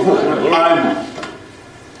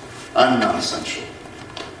 I'm not essential.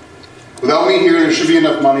 Without me here, there should be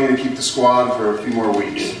enough money to keep the squad for a few more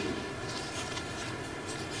weeks.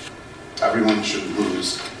 Everyone should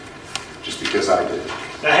lose just because I did.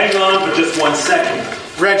 Now hang on for just 1 second.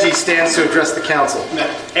 Reggie stands to address the council.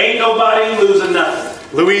 Ain't nobody losing nothing.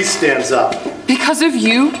 Louise stands up. Because of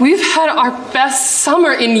you, we've had our best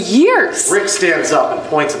summer in years. Rick stands up and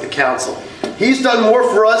points at the council. He's done more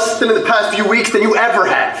for us in the past few weeks than you ever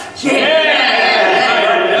have.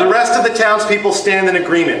 Yeah! The rest of the townspeople stand in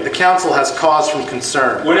agreement. The council has cause from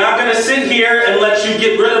concern. We're not going to sit here and let you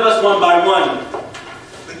get rid of us one by one.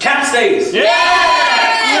 The Cap stays.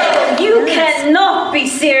 Yeah! You cannot be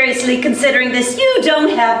seriously considering this. You don't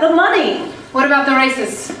have the money. What about the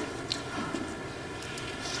races?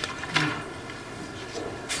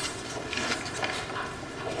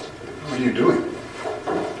 What are you doing?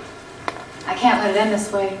 I can't let it end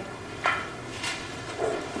this way.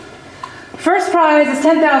 First prize is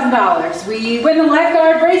 $10,000. We win the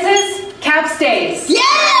lifeguard races, Cap stays.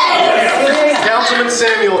 Yes! Councilman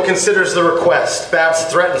Samuel considers the request. Babs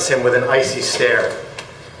threatens him with an icy stare.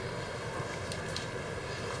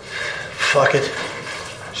 Fuck it.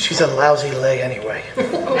 She's a lousy lay anyway.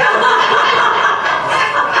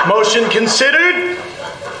 Motion considered?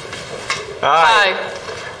 Aye.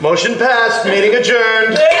 Motion passed. Meeting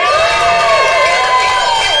adjourned.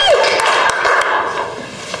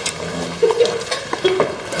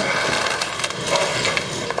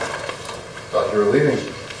 Thought you were leaving.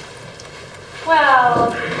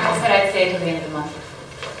 Well, I said I'd stay until the end of the month.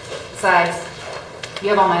 Besides, you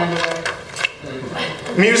have all my underwear.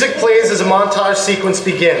 Music plays as a montage sequence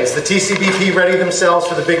begins. The TCBP ready themselves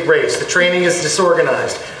for the big race. The training is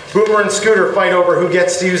disorganized. Boomer and Scooter fight over who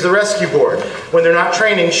gets to use the rescue board. When they're not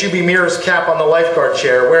training, Shuby mirrors Cap on the lifeguard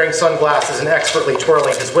chair, wearing sunglasses and expertly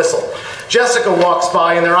twirling his whistle. Jessica walks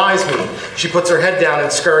by and their eyes meet. She puts her head down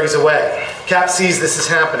and scurries away. Cap sees this is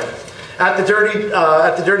happening. At the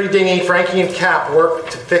dirty dinghy, Frankie and Cap work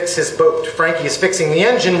to fix his boat. Frankie is fixing the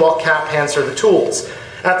engine while Cap hands her the tools.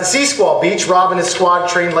 At the Sea Squall beach, Rob and his squad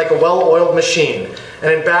trained like a well-oiled machine.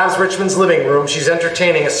 And in Babs Richmond's living room, she's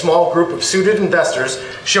entertaining a small group of suited investors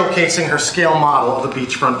showcasing her scale model of a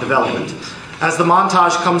beachfront development. As the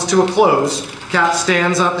montage comes to a close, Cap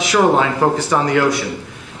stands at the shoreline focused on the ocean.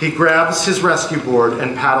 He grabs his rescue board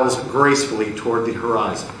and paddles gracefully toward the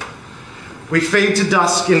horizon. We fade to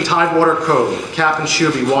dusk in Tidewater Cove. Cap and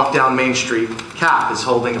Shuby walk down Main Street. Cap is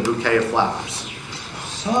holding a bouquet of flowers.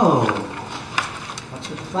 So, what's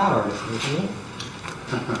with the flowers, Eugene?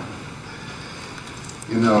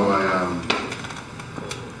 You know,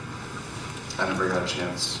 I never got a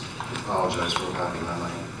chance to apologize for what happened that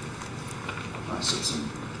night. I said some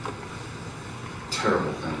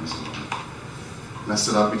terrible things. Messed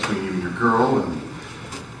it up between you and your girl, and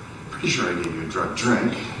pretty sure I gave you a drug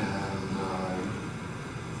drink.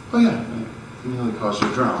 Oh yeah, it nearly caused you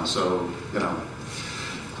to drown, so, you know,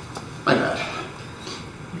 my bad.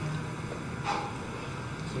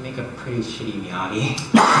 You make a pretty shitty Miyagi.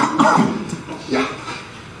 Yeah.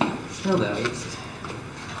 Still though, this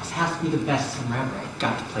has to be the best summer ever. I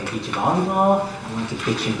got to play beach volleyball, I went to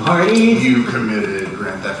kitchen parties. You committed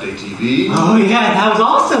Grand Theft ATV. Oh yeah, that was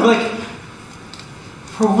awesome. Like,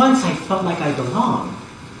 for once I felt like I belonged.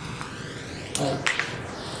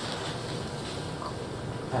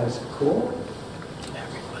 That was cool.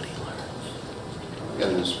 Everybody learns. I got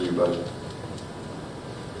news for you, bud. You're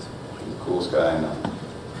the coolest guy I know.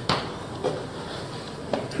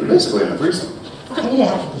 You're basically in a threesome. I need to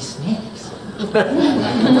have these snakes.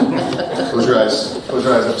 Close your eyes. Close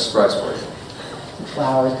your eyes. I have a surprise for you.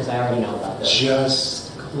 Flowers, because I already know about those.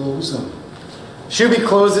 Just close them. Shuby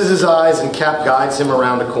closes his eyes and Cap guides him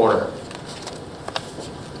around a corner.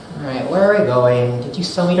 Alright, where are we going? Did you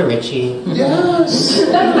sell me to Richie? Yes!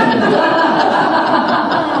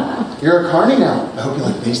 You're a carny now. I hope you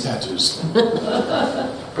like face tattoos.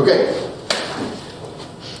 Okay.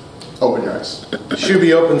 Open your eyes.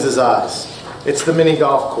 Shuby opens his eyes. It's the mini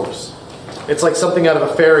golf course. It's like something out of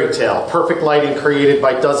a fairy tale. Perfect lighting created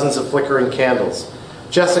by dozens of flickering candles.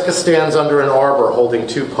 Jessica stands under an arbor holding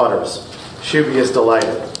 2 putters. Shuby is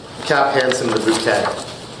delighted. Cap hands him the bouquet.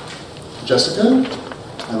 Jessica,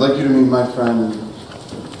 I'd like you to meet my friend,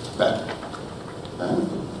 Ben. Ben?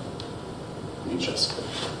 Meet Jessica.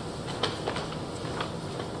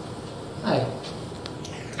 Hi.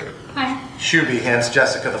 Hi. Shuby hands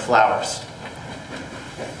Jessica the flowers.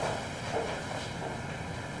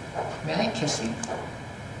 May I kiss you?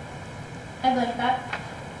 I'd like that.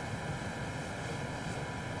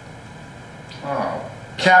 Oh.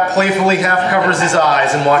 Cap playfully half covers his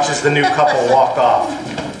eyes and watches the new couple walk off.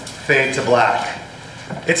 Fade to black.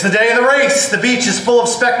 It's the day of the race. The beach is full of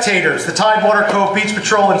spectators. The Tidewater Cove Beach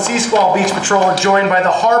Patrol and Sea Squall Beach Patrol are joined by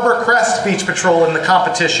the Harbor Crest Beach Patrol in the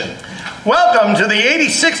competition. Welcome to the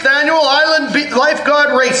 86th Annual Island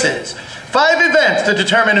Lifeguard Races. 5 events to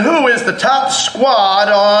determine who is the top squad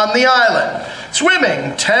on the island.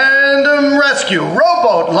 Swimming, tandem rescue,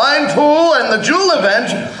 rowboat, line pool, and the jewel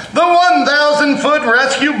event, the 1,000-foot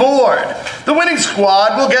rescue board. The winning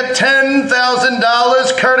squad will get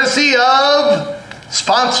 $10,000 courtesy of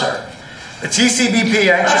sponsor. The TCBP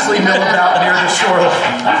anxiously mill about near the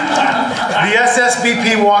shoreline. The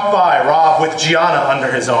SSBP walk by, Rob with Gianna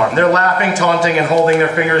under his arm. They're laughing, taunting, and holding their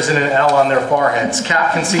fingers in an L on their foreheads.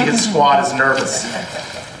 Cap can see his squad is nervous.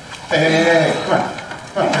 Hey,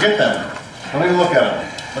 come on, forget them. Don't even look at them.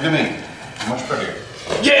 Look at me. I'm much prettier.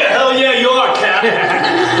 Yeah, hell yeah, you are, Cap. All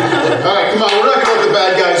right, come on, we're not gonna let the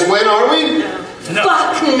bad guys win, are we? No.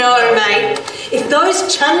 Fuck no, mate. If those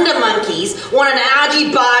chunder monkeys want an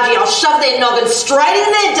argy-bargy, I'll shove their noggin straight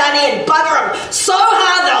in their dunny and bugger them so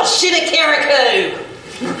hard they'll shit a caracoo.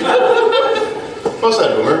 What's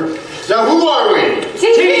that, Boomer? Now, who are we?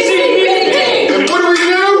 TCBP! And what do we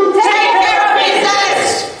do? Take care of business!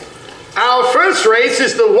 Our first race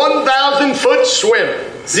is the 1,000-foot swim.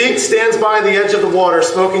 Zeke stands by the edge of the water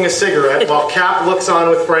smoking a cigarette while Cap looks on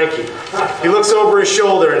with Frankie. He looks over his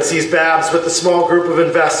shoulder and sees Babs with the small group of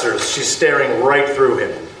investors. She's staring right through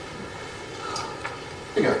him.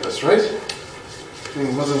 You got this, right? I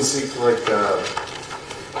mean, wasn't Zeke like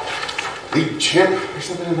league champ or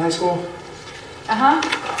something in high school?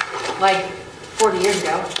 Like 40 years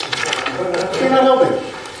ago. You're not helping.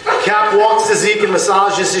 Cap walks to Zeke and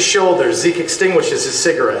massages his shoulders. Zeke extinguishes his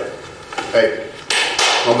cigarette. Hey.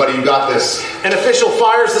 Oh, buddy, you got this. An official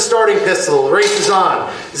fires the starting pistol. The race is on.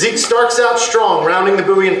 Zeke starts out strong, rounding the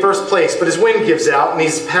buoy in first place, but his wind gives out and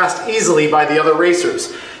he's passed easily by the other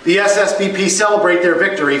racers. The SSBP celebrate their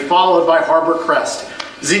victory, followed by Harbor Crest.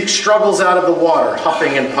 Zeke struggles out of the water,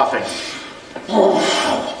 huffing and puffing. Oh,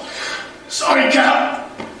 sorry, Cap.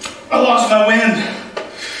 I lost my wind.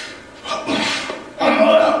 I don't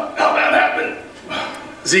know how that happened.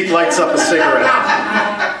 Zeke lights up a cigarette.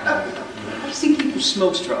 How does he keep his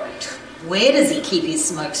smokes dry? Where does he keep his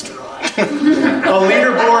smokes dry? A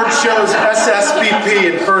leaderboard shows SSBP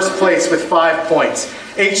in first place with 5 points,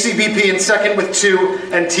 HCBP in second with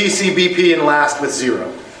 2, and TCBP in last with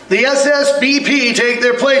 0. The SSBP take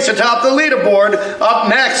their place atop the leaderboard. Up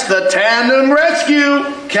next, the Tandem Rescue.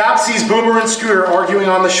 Cap sees Boomer and Scooter arguing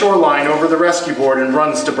on the shoreline over the rescue board and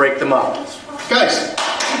runs to break them up. Guys,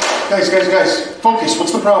 focus,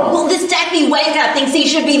 what's the problem? Well, this tacky wanker thinks he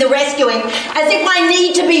should be the rescuing, as if I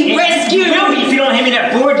need to be rescued. You know me if you don't hand me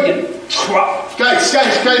that board, you crop. Guys,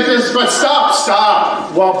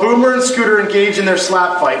 stop. While Boomer and Scooter engage in their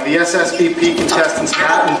slap fight, the SSBP contestants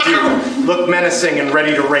Matt and Duke look menacing and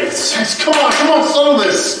ready to race. Guys, come on, settle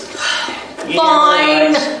this.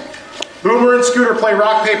 Fine. Boomer and Scooter play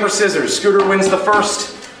rock, paper, scissors. Scooter wins the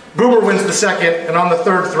first. Boomer wins the second, and on the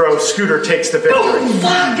third throw, Scooter takes the victory.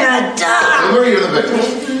 Fuck a duck! Boomer, you're the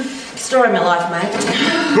victim. Story of my life, mate.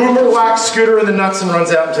 Boomer whacks Scooter in the nuts and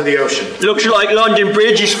runs out into the ocean. Looks like London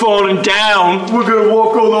Bridge is falling down. We're gonna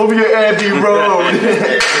walk all over your Abbey Road.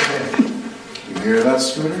 You hear that,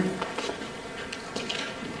 Scooter? I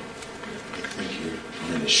think you're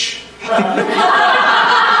British.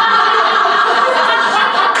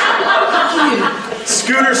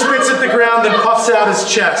 Scooter spits at the ground and puffs out his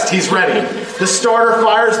chest. He's ready. The starter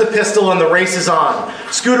fires the pistol and the race is on.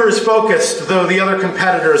 Scooter is focused, though the other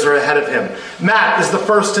competitors are ahead of him. Matt is the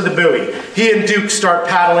first to the buoy. He and Duke start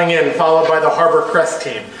paddling in, followed by the Harbor Crest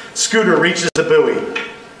team. Scooter reaches the buoy.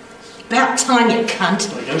 About time, you cunt.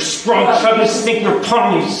 Those strong chuggers think we're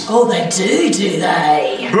ponies. Oh, they do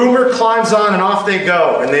they? Boomer climbs on and off they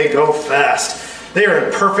go, and they go fast. They are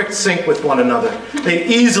in perfect sync with one another. They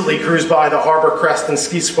easily cruise by the Harbor Crest and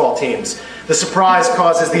Ski Squall teams. The surprise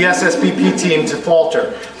causes the SSBP team to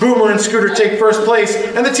falter. Boomer and Scooter take first place,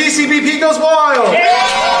 and the TCBP goes wild!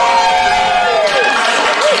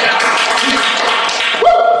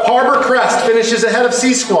 Harbor Crest finishes ahead of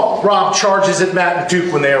Sea Squall. Rob charges at Matt and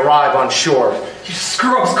Duke when they arrive on shore. You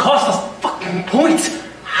scrubs cost us fucking points.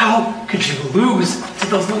 How could you lose to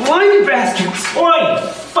those lying bastards? Oi,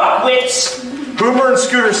 fuckwits! Boomer and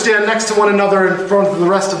Scooter stand next to one another in front of the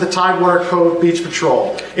rest of the Tidewater Cove Beach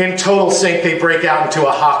Patrol. In total sync, they break out into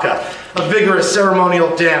a haka, a vigorous ceremonial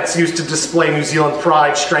dance used to display New Zealand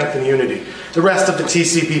pride, strength, and unity. The rest of the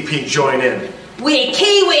TCBP join in. We're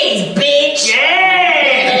Kiwis, bitch!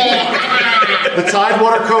 Yeah! The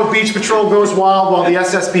Tidewater Cove Beach Patrol goes wild while the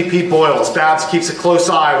SSBP boils. Babs keeps a close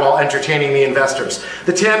eye while entertaining the investors.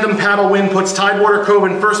 The tandem paddle win puts Tidewater Cove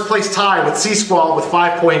in first place tie with Sea Squall with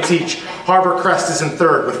 5 points each. Harbor Crest is in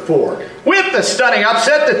third with 4. With the stunning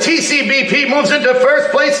upset, the TCBP moves into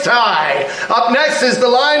first place tie. Up next is the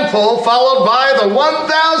line pull, followed by the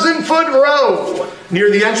 1,000-foot row. Near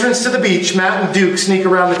the entrance to the beach, Matt and Duke sneak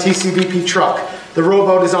around the TCBP truck. The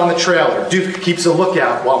rowboat is on the trailer. Duke keeps a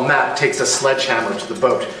lookout while Matt takes a sledgehammer to the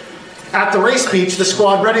boat. At the race beach, the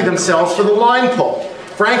squad ready themselves for the line pull.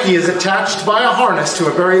 Frankie is attached by a harness to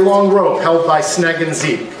a very long rope held by Sneg and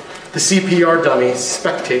Zeke. The CPR dummy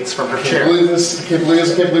spectates from her I chair. can't believe this. I can't believe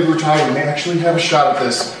this. I can't believe we're tired. We may actually have a shot at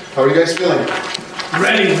this. How are you guys feeling?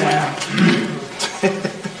 Ready, man.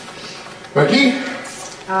 Becky?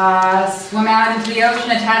 Swim out into the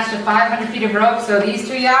ocean attached to 500 feet of rope so these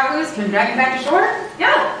two yahoos can drag it back to shore?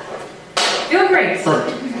 Yeah. Feeling great.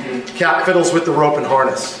 Cap fiddles with the rope and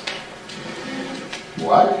harness.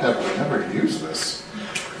 What? Have we never used this?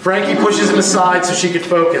 Frankie pushes him aside so she could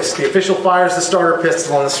focus. The official fires the starter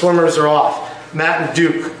pistol and the swimmers are off. Matt and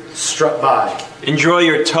Duke strut by. Enjoy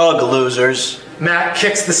your tug, losers. Matt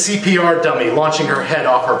kicks the CPR dummy, launching her head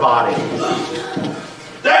off her body.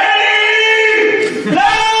 Daddy! No!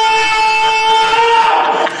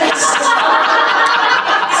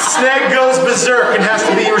 Sneg goes berserk and has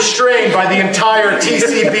to be restrained by the entire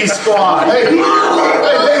TCB squad. Hey,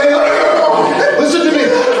 listen to me.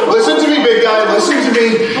 Listen to me, big guy. Listen to me.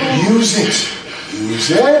 Use it.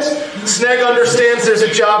 Use it. Sneg understands there's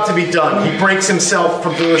a job to be done. He breaks himself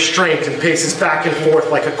from the restraint and paces back and forth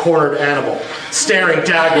like a cornered animal, staring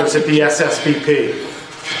daggers at the SSBP.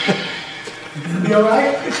 You gonna be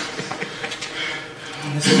alright?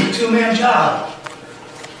 This is a two-man job.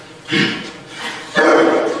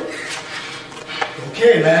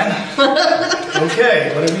 Okay, man.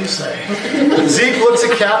 Okay, whatever you say. Zeke looks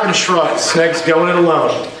at Cap and shrugs. Sneg's going it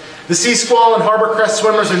alone. The Sea Squall and Harbor Crest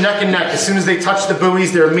swimmers are neck and neck. As soon as they touch the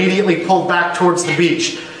buoys, they're immediately pulled back towards the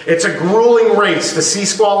beach. It's a grueling race. The Sea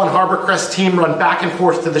Squall and Harbor Crest team run back and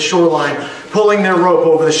forth to the shoreline, pulling their rope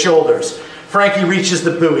over the shoulders. Frankie reaches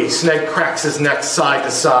the buoy. Sneg cracks his neck side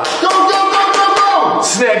to side. Go, go, go, go, go!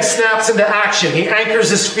 Sneg snaps into action. He anchors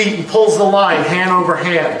his feet and pulls the line hand over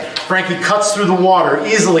hand. Frankie cuts through the water,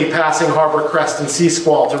 easily passing Harbor Crest and Sea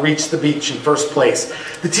Squall to reach the beach in first place.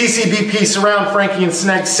 The TCBP surround Frankie and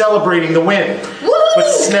Sneg, celebrating the win. But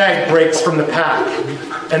Sneg breaks from the pack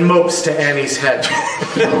and mopes to Annie's head.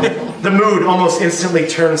 The mood almost instantly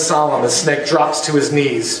turns solemn as Sneg drops to his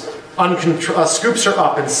knees, scoops her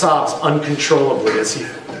up and sobs uncontrollably as he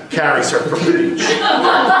carries her from the beach.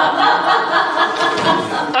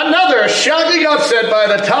 Another shocking upset by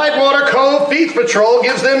the Tidewater Cove Beach Patrol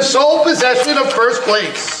gives them sole possession of first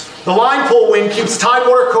place. The line pull win keeps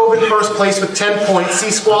Tidewater Cove in first place with 10 points.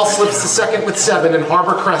 Sea Squall slips to second with 7, and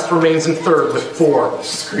Harbor Crest remains in third with 4.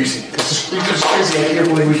 This is crazy. This is crazy. I can't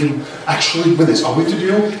believe we can actually win this. All we have to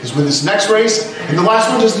do is win this next race, and the last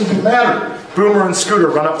one doesn't even matter. Boomer and Scooter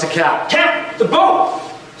run up to Cap. Cap, the boat!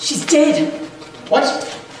 She's dead. What?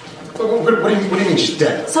 What do you mean she's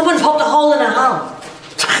dead? Someone poked a hole in her hull.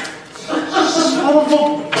 Son of a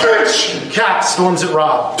bitch! Cap storms at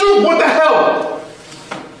Rob. Dude, what the hell?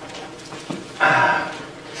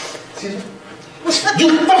 You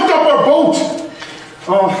fucked up our boat!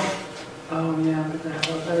 Oh yeah, what the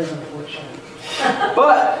hell? That is unfortunate.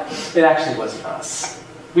 But it actually wasn't us.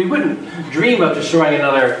 We wouldn't dream of destroying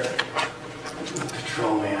another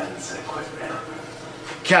patrolman's equipment.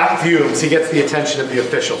 Cap fumes. He gets the attention of the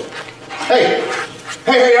official.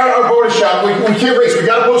 Hey, our boat is shot. We can't race. We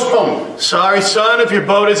gotta postpone. Sorry, son, if your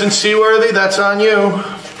boat isn't seaworthy, that's on you.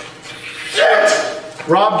 Shit!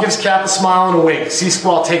 Rob gives Cap a smile and a wink. Sea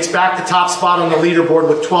Squall takes back the top spot on the leaderboard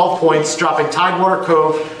with 12 points, dropping Tidewater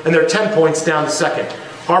Cove, and they're 10 points down to second.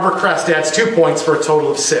 Harbor Crest adds 2 points for a total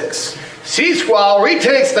of 6. Sea Squall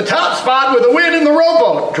retakes the top spot with a win in the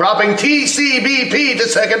rowboat, dropping TCBP to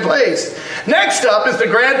second place. Next up is the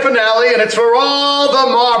grand finale, and it's for all the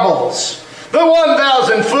marbles. The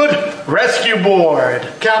 1,000-foot rescue board.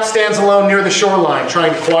 Cap stands alone near the shoreline,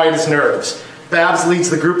 trying to quiet his nerves. Babs leads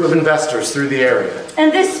the group of investors through the area.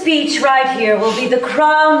 And this beach right here will be the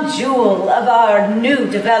crown jewel of our new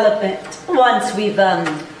development, once we've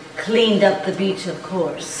cleaned up the beach, of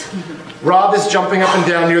course. Rob is jumping up and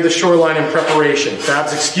down near the shoreline in preparation.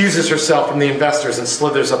 Babs excuses herself from the investors and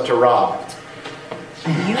slithers up to Rob.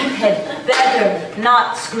 You had better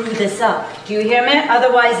not screw this up. Do you hear me?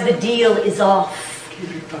 Otherwise the deal is off.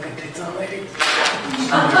 Keep your fucking tits on, lady.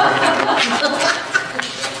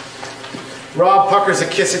 Rob puckers a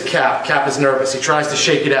kiss at Cap. Cap is nervous. He tries to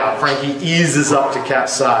shake it out. Frankie eases up to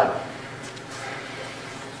Cap's side.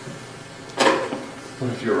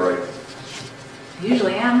 What if you're right?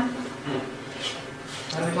 Usually am.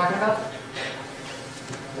 What are we talking about?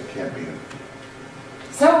 I can't beat him.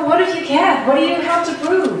 So what if you can't? What do you have to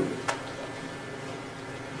prove?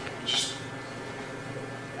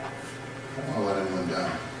 I want to let him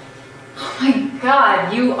down. Oh my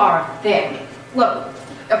God, you are thick. Look,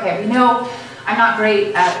 okay, we know I'm not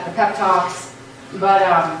great at the pep talks, but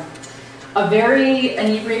a very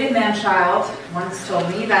inebriated man-child once told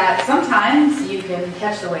me that sometimes you can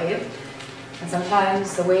catch the wave, and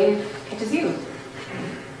sometimes the wave catches you.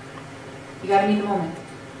 You gotta meet the moment.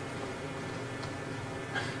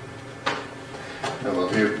 I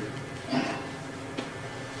love you.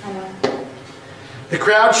 The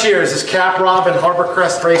crowd cheers as Cap, Rob, and Harbor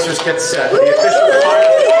Crest racers get set. The official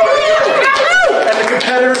fires and the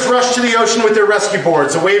competitors rush to the ocean with their rescue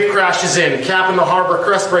boards. A wave crashes in. Cap and the Harbor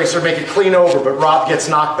Crest racer make it clean over, but Rob gets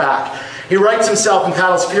knocked back. He rights himself and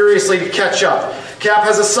paddles furiously to catch up. Cap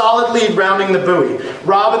has a solid lead rounding the buoy.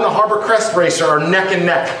 Rob and the Harbor Crest racer are neck and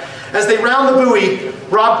neck. As they round the buoy,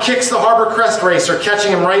 Rob kicks the Harbor Crest racer,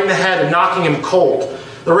 catching him right in the head and knocking him cold.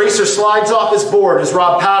 The racer slides off his board as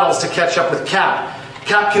Rob paddles to catch up with Cap.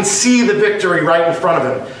 Cap can see the victory right in front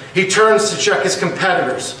of him. He turns to check his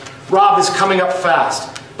competitors. Rob is coming up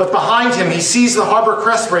fast, but behind him he sees the Harbor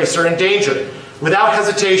Crest racer in danger. Without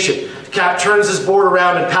hesitation, Cap turns his board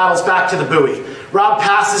around and paddles back to the buoy. Rob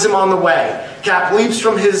passes him on the way. Cap leaps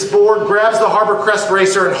from his board, grabs the Harbor Crest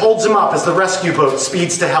racer, and holds him up as the rescue boat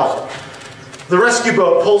speeds to help. The rescue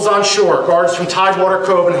boat pulls on shore. Guards from Tidewater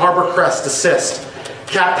Cove and Harbor Crest assist.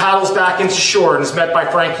 Cap paddles back into shore and is met by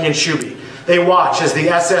Frankie and Shuby. They watch as the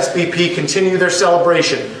SSBP continue their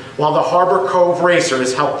celebration while the Harbor Cove racer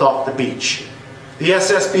is helped off the beach. The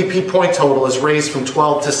SSBP point total is raised from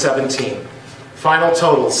 12 to 17. Final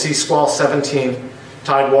total, Sea Squall 17,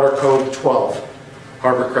 Tidewater Cove 12,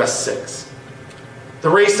 Harbor Crest 6. The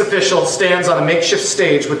race official stands on a makeshift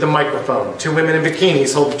stage with the microphone. Two women in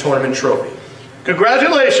bikinis hold the tournament trophy.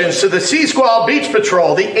 Congratulations to the Sea Squall Beach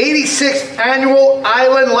Patrol, the 86th Annual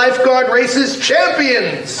Island Lifeguard Races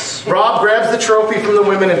champions. Rob grabs the trophy from the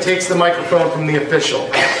women and takes the microphone from the official.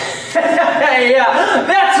 Yeah,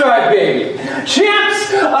 that's right, baby. Champs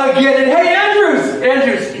get it. Hey, Andrews.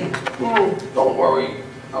 Don't worry.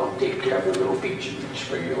 I'll take care of the little beach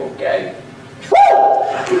for you, okay?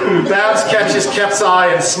 Woo! Babs catches Kep's eye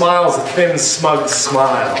and smiles a thin, smug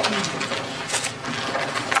smile.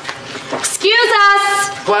 Excuse us!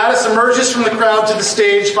 Gladys emerges from the crowd to the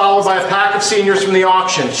stage, followed by a pack of seniors from the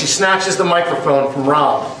auction. She snatches the microphone from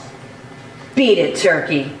Rob. Beat it,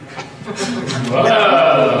 turkey.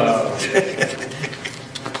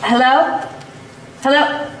 Hello?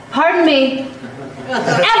 Hello? Pardon me.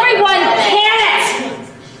 Everyone, can it!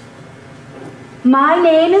 My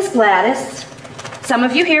name is Gladys. Some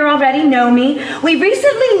of you here already know me. We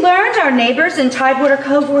recently learned our neighbors in Tidewater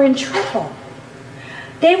Cove were in trouble.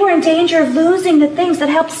 They were in danger of losing the things that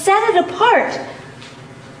helped set it apart.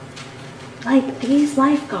 Like these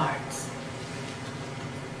lifeguards.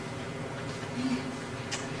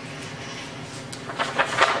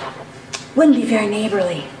 Wouldn't be very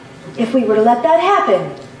neighborly if we were to let that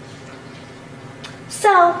happen.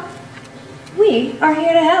 So, we are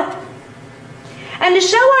here to help. And to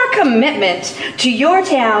show our commitment to your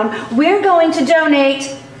town, we're going to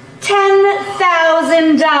donate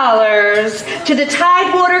 $10,000 to the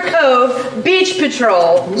Tidewater Cove Beach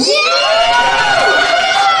Patrol.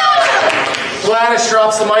 Gladys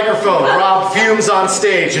drops the microphone. Rob fumes on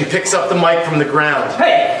stage and picks up the mic from the ground.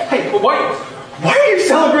 Hey, why are you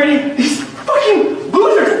celebrating these fucking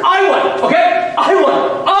losers? I won, okay? I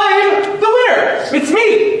won. I'm the winner. It's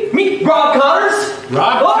me, Rob Connors.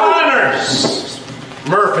 Rob Connors.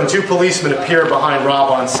 Murph and two policemen appear behind Rob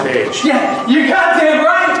on stage. Yeah, you goddamn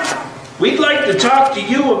right. We'd like to talk to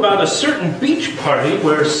you about a certain beach party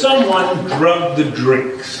where someone drugged the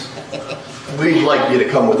drinks. We'd like you to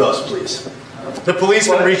come with us, please. The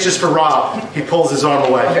policeman reaches for Rob. He pulls his arm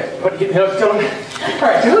away. Okay, all right,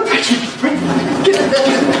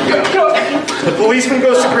 the policeman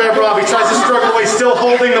goes to grab Rob. He tries to struggle away, still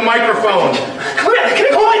holding the microphone. Come here, can I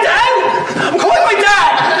call my dad? I'm calling my dad!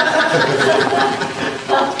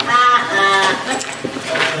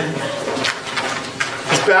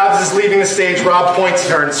 As Babs is leaving the stage, Rob points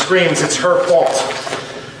at her and screams it's her fault.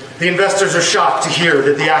 The investors are shocked to hear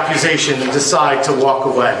that the accusation and decide to walk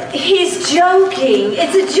away. He's joking.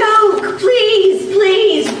 It's a joke.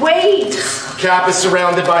 Please, wait. Cap is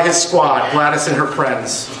surrounded by his squad, Gladys and her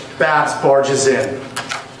friends. Babs barges in.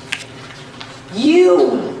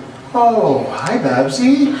 You! Oh, hi,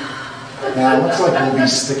 Babsy. Yeah, looks like we'll be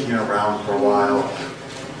sticking around for a while.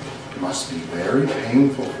 Must be very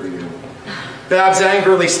painful for you. Babs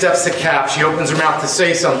angrily steps to Cap. She opens her mouth to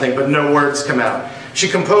say something, but no words come out. She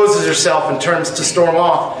composes herself and turns to storm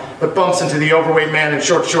off, but bumps into the overweight man in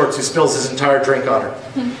short shorts who spills his entire drink on her.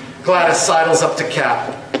 Gladys sidles up to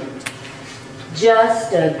Cap.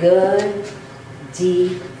 Just a good,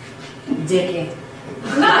 deep dicking.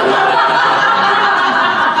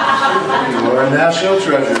 You are a national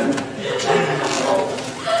treasure.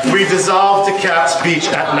 We dissolve to Cap's Beach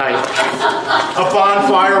at night. A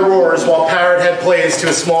bonfire roars while Parrot Head plays to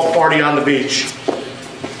a small party on the beach.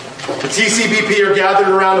 The TCBP are gathered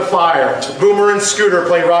around a fire. Boomer and Scooter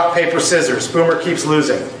play rock, paper, scissors. Boomer keeps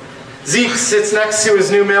losing. Zeke sits next to his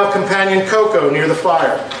new male companion, Coco, near the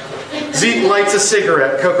fire. Zeke lights a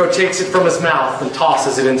cigarette. Coco takes it from his mouth and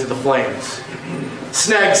tosses it into the flames.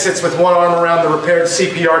 Snag sits with one arm around the repaired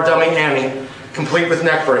CPR dummy Annie, complete with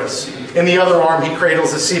neck brace. In the other arm, he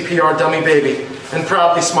cradles a CPR dummy baby and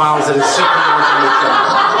proudly smiles at his CPR dummy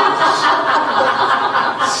child.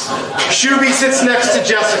 Shuby sits next to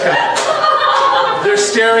Jessica. They're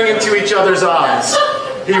staring into each other's eyes.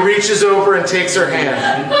 He reaches over and takes her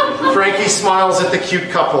hand. Frankie smiles at the cute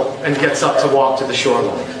couple and gets up to walk to the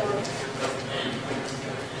shoreline.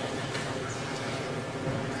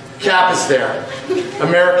 Cap is there,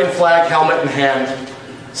 American flag helmet in hand,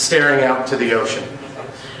 staring out to the ocean.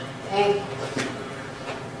 Hey.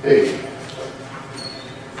 Hey.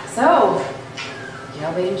 So,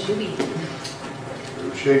 jailbait and Shuby.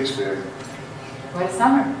 Through Shakespeare. Quite a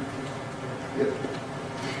summer. Yep.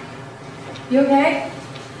 You okay?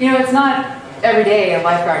 You know, it's not every day a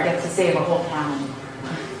lifeguard gets to save a whole town.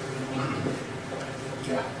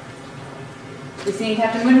 Yeah. You seeing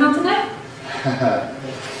Captain Windmill tonight?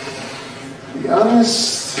 To be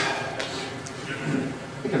honest,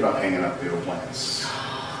 thinking about hanging up the old plants.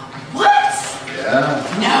 What? Yeah.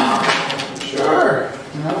 No. Sure.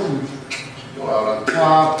 You know, go out on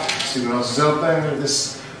top, see what else is out there.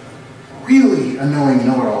 This really annoying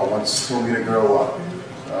know-it-all once told me to grow up.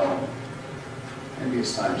 So maybe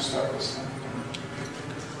it's time to start listening.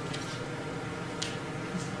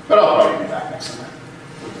 But I'll probably be back next summer.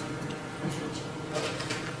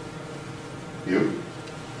 You?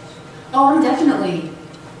 Oh, I'm definitely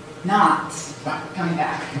not coming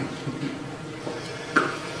back.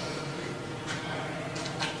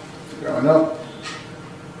 Growing up.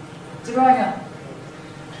 So growing up.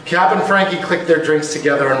 Cap and Frankie click their drinks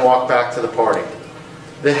together and walk back to the party.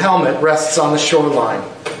 The helmet rests on the shoreline.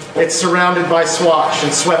 It's surrounded by swash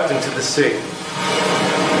and swept into the sea.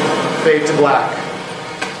 Fade to black.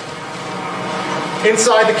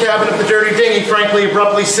 Inside the cabin of the dirty dinghy, Frankie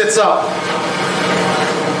abruptly sits up.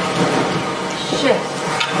 Shit.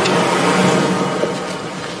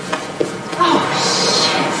 Oh,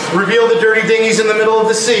 shit. Reveal the dirty dinghies in the middle of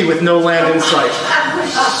the sea with no land in sight.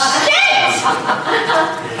 Shit!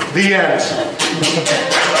 The end.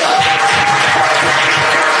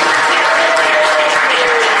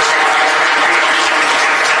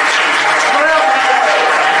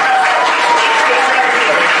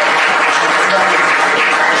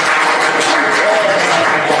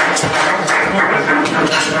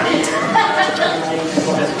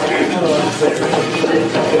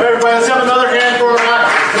 Everybody, let's have another hand for our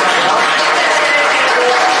actors.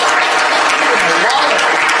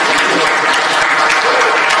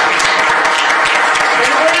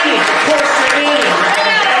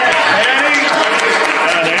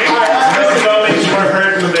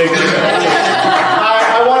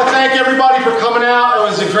 I want to thank everybody for coming out. It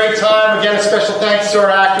was a great time. Again, a special thanks to our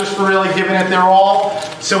actors for really giving it their all.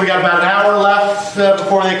 So we got about an hour left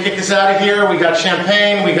before they kick us out of here. We got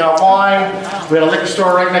champagne, we got wine, we got a liquor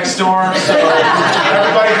store right next door. So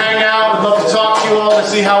everybody hang out. We'd love to talk to you all to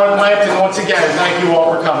see how it went. And once again, thank you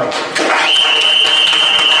all for coming.